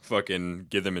fucking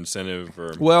give them incentive.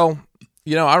 Well,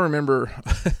 I remember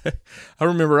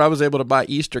I was able to buy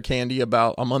Easter candy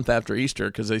about a month after Easter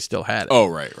because they still had it. Oh,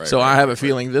 right. So I have a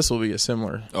feeling this will be a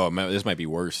similar. Oh, man, this might be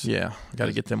worse. Yeah. Got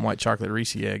to get them white chocolate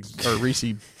Reese eggs or Reese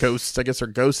ghosts. I guess they're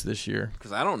ghosts this year.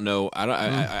 Because I don't know.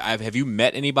 Have you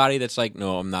met anybody that's like,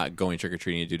 no, I'm not going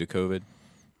trick-or-treating due to COVID?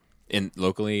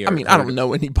 Locally? I don't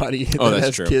know anybody that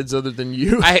has true. kids other than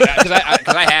you. Because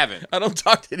I haven't. I don't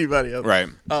talk to anybody else. Right.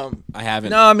 I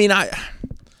haven't. No,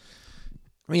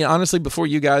 honestly, before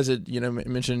you guys had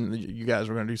mentioned you guys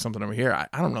were going to do something over here,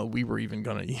 I don't know we were even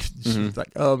going to.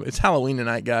 Like, it's Halloween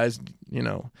tonight, guys.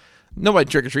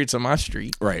 Nobody trick or treats on my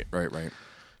street. Right.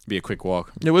 Be a quick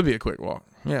walk. It would be a quick walk.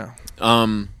 Yeah.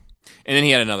 And then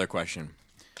he had another question.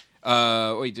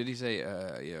 Wait, did he say?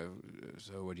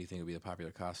 So, what do you think would be the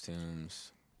popular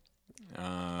costumes?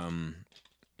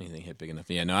 Anything hit big enough?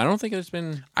 Yeah, no, I don't think it's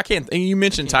been. I can't. And you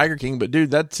mentioned Tiger King, but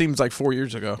dude, that seems like 4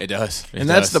 years ago. It does, and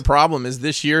that's the problem. Is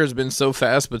this year has been so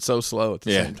fast but so slow at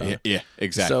the same time. Yeah,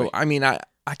 exactly. So I mean, I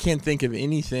can't think of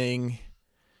anything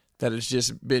that has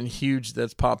just been huge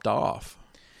that's popped off.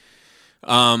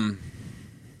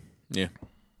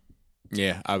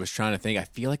 Yeah. I was trying to think. I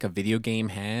feel like a video game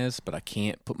has, but I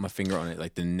can't put my finger on it.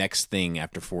 Like the next thing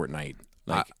after Fortnite.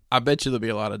 Like I bet you there'll be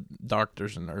a lot of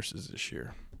doctors and nurses this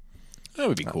year. that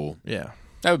would be cool. Yeah.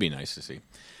 That would be nice to see.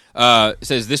 It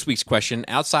says this week's question: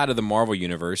 outside of the Marvel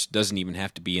universe, doesn't even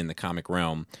have to be in the comic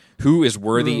realm. Who is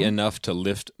worthy enough to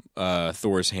lift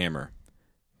Thor's hammer?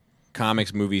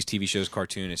 Comics, movies, TV shows,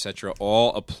 cartoon, etc.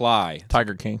 all apply.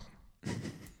 Tiger King.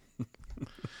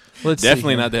 Let's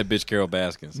Definitely see. not that bitch Carol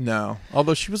Baskins. No.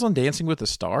 Although she was on Dancing with the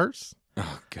Stars.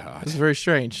 Oh God. This is very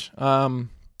strange.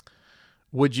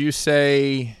 Would you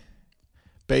say,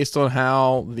 based on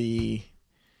how the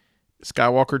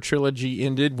Skywalker trilogy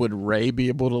ended, would Rey be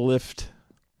able to lift?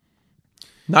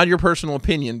 Not your personal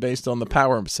opinion, based on the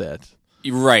power set.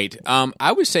 Right.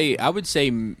 I would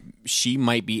say she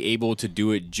might be able to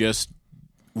do it just.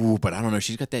 Ooh, but I don't know.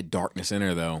 She's got that darkness in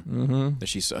her though. Mm-hmm. That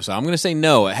so I'm going to say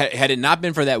no. Had it not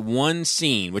been for that one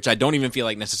scene, which I don't even feel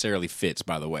like necessarily fits,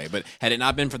 by the way, but had it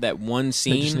not been for that one They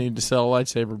scene, just need to sell a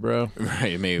lightsaber, bro.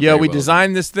 right? It may Yeah, very we well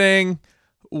designed this thing.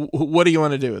 What do you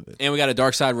want to do with it? and we got a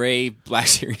Dark Side Ray Black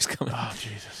Series coming. Oh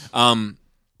Jesus!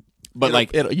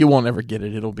 But you won't ever get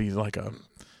it. It'll be like a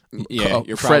yeah,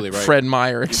 you're probably right. Fred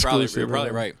Meyer You're exclusive. You're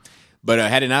probably right. But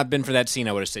had it not been for that scene,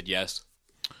 I would have said yes.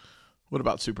 What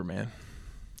about Superman?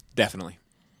 Definitely.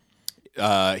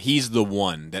 He's the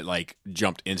one that like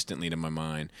jumped instantly to my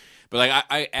mind. But like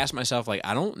I asked myself, like,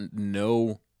 I don't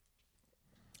know.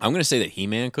 I'm gonna say that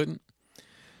He-Man couldn't.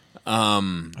 I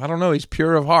don't know. He's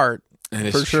pure of heart That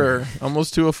is for true. sure.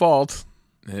 Almost to a fault.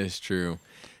 That is true.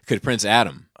 Could Prince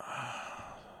Adam?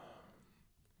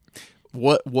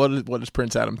 What does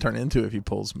Prince Adam turn into if he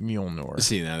pulls Mjolnir?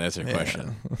 See, now that's a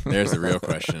question. There's the real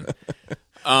question.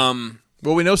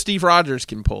 Well, we know Steve Rogers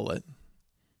can pull it.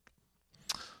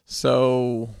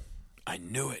 So, I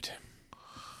knew it.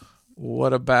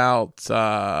 what about?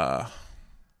 I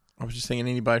was just thinking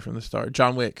anybody from the start.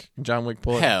 John Wick. Can John Wick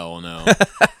pull it? Hell no.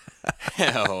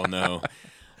 Hell no.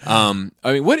 I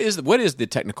mean, what is the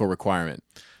technical requirement?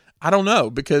 I don't know,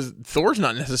 because Thor's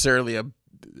not necessarily a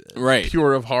Right.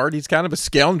 pure of heart. He's kind of a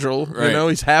scoundrel. Right. You know,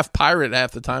 he's half pirate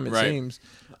half the time, it Right. seems.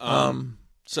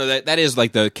 So that is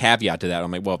like the caveat to that.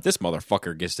 I'm like, well, if this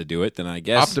motherfucker gets to do it, then I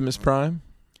guess Optimus Prime.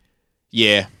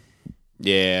 Yeah,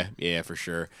 for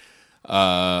sure.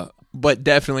 But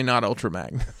definitely not Ultra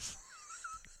Magnus.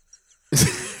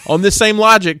 On this same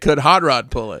logic, could Hot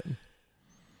Rod pull it?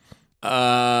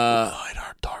 Light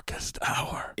our darkest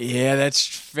hour. Yeah, that's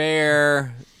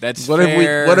fair. That's What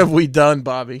fair. have we done,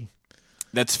 Bobby?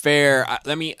 That's fair. I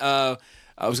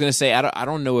was gonna say I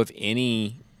don't know if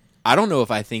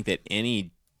I think that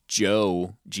any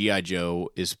G.I. Joe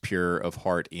is pure of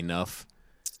heart enough.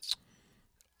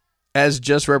 As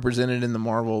just represented in the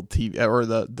Marvel TV or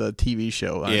the TV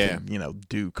show, I Yeah. think,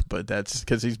 Duke, but that's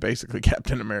because he's basically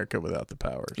Captain America without the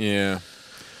powers. Yeah.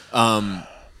 What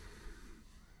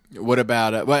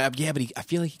about? But I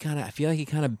feel like he kind of,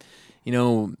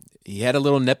 he had a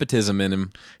little nepotism in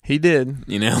him. He did.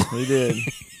 You know. He did.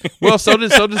 Well, so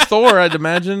does Thor, I'd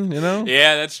imagine.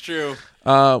 Yeah, that's true.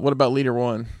 What about Leader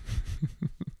One?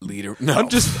 Leader. No. I'm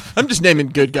just naming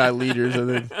good guy leaders. I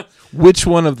think. Which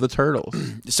one of the turtles?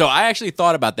 So I actually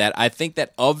thought about that. I think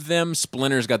that of them,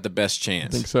 Splinter's got the best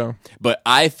chance. I think so. But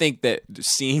I think that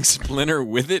seeing Splinter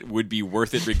with it would be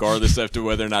worth it, regardless as to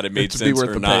whether or not it made It'd be sense worth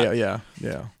or the not. payout.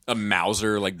 Yeah. A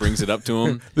Mauser brings it up to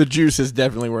him. The juice is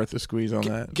definitely worth the squeeze on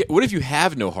that. What if you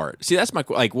have no heart? See, that's my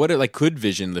could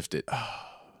Vision lift it?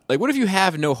 Like, what if you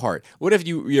have no heart? What if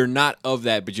you're not of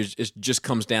that, but it just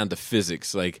comes down to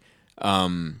physics, and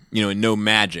no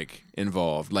magic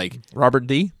involved, like Robert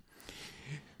D.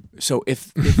 So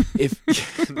if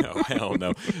no, hell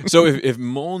no. So if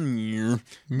Mjolnir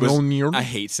was, Mjolnir? I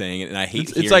hate saying it, and I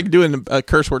hate It's like doing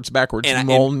curse words backwards. and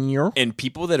Mjolnir. and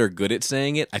people that are good at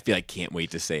saying it, I feel like can't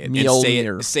wait to say it. And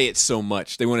Mjolnir. say it so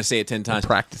much. They want to say it 10 times.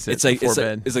 Practice it It's like before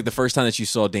bed. it's like the first time that you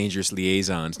saw Dangerous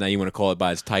Liaisons. Now you want to call it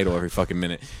by its title every fucking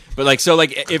minute. But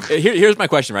here's my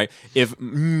question, right? If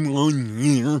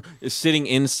Mjolnir is sitting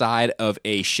inside of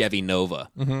a Chevy Nova,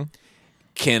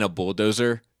 can a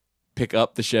bulldozer pick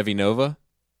up the Chevy Nova?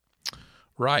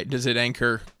 Right. Does it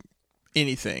anchor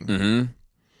anything? Mm-hmm.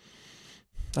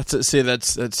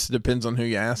 That's depends on who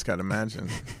you ask, I'd imagine.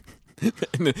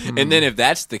 And then if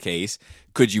that's the case,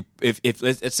 could you if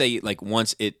let's say like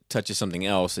once it touches something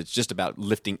else, it's just about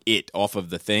lifting it off of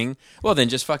the thing. Well, then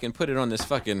just fucking put it on this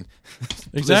fucking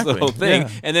this little thing,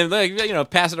 and then like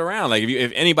pass it around. Like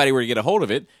if anybody were to get a hold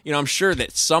of it, I'm sure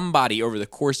that somebody over the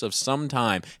course of some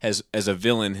time has, as a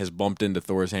villain, has bumped into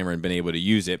Thor's hammer and been able to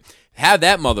use it. Have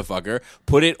that motherfucker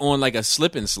put it on like a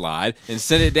slip and slide and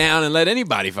set it down and let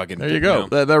anybody fucking. There you go.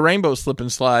 The rainbow slip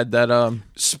and slide that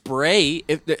spray.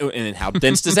 And how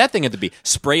dense does that thing have to be?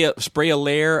 Spray a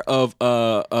layer of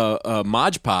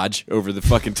Mod Podge over the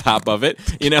fucking top of it,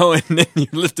 and then you're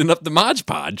lifting up the Mod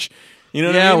Podge. You know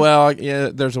what I mean? Well,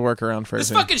 there's a workaround for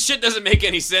this everything. fucking shit doesn't make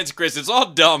any sense, Chris. It's all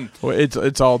dumb. Well,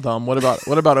 it's all dumb. What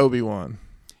about Obi-Wan?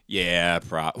 Yeah,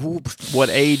 What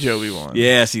age Obi-Wan?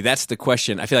 Yeah, see, that's the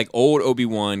question. I feel like old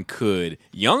Obi-Wan could.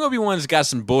 Young Obi-Wan's got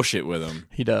some bullshit with him.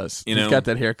 He does. He's got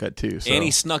that haircut too. So. And he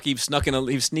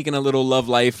was sneaking a little love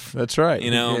life. That's right.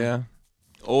 Yeah.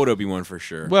 Old Obi-Wan for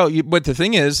sure. Well, but the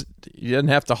thing is, you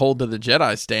didn't have to hold to the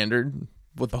Jedi standard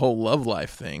with the whole love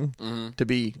life thing to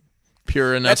be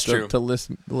pure enough to live.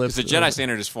 Because the Jedi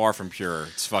standard is far from pure.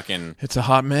 It's fucking. It's a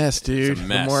hot mess, dude. It's a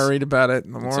mess. The more I read about it,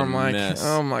 the more I'm like, mess.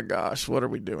 oh my gosh, what are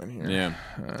we doing here? Yeah.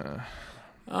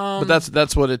 But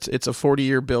that's what it's a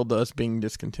 40-year build to us being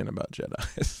discontent about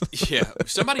Jedi. Yeah.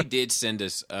 Somebody did send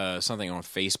us something on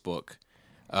Facebook,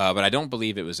 but I don't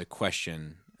believe it was a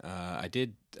question. I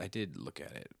did look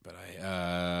at it, but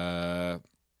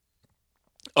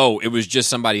it was just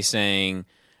somebody saying.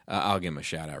 I'll give him a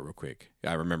shout out real quick.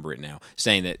 I remember it now.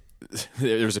 Saying that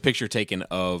there was a picture taken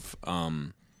of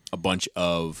a bunch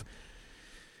of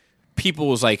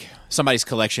people's, like, somebody's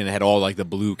collection that had all, like, the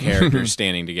blue characters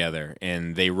standing together.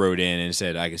 And they wrote in and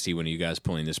said, I can see one of you guys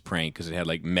pulling this prank because it had,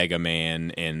 like, Mega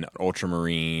Man and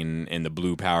Ultramarine and the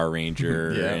Blue Power Ranger.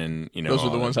 And, those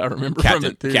are the ones I remember from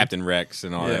it, too. Captain Rex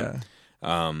and all that.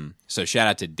 So shout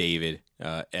out to David,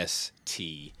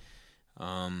 ST.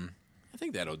 I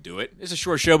think that'll do it. It's a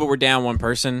short show, but we're down one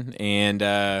person, and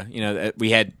we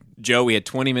had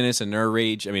 20 minutes of Nerd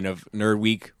Rage. Of Nerd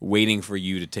Week, waiting for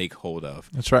you to take hold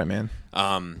of. That's right, man.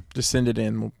 Just send it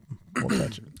in. We'll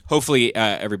touch it. Hopefully,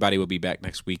 everybody will be back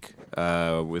next week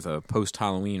with a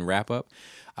post-Halloween wrap up.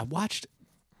 I watched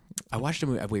a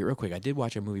movie. Wait, real quick. I did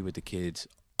watch a movie with the kids.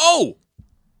 Oh,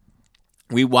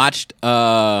 we watched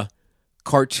cartoon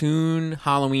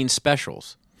Halloween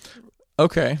specials.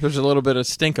 Okay, there's a little bit of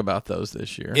stink about those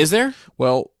this year. Is there?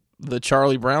 Well, the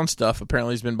Charlie Brown stuff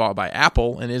apparently has been bought by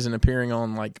Apple and isn't appearing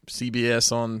on like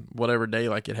CBS on whatever day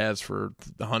like it has for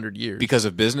 100 years. Because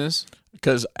of business?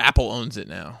 Because Apple owns it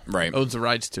now. Right. Owns the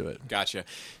rights to it. Gotcha.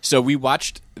 So we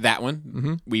watched that one.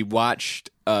 Mm-hmm. We watched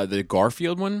the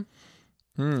Garfield one.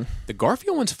 The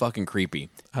Garfield one's fucking creepy.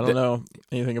 I don't know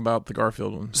anything about the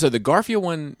Garfield one. So the Garfield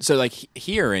one,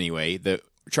 here anyway, the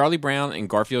Charlie Brown and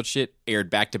Garfield shit aired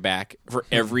back to back for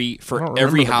every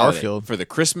holiday, Garfield. For the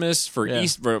Christmas, for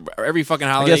Easter, for every fucking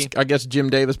holiday. I guess Jim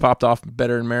Davis popped off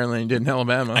better in Maryland than he did in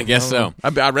Alabama. I guess so. I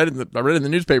read it in the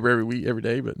newspaper every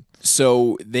day. But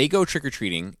so they go trick or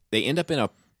treating. They end up in a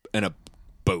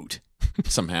boat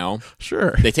somehow.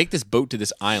 Sure. They take this boat to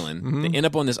this island. Mm-hmm. They end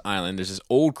up on this island. There's this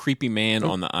old creepy man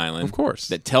on the island, of course,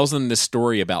 that tells them this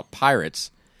story about pirates.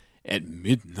 At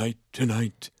midnight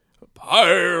tonight,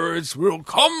 pirates will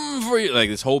come for you. Like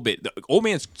this whole bit. The old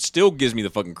man still gives me the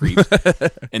fucking creeps.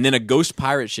 And then a ghost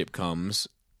pirate ship comes,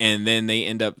 and then they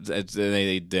end up.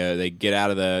 They get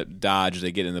out of the Dodge.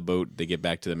 They get in the boat. They get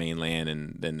back to the mainland,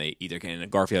 and then they eat their candy.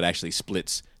 And Garfield actually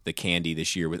splits the candy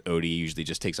this year with Odie. He usually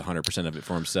just takes 100% of it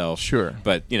for himself. Sure,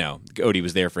 but Odie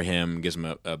was there for him. Gives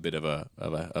him a bit of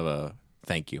a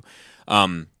thank you.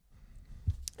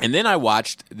 And then I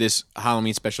watched this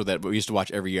Halloween special that we used to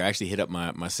watch every year. I actually hit up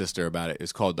my sister about it.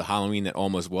 It's called The Halloween That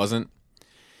Almost Wasn't.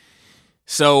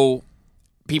 So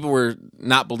people were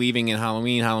not believing in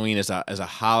Halloween. Halloween as a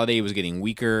holiday was getting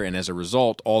weaker, and as a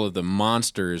result, all of the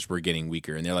monsters were getting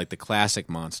weaker, and they're like the classic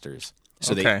monsters.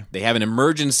 So they have an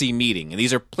emergency meeting, and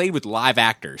these are played with live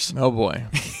actors. Oh, boy.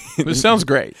 This sounds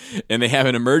great. And they have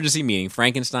an emergency meeting.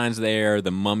 Frankenstein's there, the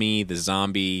mummy, the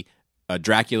zombie,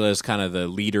 Dracula is kind of the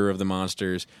leader of the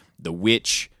monsters. The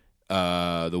witch,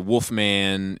 the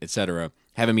Wolfman, etc.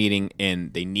 have a meeting,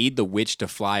 and they need the witch to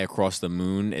fly across the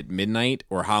moon at midnight,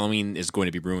 or Halloween is going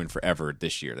to be ruined forever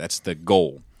this year. That's the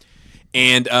goal.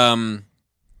 And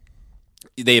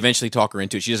they eventually talk her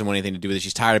into it. She doesn't want anything to do with it.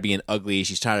 She's tired of being ugly.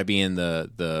 She's tired of being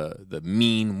the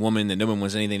mean woman that no one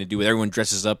wants anything to do with. Everyone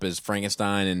dresses up as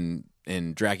Frankenstein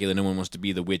and Dracula. No one wants to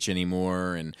be the witch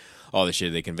anymore, and all this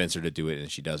shit. They convince her to do it, and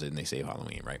she does it, and they save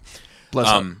Halloween, right? Bless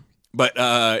her. But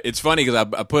it's funny because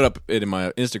I put up it in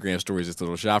my Instagram stories, this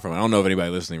little shot from it. I don't know if anybody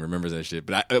listening remembers that shit,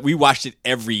 but we watched it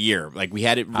every year. Like we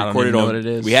had it recorded I don't even know on what it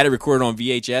is. we had it recorded on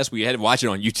VHS. We had to watch it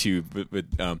on YouTube.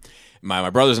 But my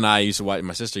brothers and I used to watch.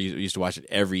 My sister used to watch it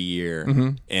every year,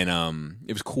 and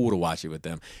it was cool to watch it with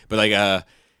them. But like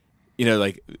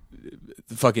like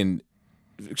the fucking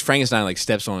Frankenstein like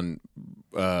steps on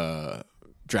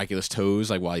Dracula's toes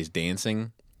like while he's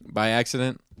dancing by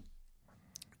accident.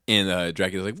 And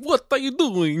Dracula's like, "What are you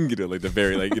doing?" You know, like the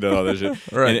very all that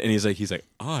shit. Right. And he's like,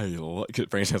 "I like."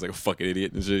 Frankenstein's like a fucking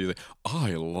idiot, and he's like,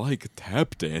 "I like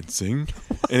tap dancing."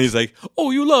 And he's like,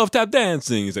 "Oh, you love tap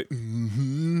dancing?" He's like,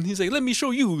 "Mm-hmm." He's like, "Let me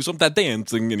show you some tap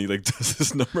dancing," and he like does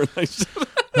this number like.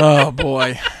 Oh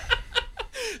boy.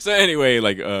 So anyway,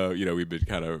 we've been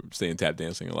kind of saying tap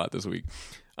dancing a lot this week.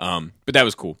 But that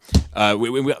was cool. There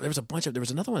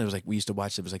was another one that was like we used to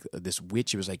watch. It was like this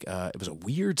witch. It was like it was a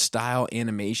weird style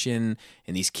animation,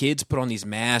 and these kids put on these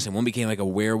masks, and one became like a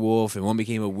werewolf, and one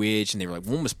became a witch, and they were like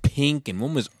one was pink and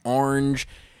one was orange.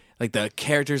 Like the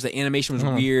characters, the animation was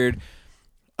weird.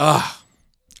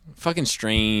 Fucking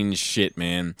strange shit,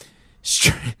 man.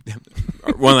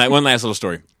 One last little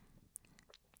story.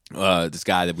 This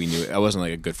guy that we knew, I wasn't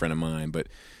like a good friend of mine, but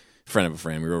friend of a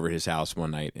friend. We were over at his house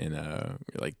one night, and we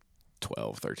were like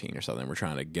 12, 13 or something. We're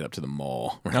trying to get up to the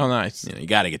mall. Oh, nice. You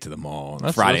got to get to the mall on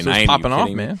That's Friday night. Popping off,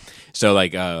 man. So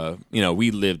like,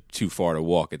 we lived too far to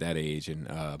walk at that age, and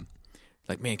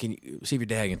like, man, can you see if your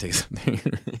dad can take us up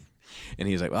there? And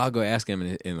he was like, well, I'll go ask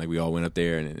him, and like we all went up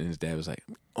there, and his dad was like,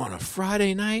 on a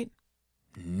Friday night?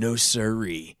 No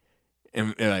siree.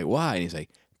 And they're like, why? And he's like,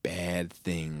 bad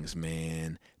things,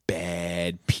 man.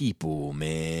 Bad people,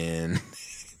 man.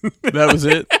 That was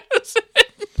it.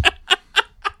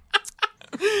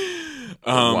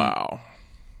 Wow.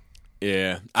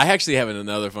 Yeah, I actually have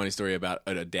another funny story about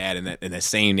a dad in that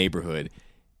same neighborhood.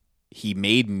 He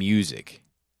made music,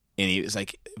 and he was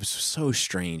like, it was so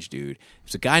strange, dude. It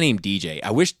was a guy named DJ.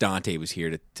 I wish Dante was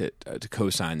here to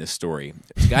co-sign this story.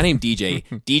 It's a guy named DJ.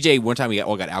 DJ. One time we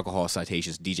all got alcohol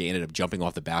citations. DJ ended up jumping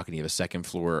off the balcony of a second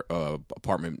floor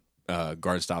apartment,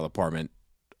 garden style apartment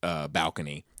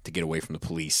balcony to get away from the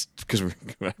police because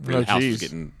the house was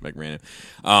getting like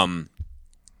random.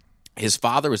 His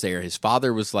father was there. His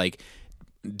father was like,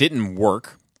 didn't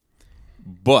work,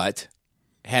 but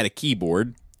had a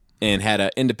keyboard and had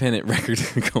an independent record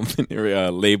company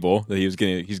label that he's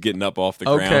getting up off the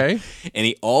ground. And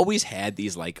he always had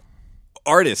these like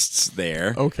artists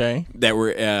there. Okay. That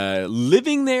were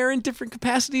living there in different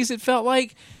capacities. It felt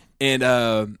like,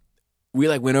 and we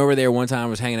like went over there one time. I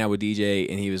was hanging out with DJ,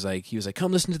 and he was like,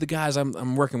 come listen to the guys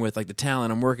I'm working with, like the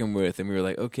talent I'm working with. And we were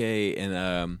like, okay, and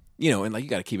and like you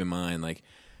got to keep in mind, like,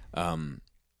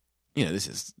 this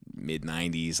is mid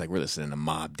 '90s. Like we're listening to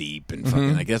Mobb Deep and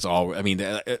fucking like that's all. I mean,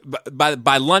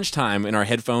 by lunchtime in our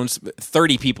headphones,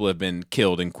 30 people have been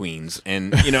killed in Queens,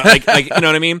 and like you know what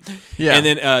I mean? Yeah. And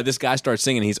then this guy starts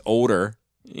singing. He's older.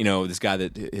 This guy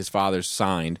that his father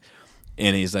signed.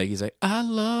 And he's like, I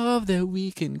love that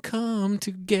we can come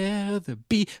together,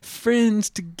 be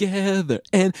friends together,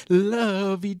 and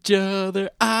love each other.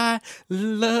 I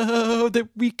love that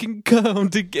we can come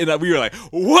together. And we were like,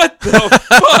 what the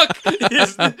fuck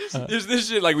is this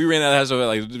shit? Like, we ran out of the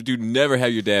house, like, dude, never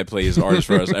have your dad play his artist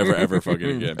for us ever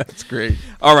fucking again. That's great.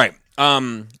 All right.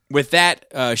 With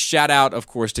that, shout out, of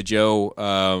course, to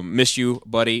Joe. Miss you,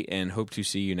 buddy, and hope to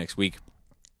see you next week.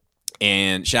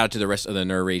 And shout out to the rest of the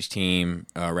Nerd Rage team,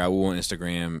 Raul on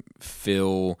Instagram,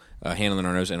 Phil handling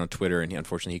our nose and on Twitter, and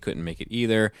unfortunately he couldn't make it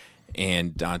either,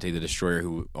 and Dante the Destroyer,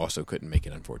 who also couldn't make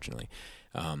it, unfortunately.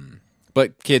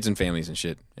 But kids and families and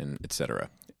shit, and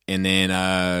etc. And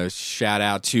then shout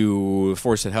out to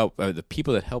Force that help the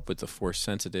people that help with the Force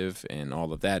Sensitive and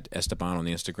all of that, Esteban on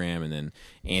the Instagram, and then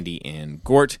Andy and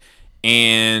Gort.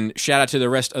 And shout out to the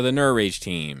rest of the Nerd Rage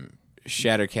team,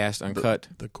 Shattercast Uncut,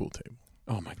 The Cool Table.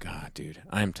 Oh my god, dude,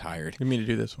 I'm tired. You mean to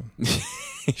do this one?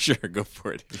 Sure, go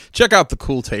for it. Check out the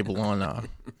Cool Table on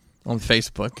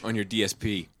Facebook. On your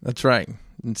DSP. That's right.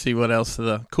 And see what else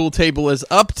the Cool Table is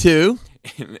up to.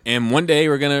 And one day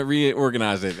we're going to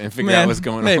reorganize it and figure out what's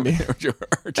going on. Maybe.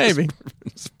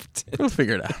 We'll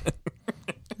figure it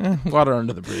out. Water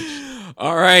under the bridge.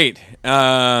 All right.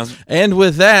 And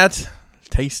with that,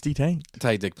 tasty taint.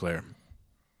 Tight dick player.